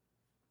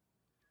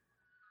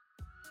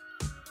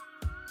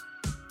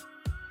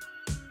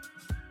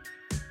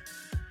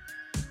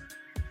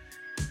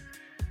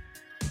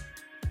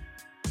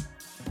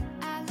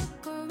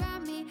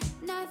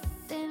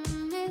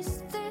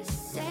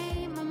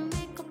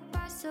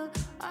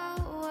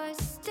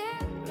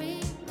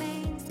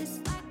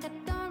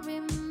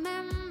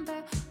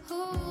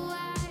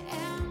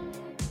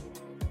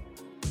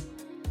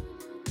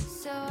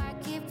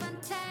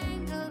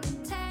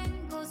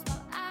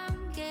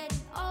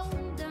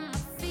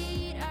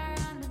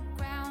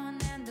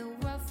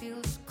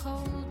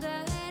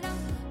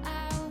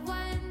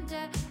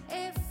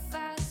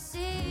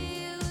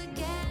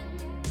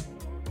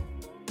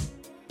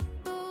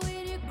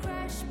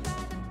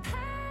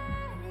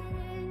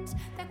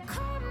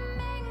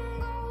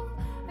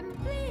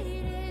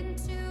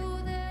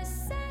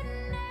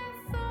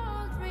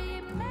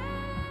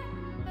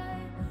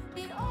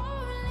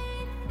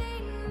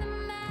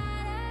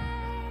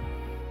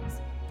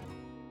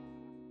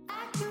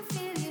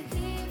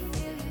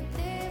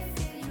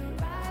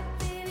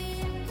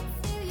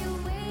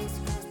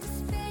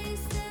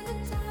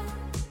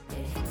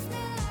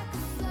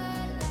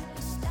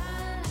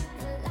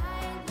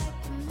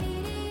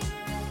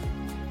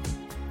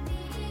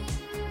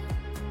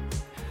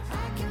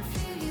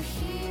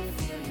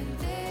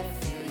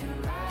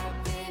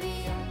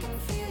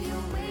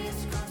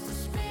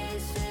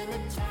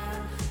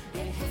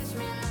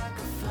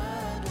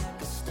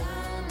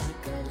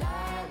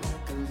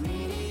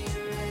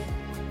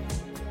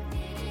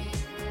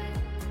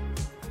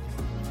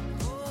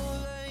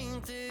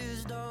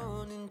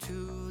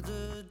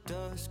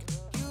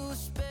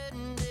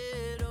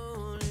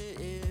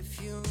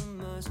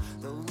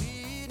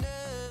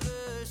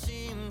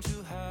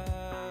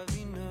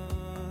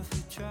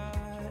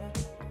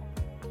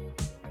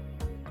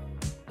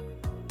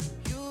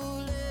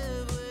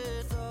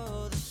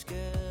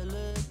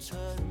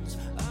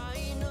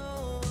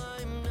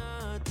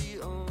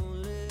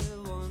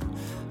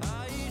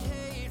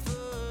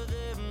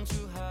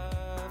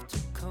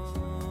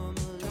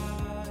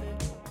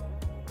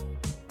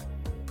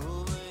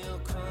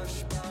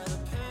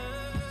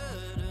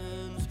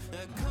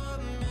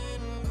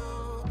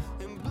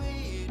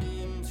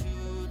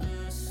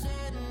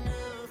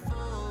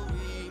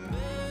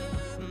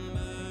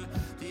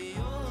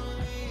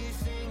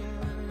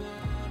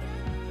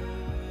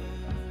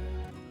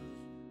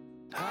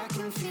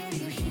 feel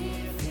you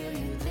here, feel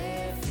you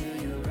there, feel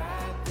you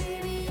right,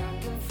 baby.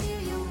 I can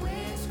feel your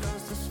wings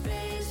cross the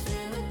space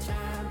and the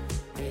time.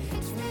 It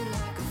hits me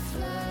like a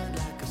flood,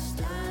 like a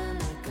stun,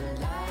 like a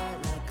light,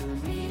 like a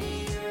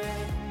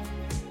meteorite.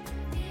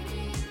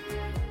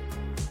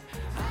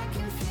 I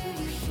can feel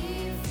you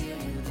here, feel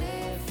you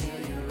there,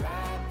 feel you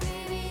right,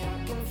 baby.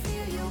 I can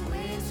feel your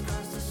wings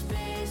cross the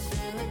space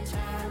and the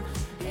time.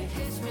 It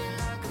hits me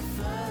like a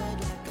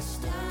flood, like a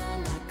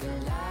stun, like a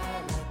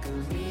light, like a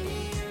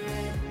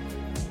meteorite.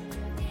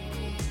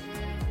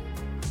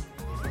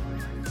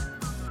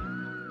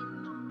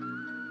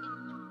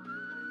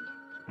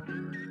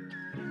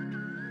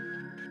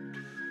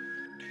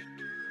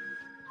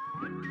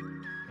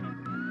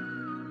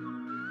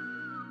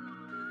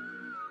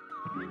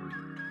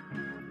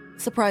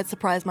 Surprise,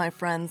 surprise, my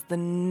friends.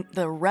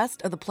 The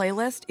rest of the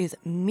playlist is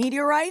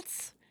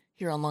Meteorites,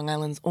 here on Long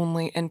Island's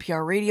only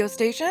NPR radio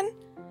station.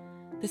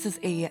 This is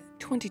a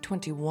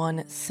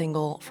 2021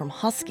 single from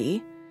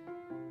Husky,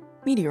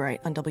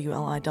 Meteorite on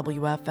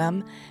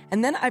WLIW-FM.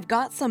 And then I've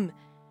got some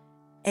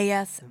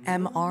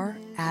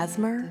ASMR,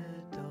 ASMR.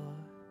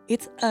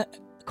 It's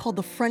called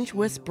The French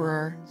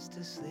Whisperer,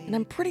 and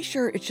I'm pretty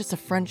sure it's just a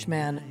French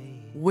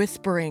man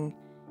whispering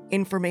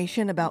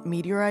information about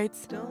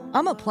meteorites.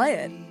 I'm gonna play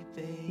it.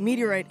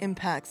 Meteorite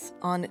impacts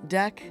on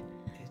deck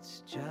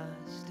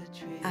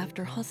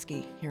after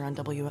Husky here on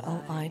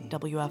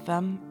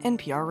WLIW-FM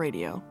NPR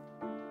radio.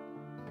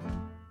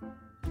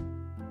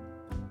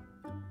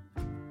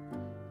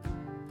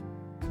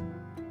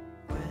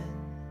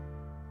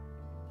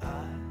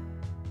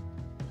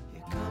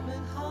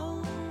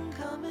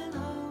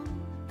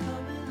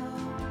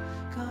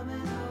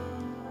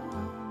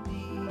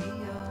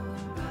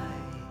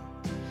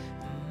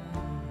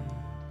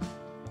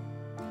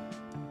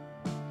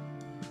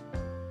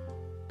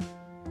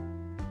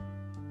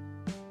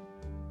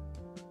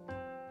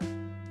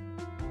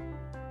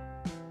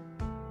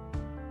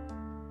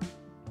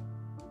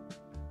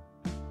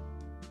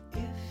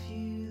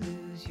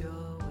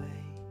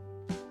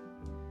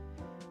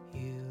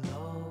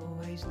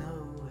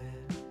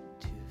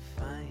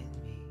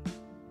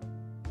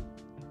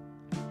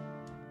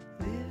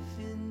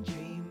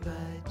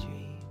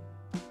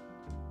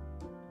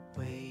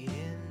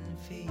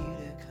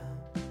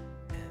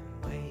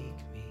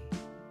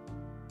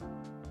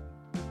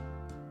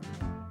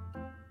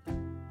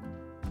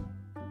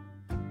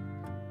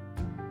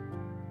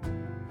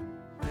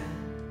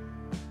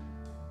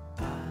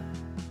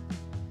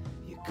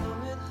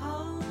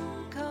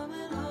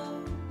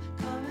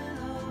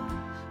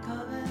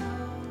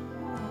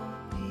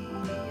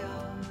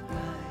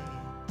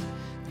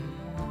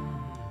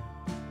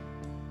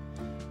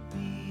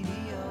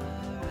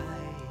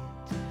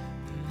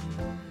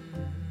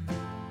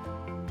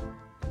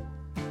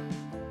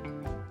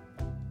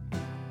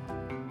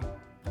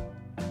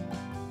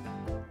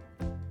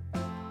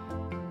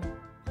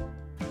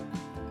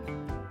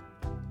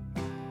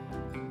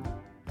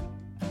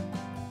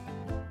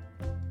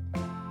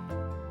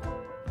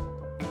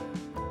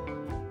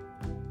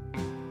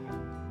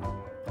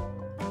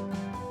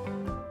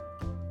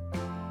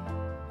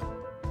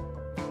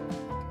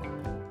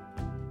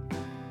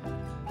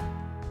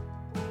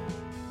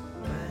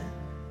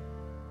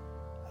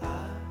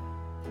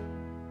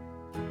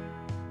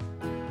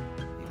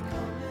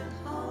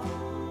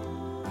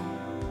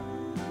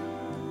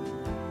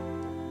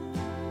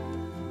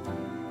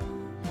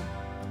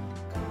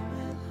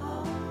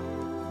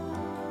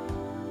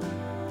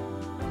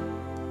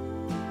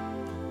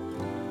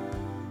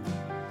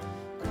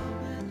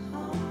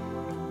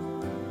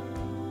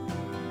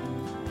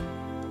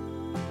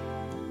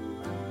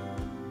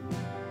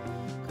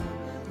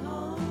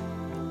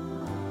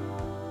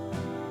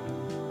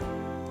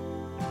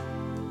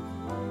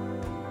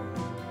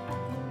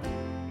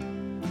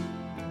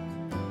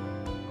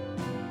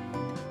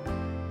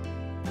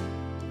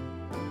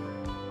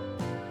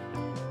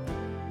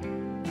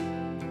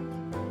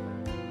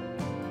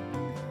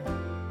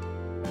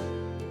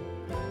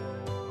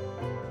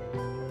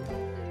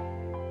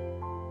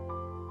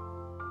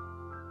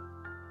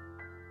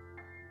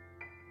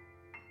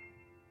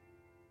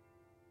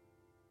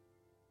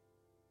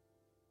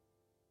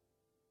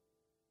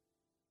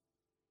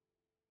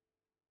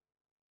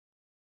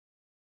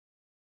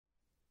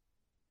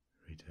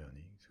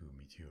 Returning to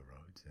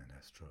meteoroids and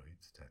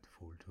asteroids that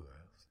fall to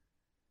Earth.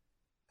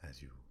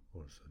 As you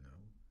also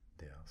know,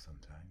 they are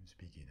sometimes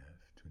big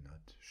enough to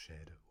not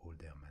shed all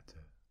their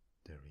matter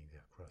during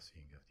their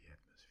crossing of the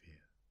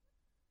atmosphere.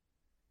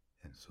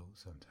 And so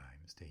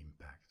sometimes they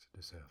impact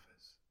the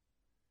surface.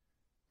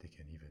 They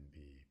can even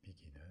be big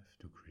enough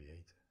to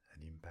create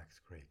an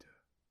impact crater.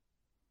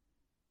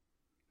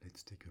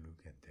 Let's take a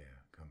look at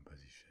their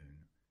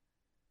composition,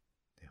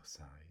 their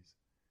size,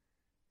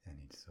 and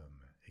in some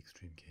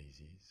extreme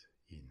cases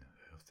in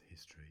Earth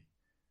history,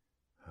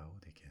 how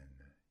they can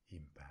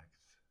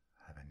impact,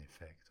 have an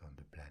effect on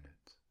the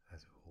planet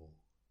as a whole.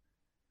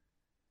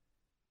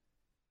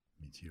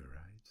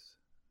 Meteorites,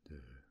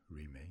 the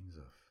remains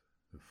of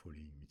a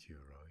falling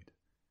meteoroid,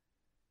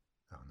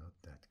 are not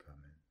that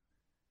common.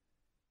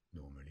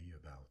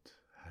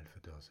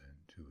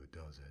 dozen to a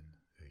dozen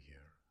a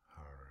year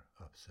are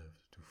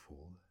observed to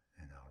fall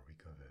and are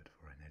recovered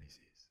for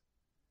analysis.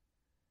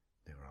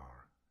 There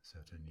are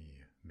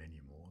certainly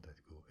many more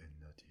that go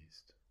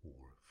unnoticed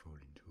or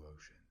fall into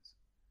oceans.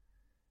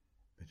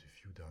 But a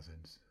few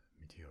dozens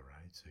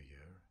meteorites a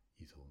year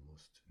is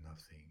almost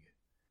nothing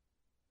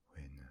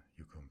when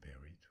you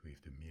compare it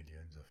with the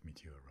millions of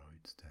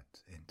meteoroids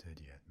that enter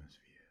the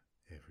atmosphere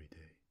every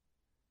day.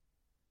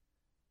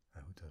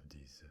 Out of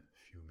these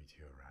few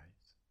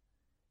meteorites,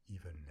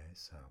 even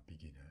less are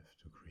big enough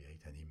to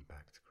create an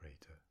impact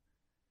crater.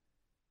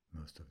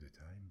 Most of the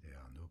time they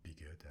are no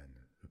bigger than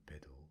a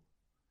pedal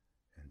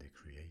and they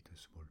create a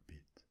small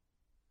pit.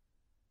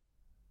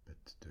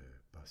 But the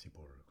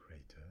possible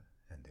crater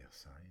and their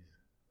size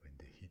when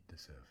they hit the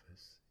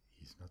surface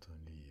is not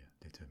only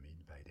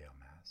determined by their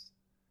mass,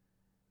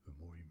 a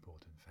more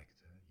important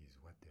factor is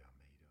what they are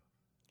made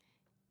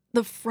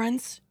of.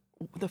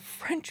 The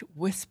French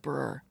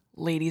Whisperer,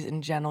 ladies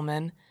and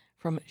gentlemen,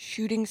 from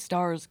Shooting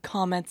Stars,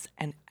 Comets,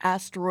 and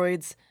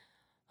Asteroids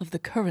of the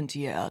current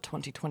year,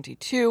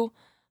 2022.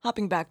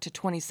 Hopping back to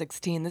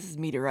 2016, this is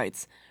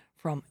Meteorites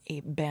from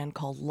a band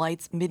called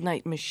Lights.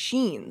 Midnight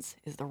Machines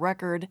is the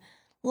record.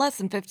 Less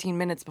than 15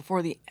 minutes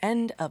before the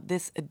end of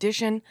this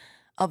edition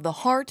of The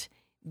Heart.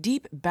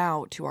 Deep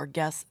bow to our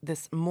guests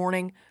this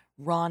morning,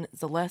 Ron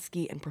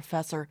Zaleski and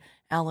Professor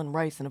Alan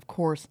Rice, and of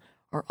course,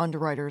 our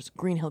underwriters,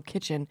 Greenhill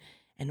Kitchen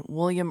and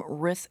William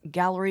Riss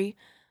Gallery.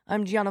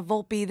 I'm Gianna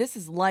Volpe. This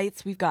is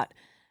Lights. We've got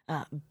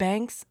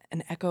Banks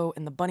and Echo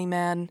and the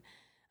Bunnyman,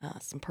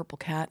 some Purple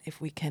Cat if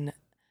we can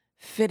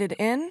fit it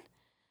in.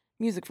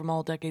 Music from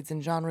all decades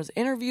and genres.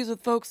 Interviews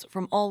with folks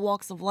from all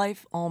walks of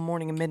life, all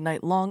morning and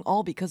midnight long,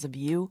 all because of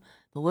you,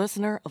 the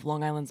listener of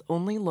Long Island's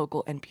only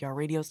local NPR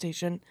radio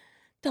station,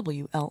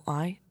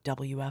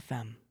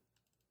 WLIWFM.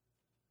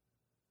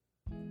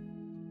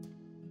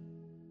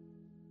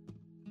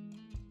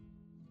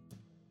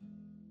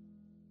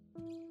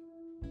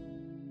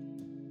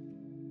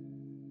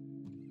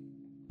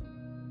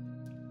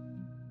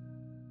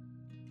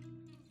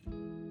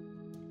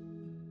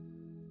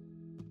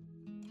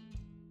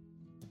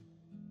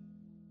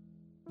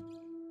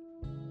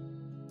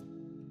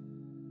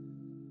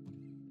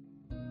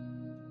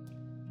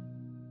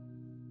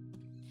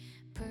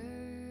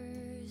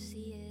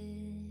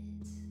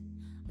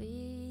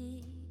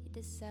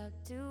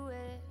 Out to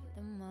where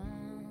the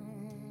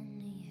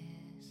money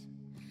is,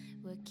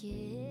 where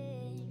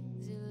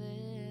kings who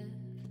live.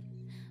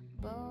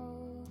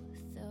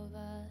 Both of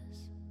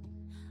us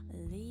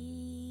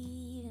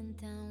leave in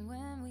town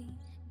when we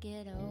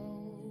get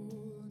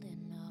old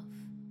enough.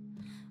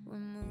 We're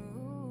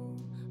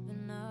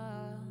moving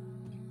up.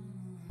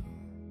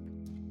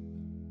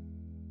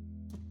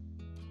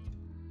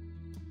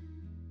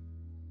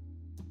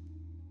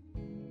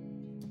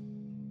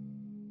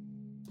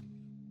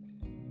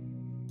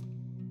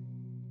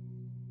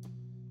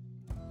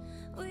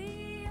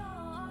 We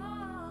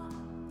are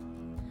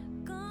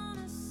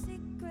gonna see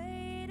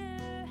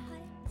greater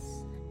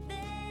heights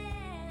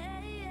there.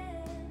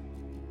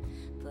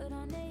 Put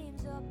our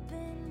names up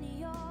in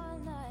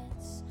neon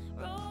lights,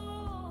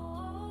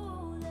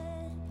 rolling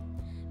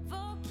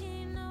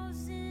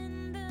volcanoes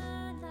in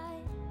the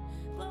night,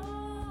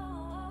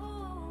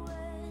 glowing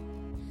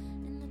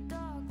in the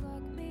dark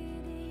like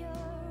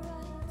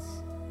meteorites.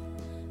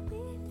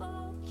 We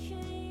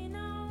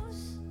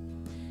volcanoes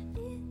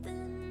in the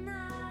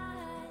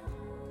night.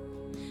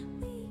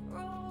 We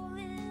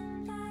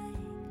rolling like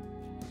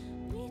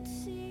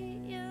meteorites.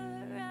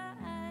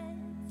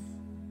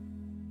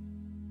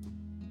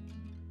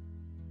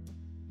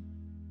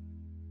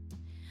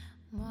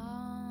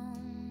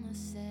 Mama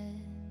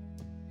said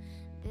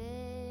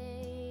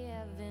they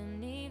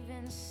haven't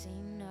even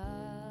seen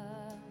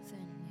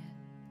nothing yet.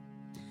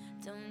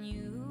 Don't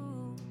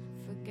you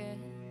forget.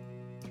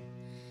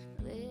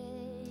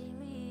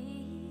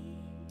 Lately,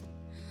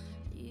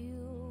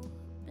 you've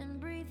been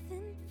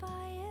breathing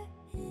fire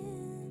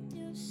in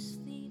your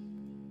sleep.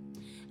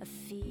 I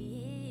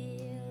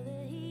feel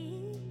the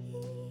heat.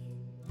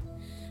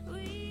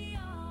 We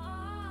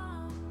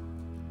are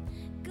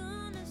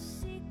gonna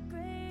see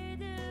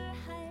greater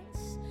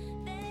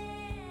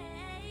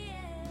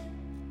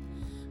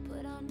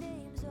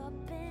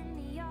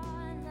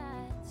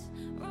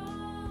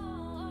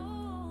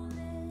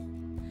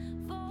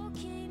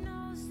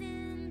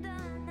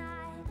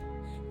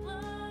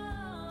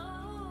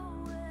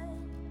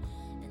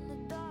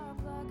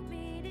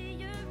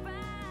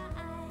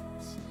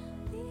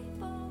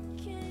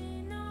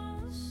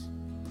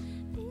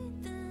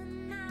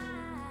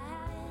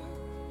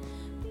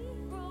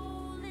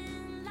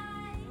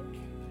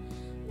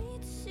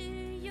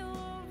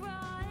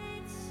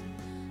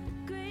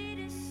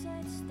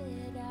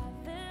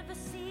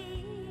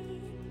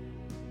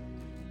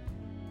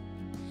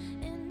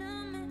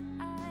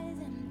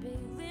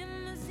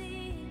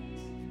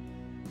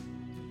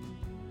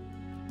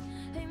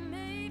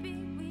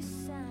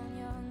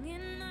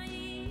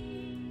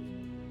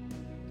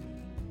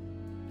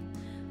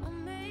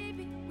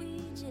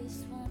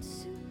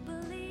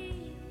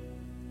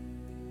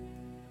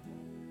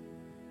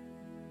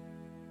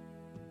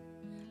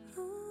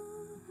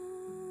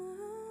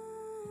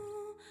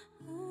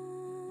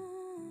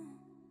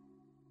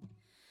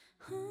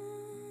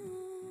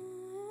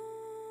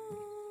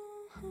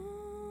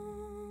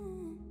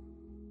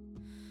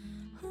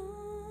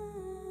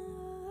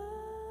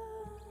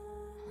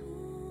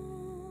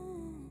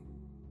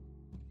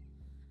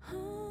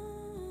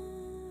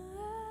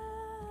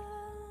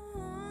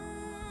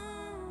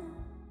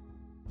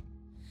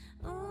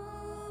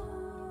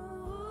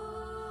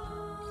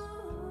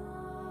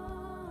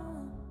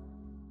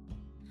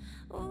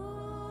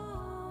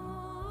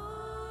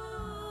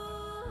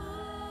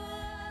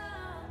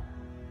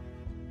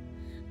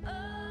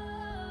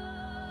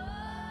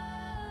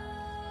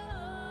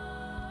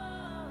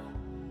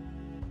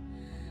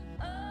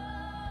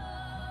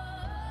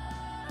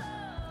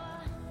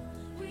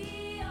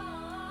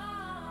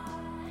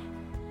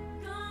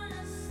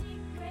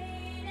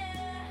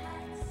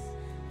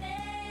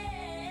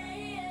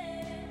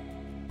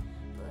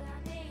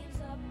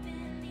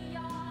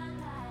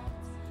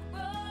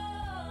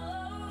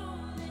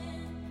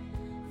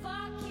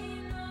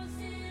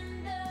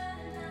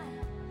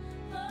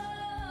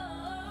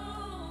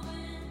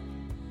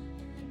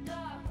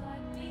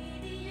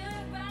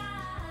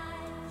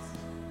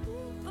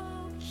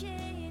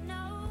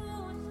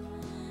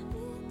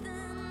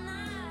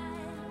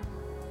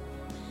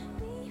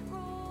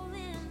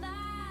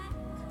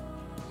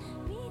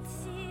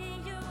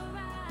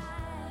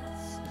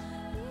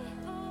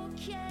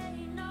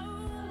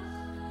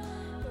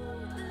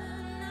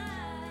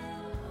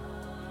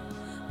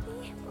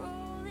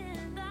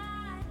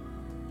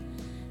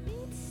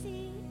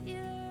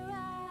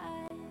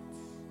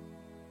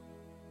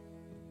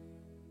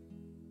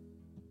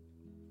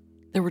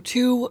There were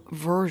two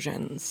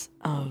versions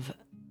of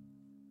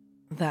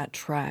that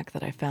track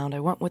that I found. I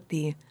went with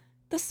the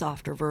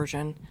softer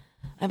version.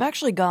 I've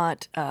actually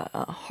got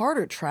a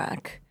harder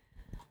track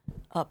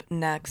up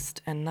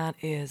next, and that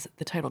is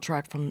the title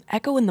track from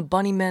Echo and the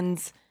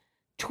Bunnymen's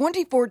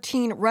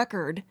 2014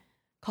 record,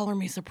 Color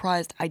Me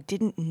Surprised. I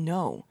didn't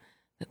know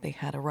that they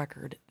had a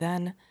record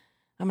then.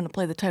 I'm going to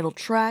play the title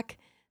track,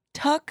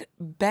 Tuck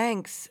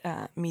Banks,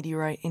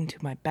 Meteorite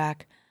into My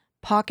Back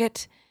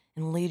Pocket,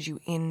 and lead you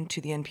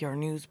into the NPR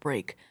News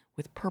break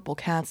with Purple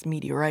Cat's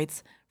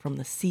Meteorites from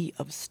the Sea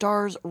of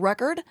Stars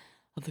record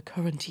of the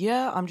current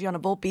year. I'm Gianna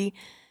Volpe.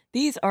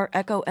 These are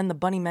Echo and the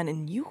Bunnymen,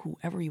 and you,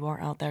 whoever you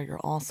are out there, you're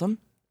awesome.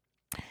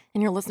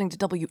 And you're listening to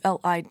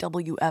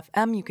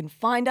WLIWFM. You can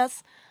find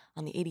us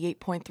on the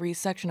 88.3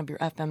 section of your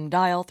FM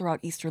dial throughout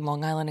eastern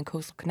Long Island and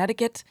coastal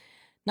Connecticut,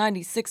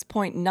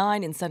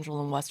 96.9 in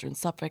central and western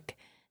Suffolk,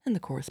 and the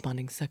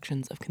corresponding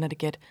sections of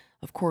Connecticut.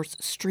 Of course,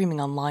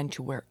 streaming online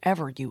to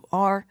wherever you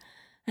are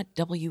at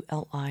WLIWFM.org.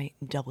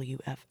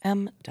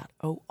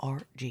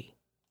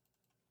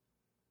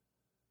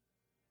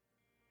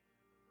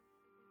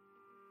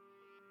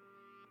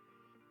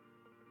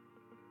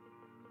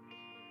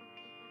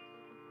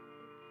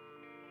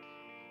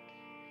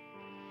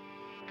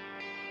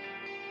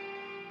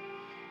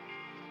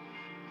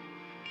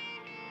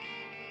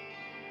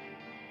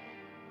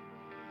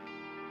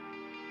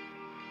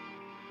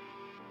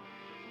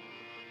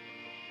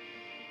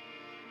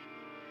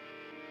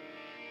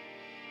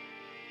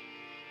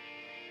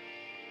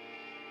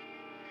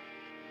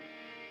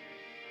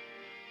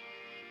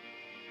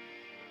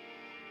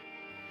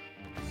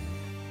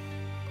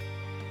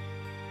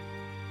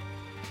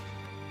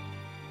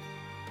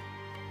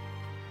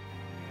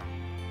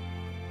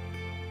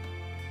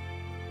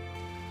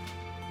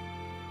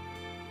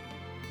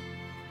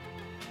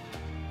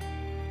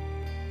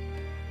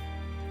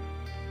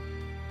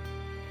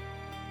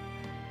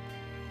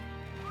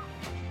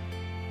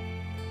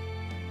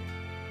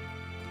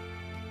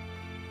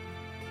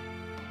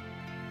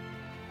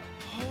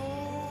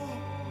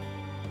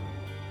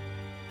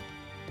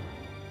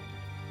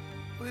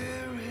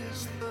 Where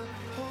is the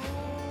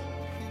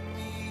hope in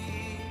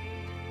me?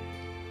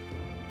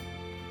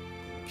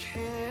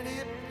 Can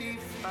it be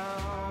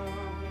found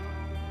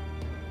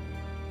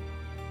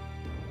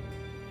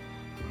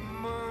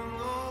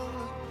among all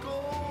the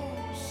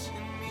ghosts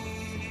in me?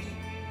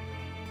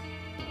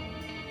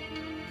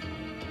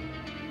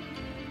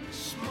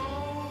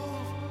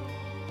 Smoke,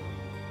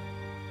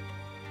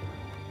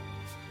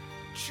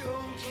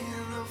 choking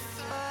the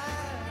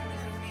fire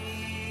in me.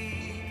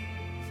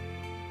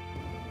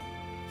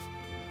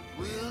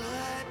 Will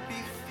I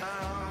be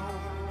found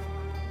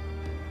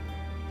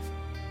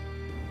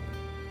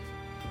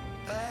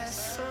by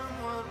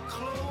someone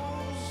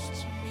close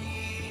to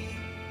me?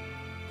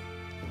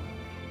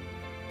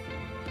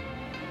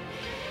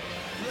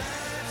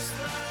 Life's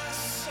like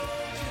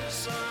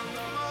soldiers on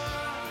the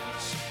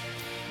march,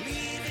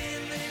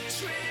 leaving their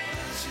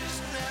trenches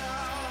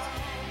now.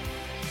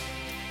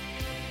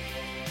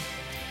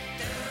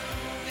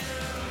 Down in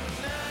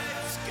the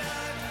night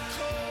sky,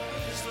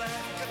 cold is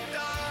like a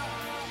dog,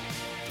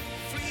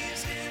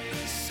 freezing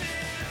the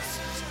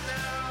senses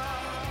now.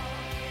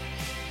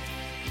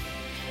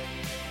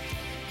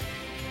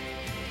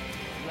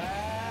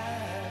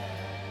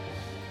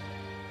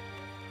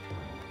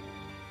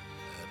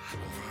 I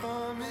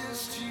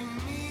promised you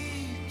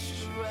meet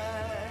your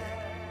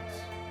eyes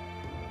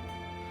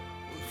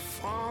would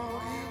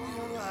fall in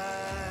your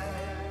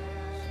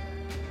eyes.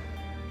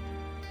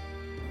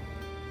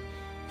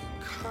 The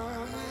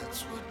comets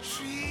would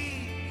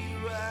treat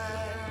you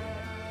right.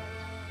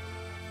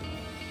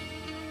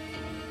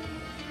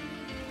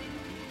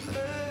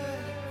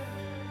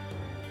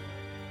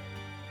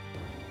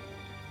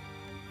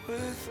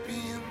 Worth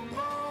being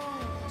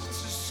born to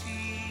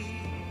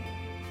see.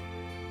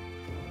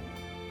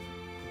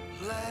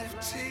 Life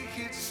take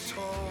its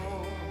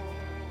toll,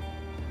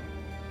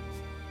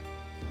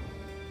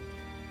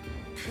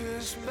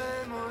 cursed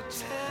by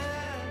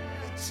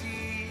mortality.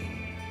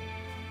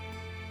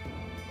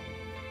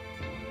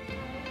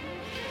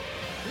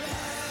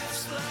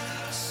 Life's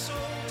like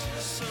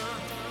soldiers on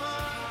the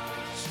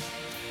march,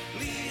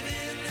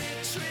 leaving their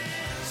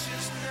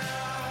trenches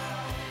now.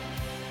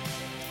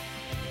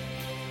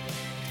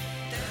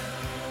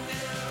 Down in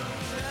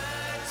the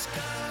night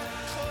sky,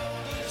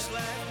 cold is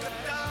like a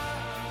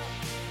dog,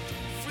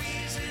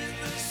 freezing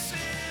the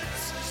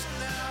senses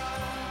now.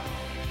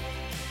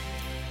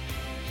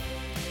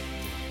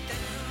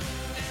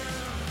 Down in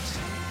the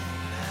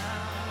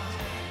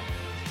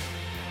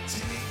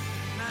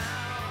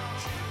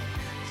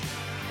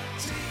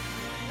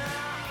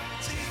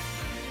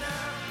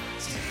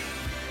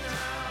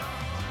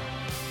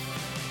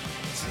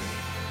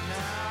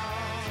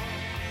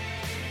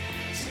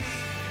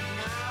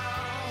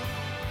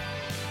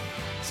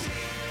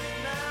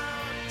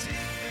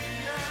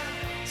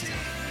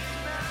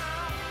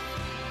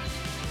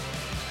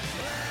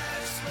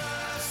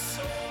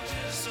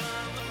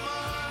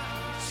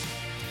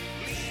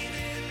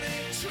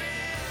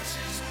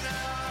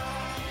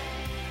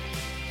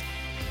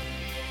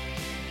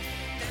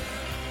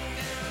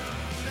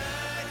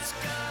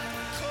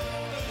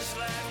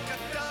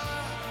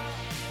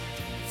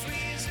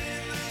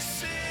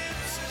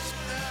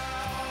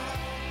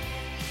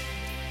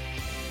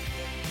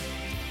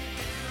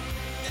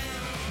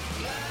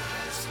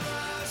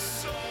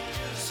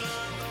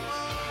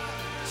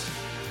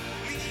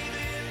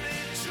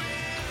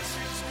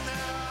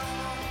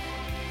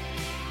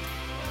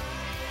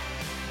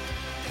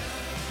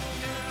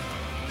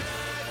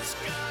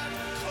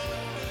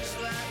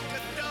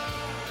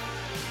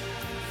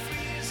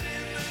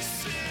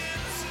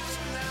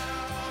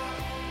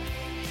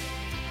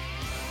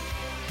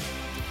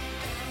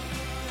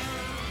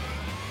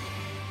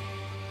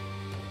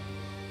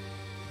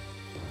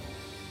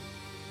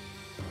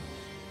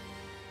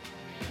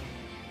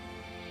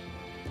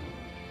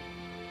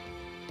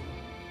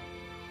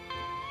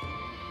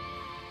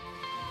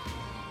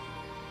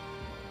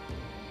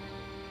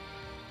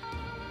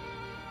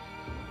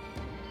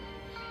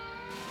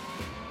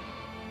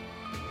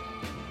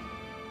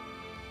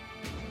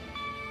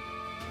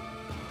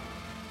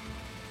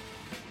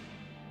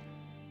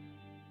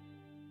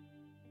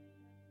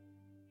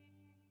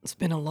It's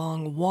been a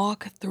long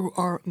walk through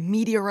our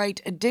Meteorite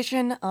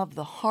edition of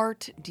The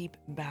Heart. Deep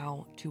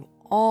bow to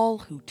all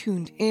who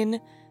tuned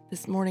in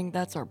this morning.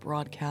 That's our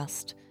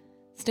broadcast.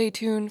 Stay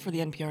tuned for the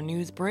NPR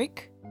News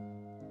break.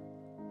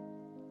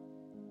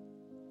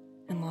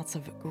 And lots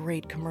of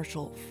great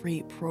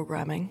commercial-free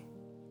programming.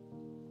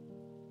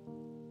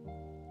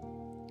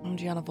 I'm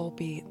Gianna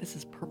Volpe. This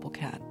is Purple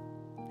Cat.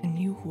 And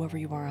you, whoever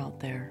you are out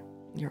there,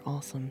 you're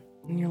awesome.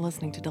 And you're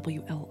listening to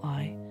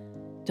WLI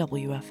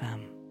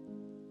WFM.